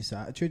defeatist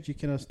attitude. You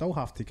kind of still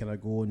have to kind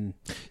of go and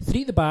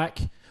 3 at the back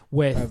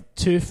with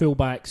 2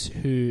 full-backs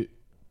who...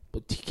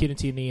 Kieran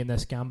Tierney and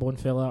this Gambon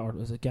fella, or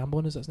is it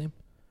Gambon, is that his name?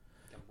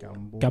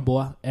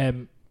 Gamboa.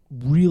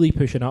 Really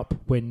pushing up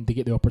when they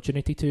get the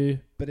opportunity to.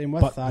 But then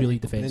with but that, really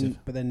defensive.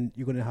 But then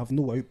you're going to have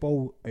no out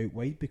ball out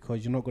wide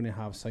because you're not going to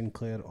have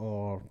Sinclair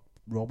or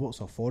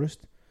Roberts or Forrest.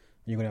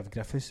 You're going to have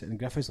Griffiths, and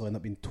Griffiths will end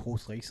up being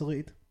totally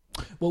isolated.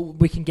 Well,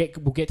 we'll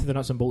get to the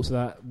nuts and bolts of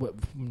that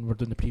when we're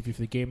doing the preview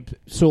for the game.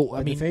 So,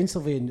 I mean,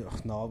 defensively,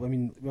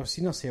 we've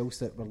seen ourselves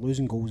that we're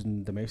losing goals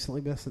in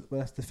domestically with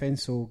this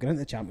defence. So going into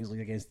the Champions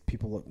League against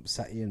people like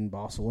City and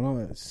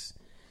Barcelona, there's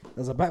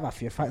a bit of a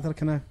fear factor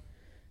kind of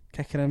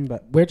kicking in.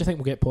 But where do you think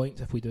we'll get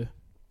points if we do?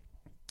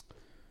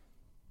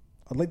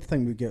 I'd like to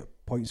think we get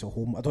points at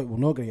home. We're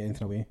not going to get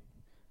anything away.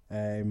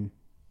 I'd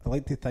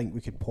like to think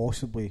we could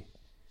possibly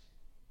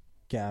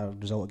get a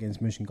result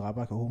against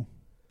Mönchengladbach at home.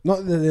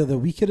 Not that they're the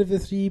weaker of the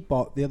three,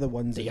 but they're the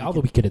ones they are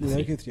the weaker of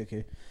the three.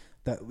 Okay,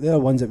 they're the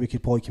ones that we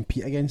could probably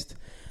compete against.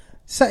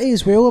 City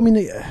as well. I mean,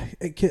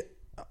 it could,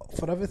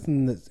 for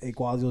everything that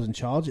Guardiola's in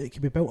charge, it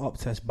could be built up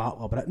to this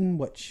Battle of Britain,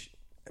 which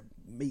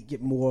might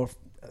get more.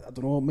 I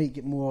don't know. Might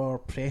get more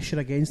pressure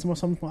against them or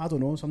something. I don't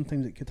know.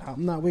 Sometimes it could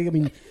happen that way. I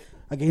mean,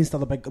 against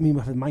other big. I mean,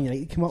 when Man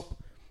United come up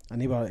and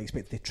they were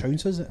expected to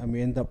trounce us, and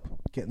we end up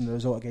getting the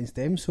result against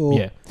them. So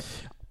yeah.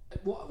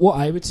 What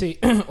I would say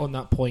on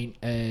that point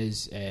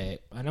is, and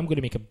I'm going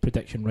to make a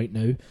prediction right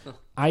now,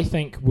 I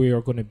think we are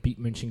going to beat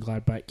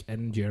Mönchengladbach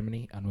in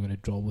Germany and we're going to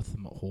draw with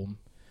them at home,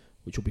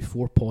 which will be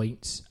 4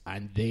 points.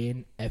 And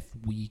then if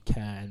we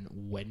can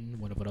win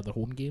one of our other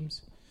home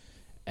games,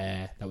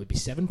 that would be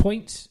 7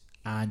 points,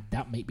 and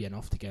that might be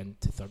enough to get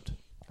into third.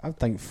 I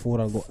think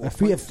 4 are low.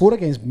 If we had 4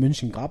 against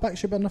Mönchengladbach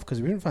should be enough,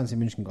 because we didn't fancy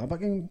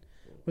Mönchengladbach in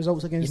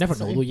results against. You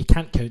never know, though. You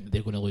can't count that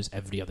they're going to lose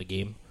every other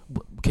game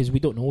because we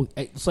don't know.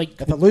 It's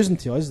like if they're losing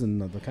to us, then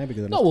they can't be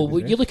good enough. No, well,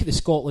 you look at the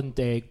Scotland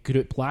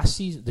group last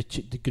season, the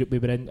group we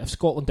were in. If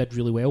Scotland did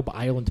really well, but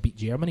Ireland beat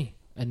Germany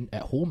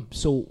at home,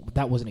 so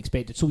that wasn't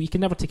expected. So you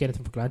can never take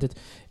anything for granted.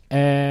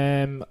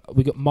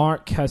 We got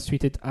Mark has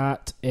tweeted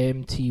at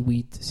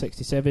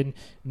MTweed67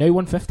 now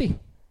 150.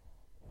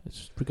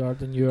 It's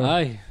regarding your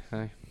aye.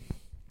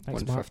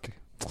 Thanks, 150.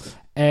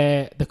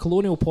 The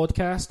Colonial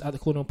Podcast, at the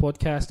Colonial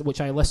Podcast, which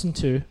I listen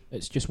to.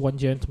 It's just one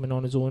gentleman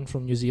on his own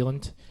from New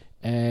Zealand.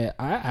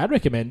 I'd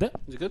recommend it.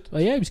 Is it good? Oh,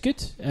 yeah, it was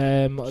good.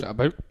 What's it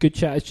about? Good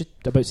chat. It's just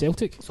about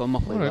Celtic. It's on my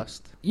playlist.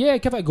 Right. Yeah,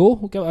 give it a go.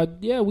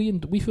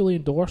 We fully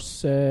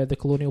endorse the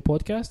Colonial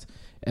Podcast.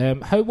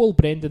 How will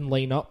Brendan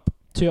line up?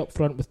 2 up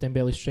front with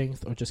Dembele's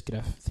strength, or just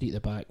Griff 3 at the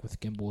back with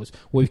Gimbo's?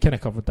 Well, we've kind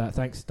of covered that.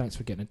 Thanks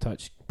for getting in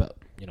touch, but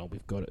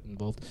we've got it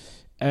involved.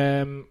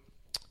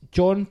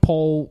 John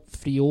Paul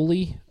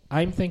Frioli.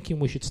 I'm thinking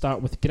we should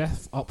start with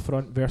Griff up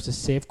front versus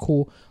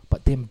Sevco,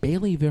 but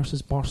Dembele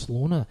versus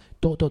Barcelona. ...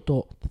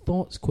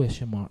 Thoughts? ?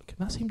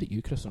 That's aimed at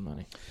you, Chris or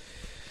Manny.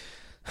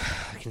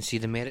 I can see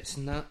the merits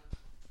in that.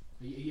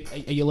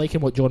 Are you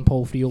liking what John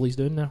Paul Frioli's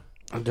doing there?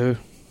 I do.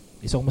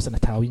 It's almost an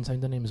Italian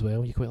sounding name as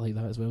well. You quite like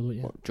that as well, don't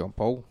you? What, John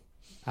Paul?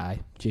 Aye,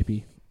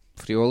 JP.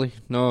 Frioli?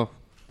 No.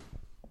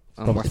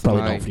 Probably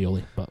not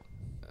Frioli, but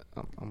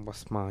I'm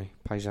with my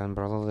Paisan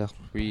brother there.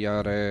 We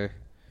are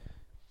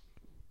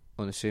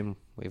on the same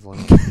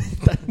wavelength.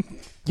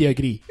 Do you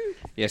agree?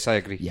 Yes, I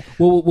agree. Yeah.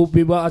 Well,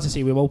 as I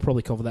say, we will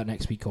probably cover that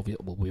next week.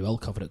 We will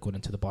cover it going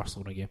into the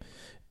Barcelona game.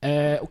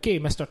 Okay,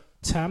 Mr.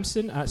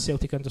 Tamson at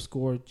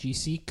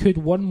Celtic_GC. Could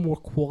one more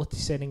quality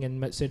signing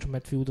in central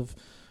midfield have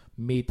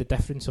made the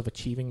difference of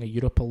achieving a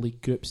Europa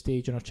League group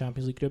stage in our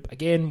Champions League group?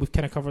 Again, we've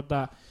kind of covered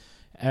that.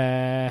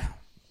 I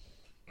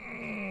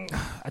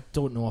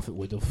don't know if it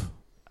would have.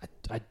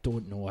 I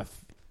don't know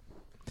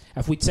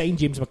if we'd signed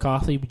James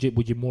McCarthy, would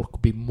you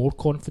be more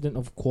confident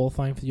of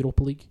qualifying for the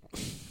Europa League,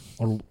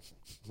 or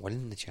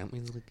winning the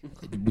Champions League?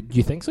 Do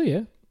you think so?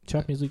 Yeah,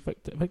 Champions League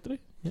victory.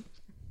 Yeah.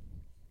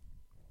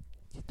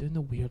 You're doing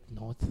the weird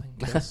nod thing,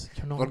 Chris.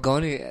 You're not. We're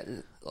going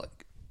to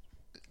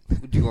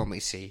what do you want me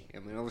to say? I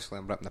mean, obviously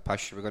I'm ripping the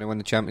pish. We're going to win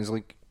the Champions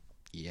League.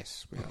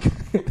 Yes, we are.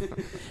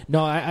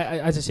 No, I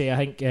as I say, I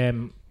think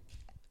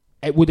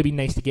it would have been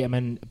nice to get him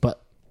in,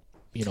 but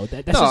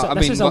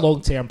this is a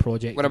long-term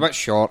project. We're a bit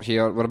short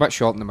here. We're a bit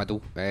short in the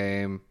middle.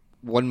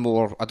 One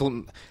more. I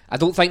don't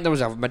think there was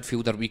a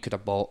midfielder we could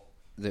have bought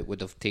that would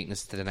have taken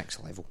us to the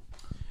next level.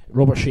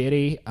 Robert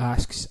Sherry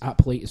asks at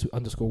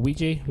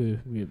 _Ouija, who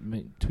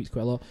tweets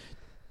quite a lot.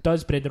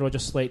 Does Brendan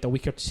Rodgers select a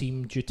weaker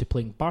team due to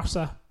playing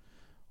Barca,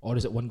 or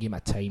is it one game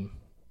at a time?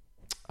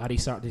 Ari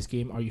Saturday's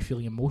game, are you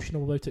feeling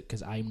emotional about it?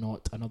 Because I'm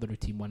not. Another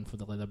routine win for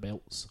the leather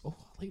belts. Oh,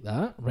 I like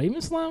that. Rhyming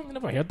slang. I've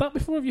never heard that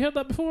before. Have you heard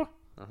that before?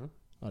 Uh-huh.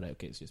 Alright,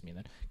 okay, it's just me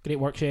then. Great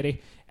work, Sherry.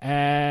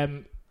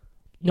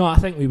 No, I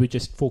think we would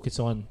just focus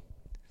on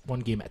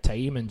one game at a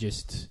time and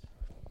just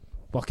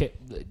bucket.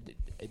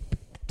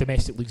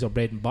 Domestic leagues are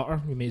bread and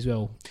butter. We may as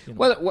well.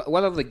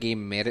 Whether the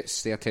game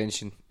merits the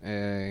attention,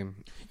 whether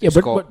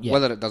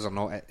it does or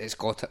not, it's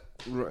got it.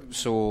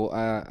 So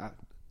I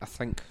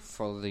think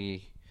for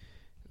the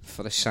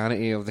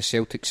sanity of the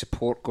Celtic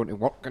support going to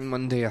work on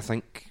Monday, I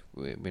think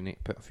we need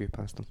to put a few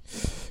past them.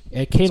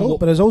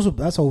 But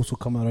that's also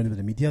coming around with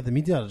the media. The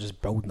media are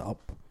just building it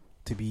up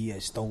to be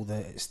it's still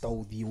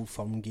the old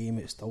firm game,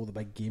 it's still the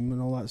big game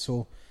and all that.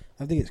 So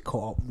If they get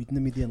caught up reading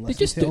the media and They listening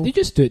just to do, it all. they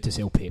just do it to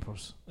sell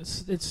papers.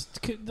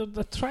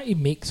 They're trying to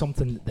make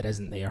something that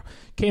isn't there.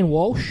 Ken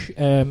Walsh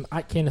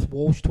at Kenneth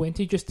Walsh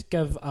 20, just to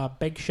give a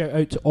big shout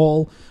out to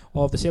all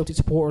of the Celtic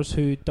supporters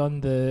who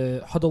done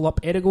the huddle up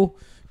Ergo.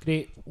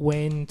 Great.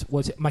 When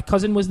was it? My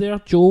cousin was there.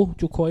 Joe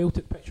Coyle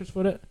took pictures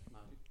for it.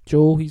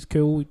 Joe, he's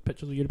cool.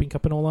 Pictures of the European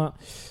Cup and all that.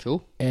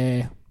 Joe?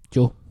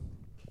 Joe.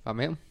 I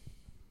met him.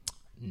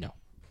 No,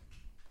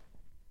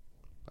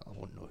 I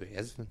won't know who he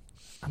is then.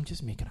 I'm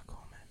just making a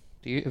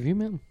comment. Have you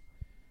met him?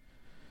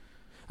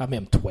 I've met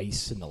him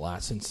twice in the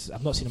last since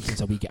I've not seen him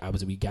since I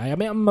was a wee guy. I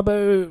met him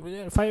about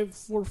 4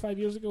 or 5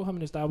 years ago. Him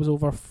and his dad was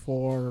over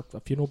for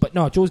a funeral. But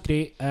no, Joe's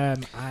great,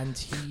 and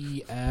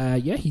he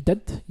he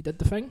did the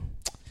thing.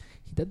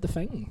 He did the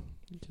thing,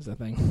 which is a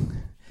thing.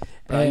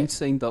 Brian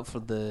signed up for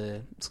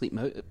the Sleep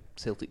Out at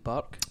Celtic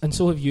Park. And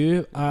so have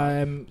you.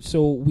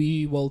 So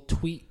we will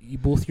tweet you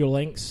both your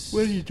links.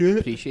 Where do you do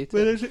it? Appreciate it.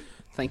 Where is it?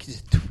 I think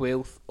it's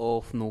 12th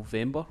of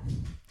November.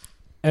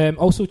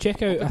 Also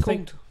check out. I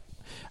think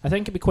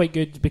it'd be quite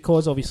good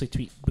because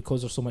obviously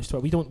because there's so much to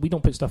it. We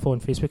don't put stuff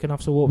on Facebook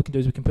enough. So what we can do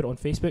is we can put it on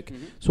Facebook.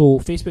 Mm-hmm. So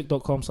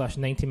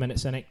facebook.com/90Minute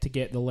Cynic to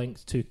get the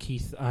links to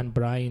Keith and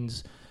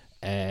Brian's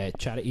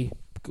charity.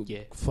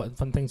 Yeah.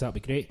 Fun things, that'd be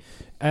great.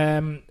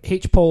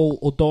 H. Paul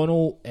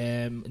O'Donnell,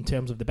 in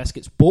terms of the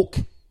biscuits, Boke,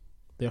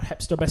 they're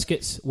hipster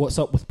biscuits. What's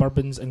up with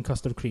bourbons and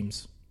custard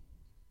creams?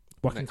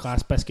 Working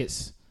class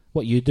biscuits.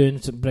 What are you doing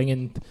to bring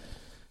in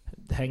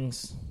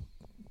things?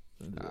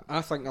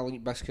 I think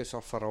elite biscuits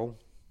are for all.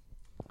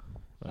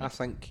 Right. I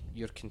think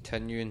you're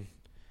continuing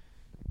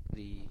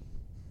the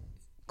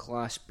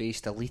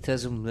class-based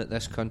elitism that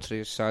this country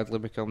has sadly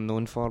become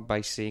known for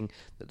by saying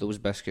that those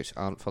biscuits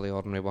aren't for the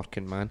ordinary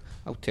working man.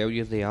 I'll tell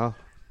you they are.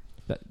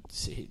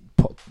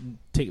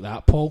 Take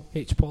that, Paul.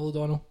 H. Paul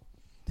O'Donnell.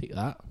 Take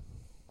that.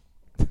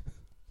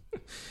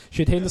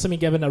 Should Henderson be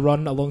given a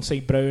run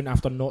alongside Brown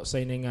after not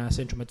signing a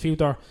central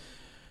midfielder?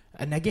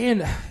 And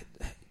again,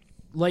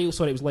 it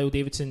was Lyle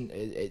Davidson.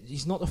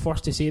 He's not the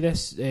first to say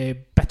this.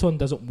 Bitton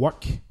doesn't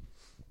work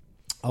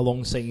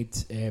alongside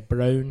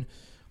Brown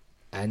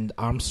and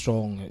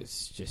Armstrong.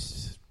 It's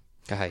just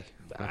Aye.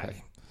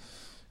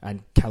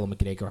 and Callum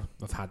McGregor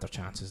have had their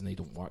chances and they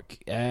don't work.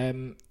 Do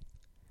you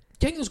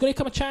think there's going to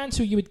come a chance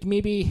who you would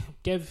maybe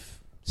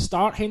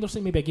start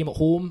Henderson, maybe a game at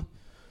home?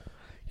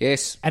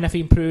 Yes. And if he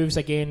improves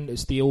again,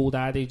 it's the old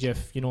adage: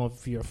 if you're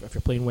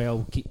playing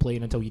well, keep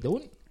playing until you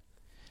don't.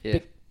 Yeah.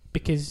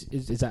 Because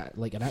is that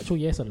like an actual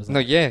yes or is that? No,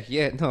 yeah,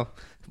 no.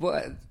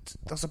 Well,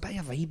 there's a bit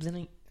of vibe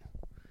tonight.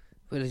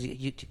 Whereas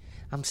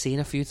I'm saying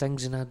a few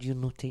things and you're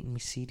not taking me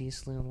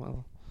seriously or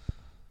whatever.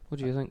 What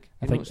do you think?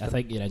 I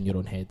think you're in your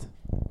own head.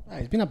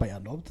 It's been a bit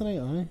of a knob tonight,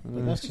 aye.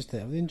 But that's just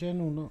everything in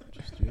general, not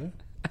just you.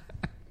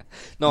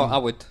 No, I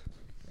would.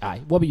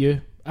 Aye. What about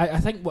you? I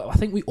think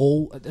we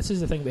all. This is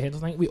the thing with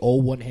Henderson. I think we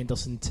all want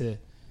Henderson to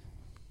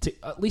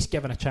at least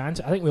give him a chance.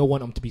 I think we all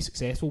want him to be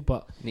successful,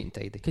 but Neat and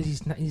tidy. because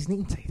he's neat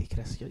and tidy,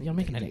 Chris. You're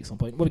making an excellent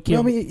point. What Well,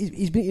 I mean,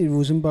 he's been to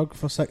Rosenborg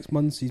for 6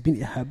 months. He's been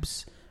to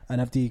Hibs, and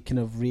everybody kind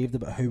of raved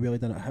about how well he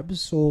done at Hibs.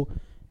 So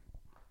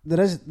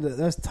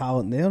there's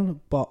talent there,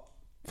 but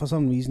for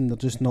some reason they're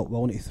just not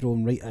willing to throw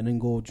him right in and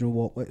go, do you know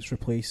what? Let's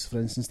replace, for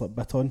instance, like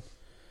Bitton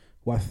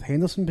with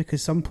Henderson,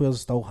 because some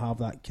players still have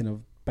that kind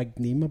of big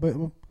name about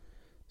them.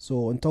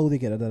 So until they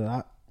get rid of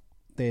that,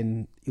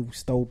 then he'll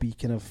still be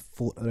kind of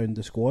floating around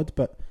the squad.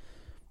 But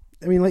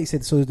I mean, like you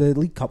said, so the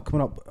League Cup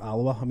coming up,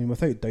 Alloa. I mean,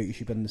 without doubt, he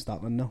should be in the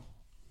starting now.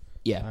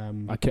 yeah,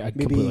 I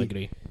completely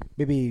agree.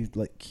 Maybe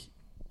like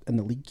in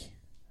the league,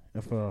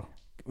 if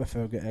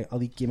we get a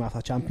league game after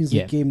a Champions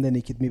League game, then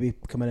he could maybe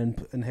come in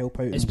and help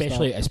out,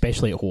 Especially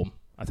at home.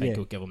 I think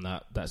we'll give him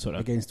that sort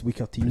of against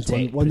weaker teams.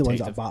 protect- One of the ones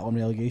that protective. are battling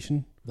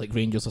relegation. like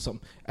Rangers or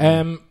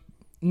something.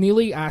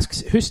 Neely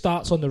asks, who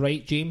starts on the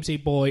right,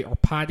 Jamesy Boy or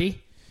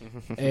Paddy?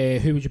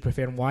 Who would you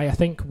prefer and why? I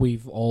think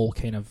we've all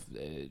kind of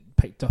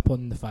picked up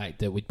on the fact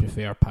that we'd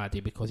prefer Paddy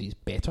because he's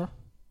better.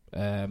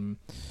 A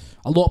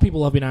lot of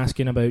people have been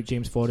asking about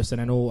James Forrest,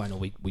 and I know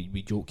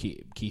we joke,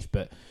 Keith,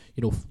 but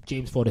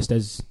James Forrest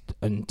is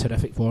in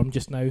terrific form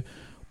just now.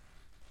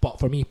 But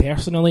for me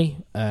personally,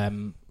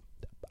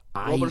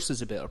 Roberts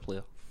is a better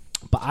player.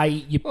 But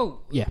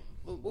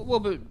What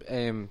about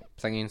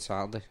thingy on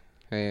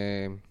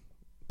Saturday?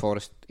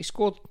 Forrest, he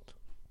scored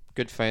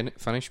good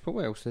finish, but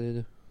what else did he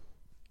do?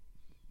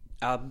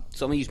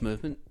 Some of his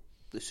movement.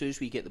 As soon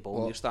as we get the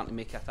ball, you're starting to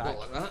make attack. Not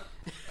like that.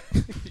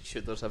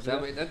 Shooters Is that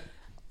what he did?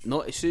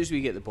 Not as soon as we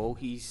get the ball,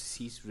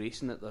 he's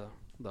racing at their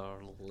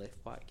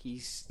left back.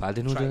 He's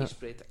Paddy no trying do to that.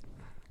 spread it.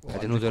 I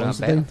didn't know that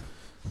better.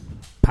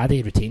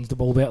 Paddy retains the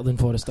ball better than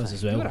Forrest does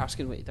as You well. were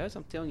asking what he does.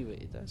 I'm telling you what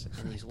he does,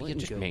 and he's You're looking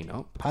just good. making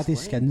up. Paddy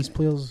skins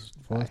players.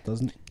 Forrest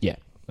doesn't. Yeah,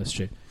 that's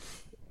true.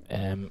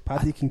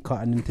 Paddy can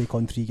cut in and take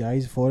on 3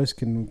 guys. Forrest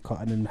can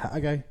cut in and hit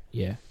a guy.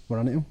 Yeah. We're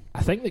on it him.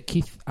 I think that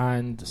Keith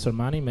and Sir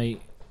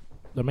Manny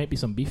there might be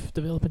some beef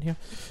developing here.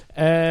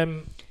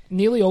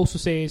 Neely also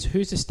says,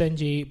 who's the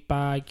stingy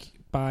bag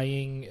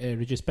buying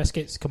reduced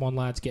biscuits? Come on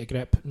lads, get a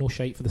grip. No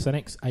shite for the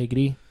cynics. I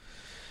agree.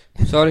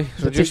 Sorry,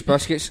 reduced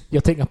biscuits.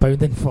 You're taking a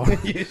pounding for.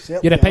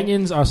 Your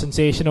opinions are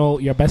sensational.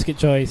 Your biscuit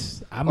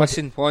choice.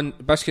 Listen, 1,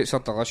 biscuits are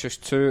delicious.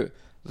 2,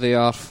 they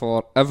are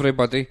for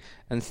everybody.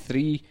 And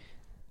 3,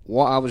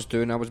 what I was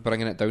doing, I was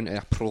bringing it down to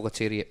a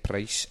proletariat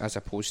price as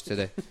opposed to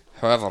the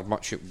however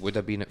much it would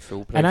have been at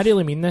full price. And I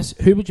really mean this.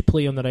 Who would you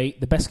play on the right?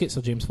 The biscuits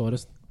or James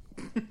Forrest?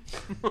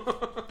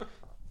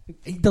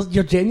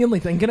 You're genuinely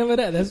thinking about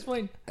it at this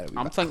point.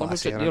 I'm thinking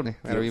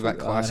they're a wee bit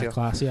classier.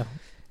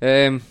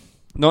 Classier.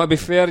 No, to be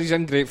fair, he's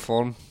in great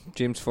form,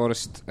 James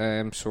Forrest.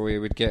 So he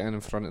would get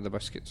in front of the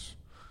biscuits.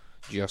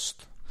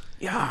 Just.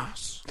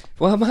 Yes.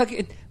 Well, am I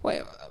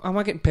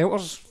getting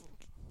pelters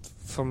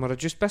for my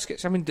reduced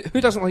biscuits? I mean,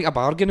 who doesn't like a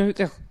bargain out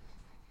there?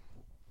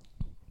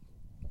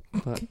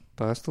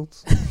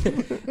 Bastards.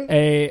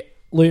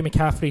 Louis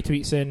McCaffrey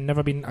tweets in,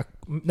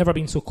 never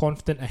been so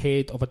confident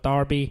ahead of a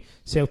derby,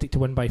 Celtic to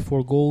win by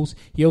 4 goals.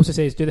 He also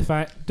says, do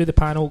the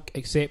panel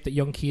accept that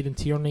young Kieran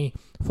Tierney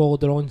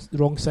followed the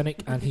wrong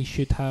cynic and it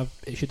should have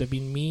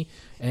been me?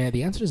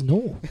 The answer is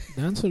no.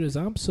 The answer is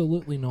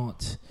absolutely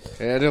not.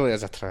 It really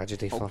is a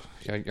tragedy for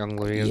young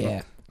Louis,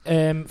 isn't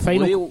it?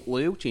 Final.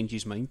 Louis will change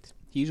his mind.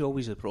 He's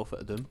always the prophet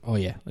of doom. Oh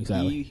yeah,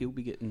 exactly. He'll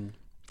be getting...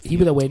 He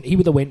would have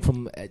went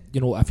from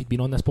if he'd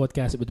been on this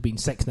podcast, it would have been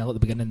 6-0 at the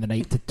beginning of the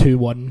night to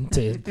 2-1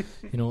 to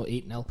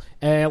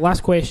 8-0.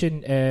 Last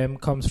question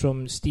comes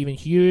from Stephen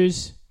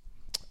Hughes.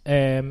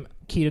 Kieran,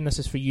 this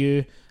is for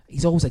you.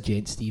 He's always a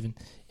gent, Stephen.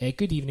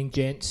 Good evening,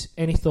 gents.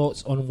 Any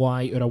thoughts on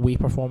why our away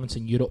performance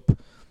in Europe,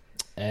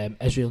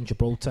 Israel and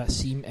Gibraltar,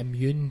 seem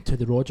immune to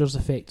the Rodgers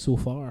effect so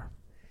far?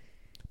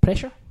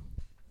 Pressure?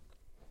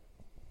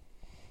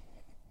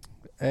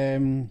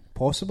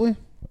 Possibly.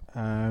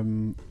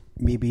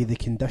 Maybe the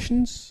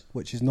conditions,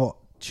 which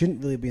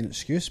shouldn't really be an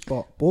excuse,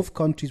 but both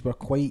countries were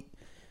quite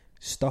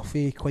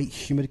stuffy, quite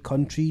humid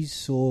countries,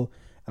 so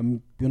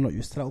we're not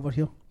used to that over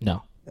here.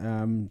 No.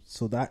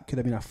 So that could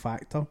have been a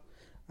factor.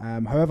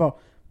 However,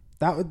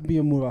 that would be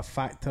more of a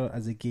factor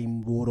as the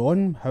game wore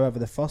on. However,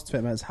 the first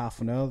 20 minutes,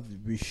 half an hour,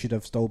 we should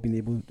have still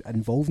been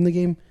involved in the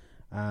game.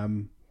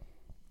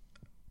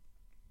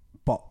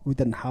 But we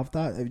didn't have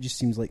that. It just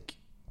seems like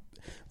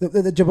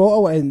the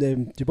Gibraltar and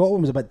the Gibraltar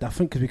one was a bit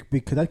different because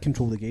we could have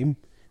controlled the game.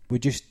 We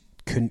just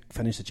couldn't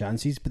finish the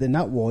chances. But then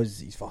that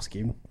was his first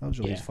game. That was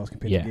really his first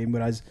competitive game.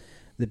 Whereas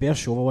the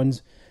Beersheva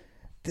ones,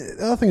 the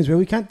other thing as well,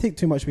 we can't take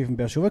too much away from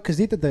Beersheva because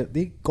they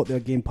got their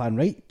game plan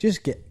right.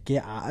 Just get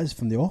at us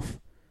from the off.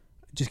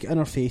 Just get in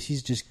our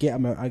faces. Just get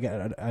them out,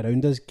 get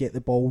around us. Get the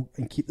ball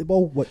and keep the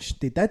ball, which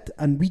they did,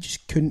 and we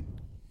just couldn't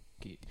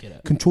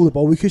control the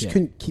ball. We just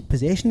couldn't keep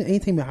possession any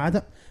time we had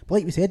it. But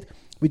like we said,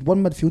 we'd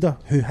one midfielder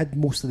who had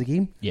most of the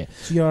game. Yeah.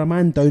 So you're a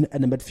man down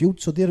in the midfield,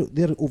 so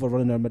they're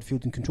overrunning our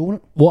midfield and controlling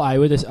it. What I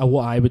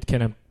would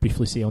kind of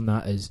briefly say on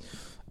that is,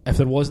 if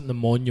there wasn't the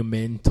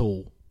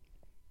monumental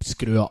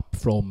screw up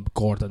from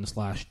Gordon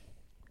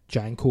 /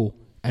 Janko,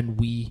 and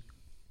we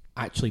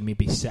actually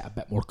maybe sit a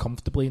bit more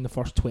comfortably in the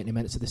first 20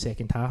 minutes of the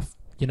second half,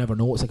 you never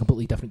know, it's a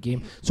completely different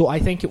game. So I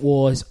think it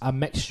was a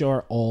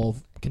mixture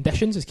of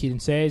conditions, as Kieran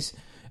says,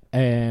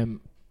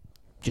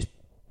 just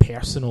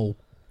personal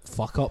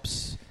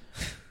fuck-ups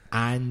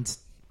and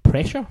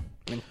pressure.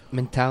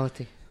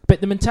 Mentality.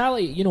 But the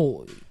mentality,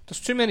 there's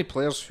too many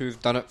players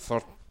who've done it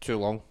for too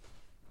long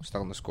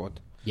still in the squad.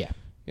 Yeah.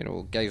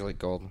 Guys like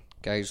Gordon,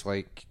 guys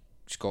like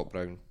Scott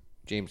Brown,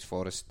 James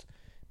Forrest.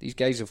 These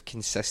guys have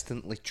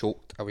consistently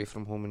choked away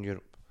from home in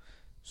Europe.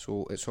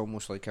 So it's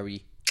almost like a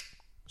wee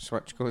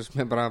switch goes.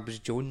 Remember I was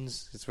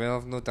Jones as well?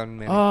 I've not done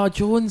many. Oh,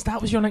 Jones,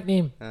 that was your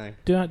nickname. Aye.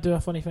 Do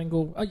a funny thing,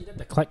 go. Oh, you did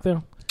the click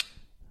there.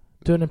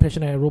 Do an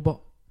impression of a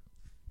robot.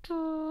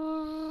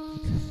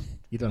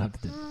 You don't have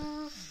to do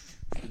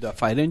it. Do a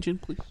fire engine,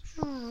 please.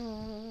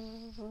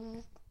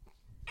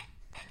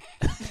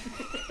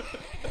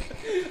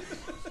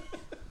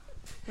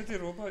 What do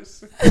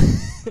robots?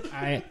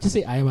 Just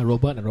say I am a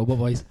robot in a robot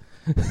voice.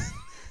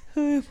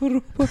 I am a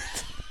robot.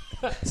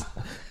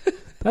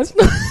 That's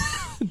not.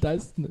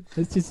 That's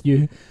just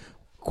you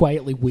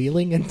quietly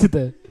wailing into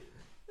the.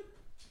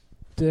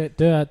 Do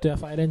a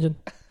fire engine.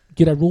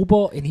 Get a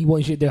robot and he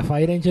wants you to do a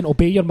fire engine.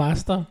 Obey your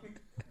master.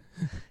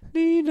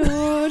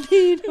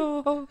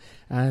 Nino.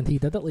 And he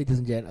did it, ladies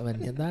and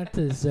gentlemen. And that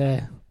is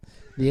the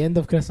end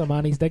of Chris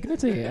Armani's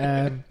dignity.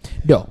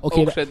 No,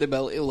 okay. All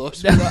credibility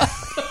lost with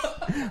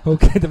that. All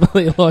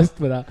credibility lost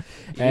with that.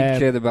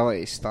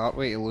 Credibility to start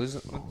with, to lose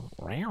it.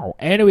 Wow.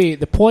 Anyway,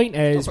 the point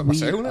is we're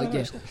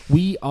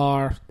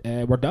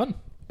done.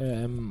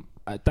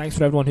 Thanks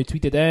for everyone who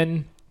tweeted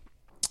in.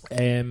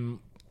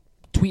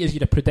 Tweet us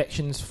your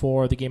predictions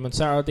for the game on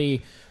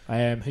Saturday.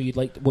 Who you'd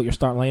like, what your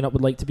starting lineup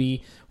would like to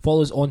be.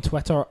 Follow us on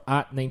Twitter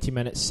at 90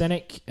 Minute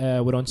Cynic.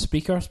 We're on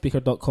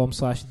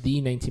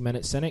speaker.com/the 90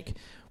 Minute Cynic.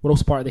 We're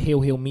also part of the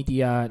Hail Hail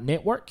Media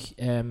network.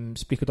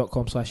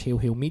 Speaker.com/Hail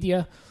Hail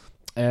Media.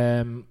 We're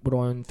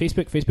on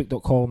Facebook,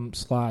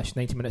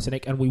 facebook.com/90 Minute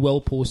Cynic, and we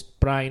will post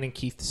Brian and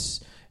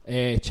Keith's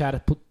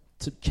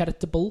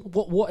charitable.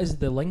 What is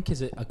the link?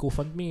 Is it a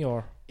GoFundMe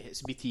or?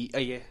 It's BT.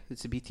 Yeah,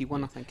 it's a BT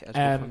one. I think it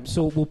is.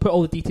 So we'll put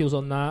all the details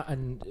on that,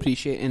 and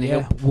appreciate any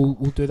help. We'll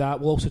do that.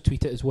 We'll also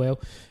tweet it as well.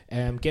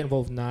 Get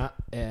involved in that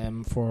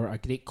for a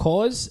great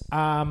cause.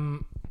 I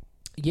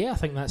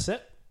think that's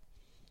it.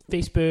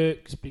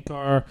 Facebook,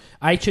 Spreaker,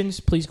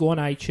 iTunes. Please go on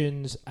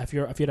iTunes. If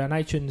you're an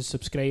iTunes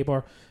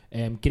subscriber,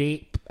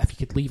 great. If you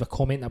could leave a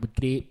comment, that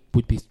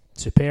would be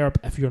superb.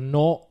 If you're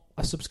not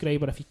a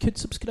subscriber, if you could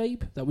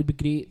subscribe, that would be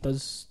great.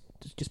 It's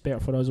just better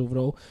for us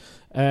overall.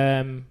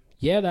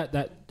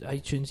 That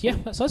iTunes. Yeah,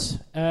 that's us.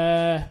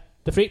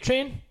 The Freight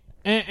Train.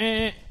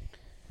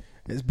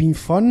 It's been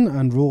fun,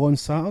 and roll on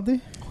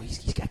Saturday. Oh, he's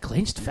got a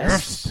clenched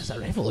fist. There's a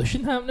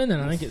revolution happening,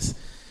 and I think it's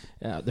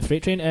the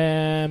Freight Train.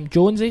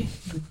 Jonesy,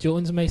 the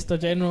Jonesmeister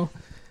General.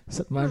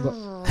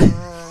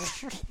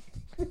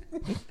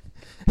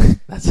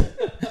 That's it.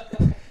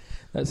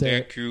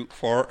 Thank you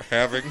for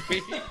having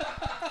me.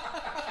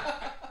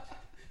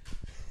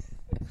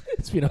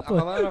 It's been I'm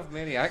a man of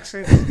many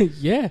accents.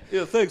 Yeah,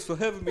 thanks for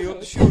having me on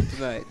the show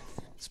tonight.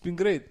 It's been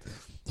great.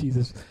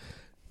 Jesus.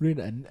 Ruin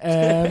it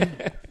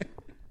in.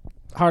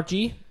 Hard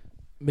G,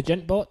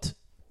 Magentbot,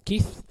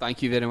 Keith.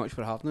 Thank you very much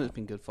for having it. It's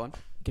been good fun.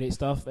 Great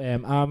stuff.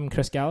 I'm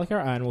Chris Gallagher,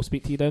 and we'll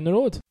speak to you down the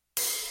road.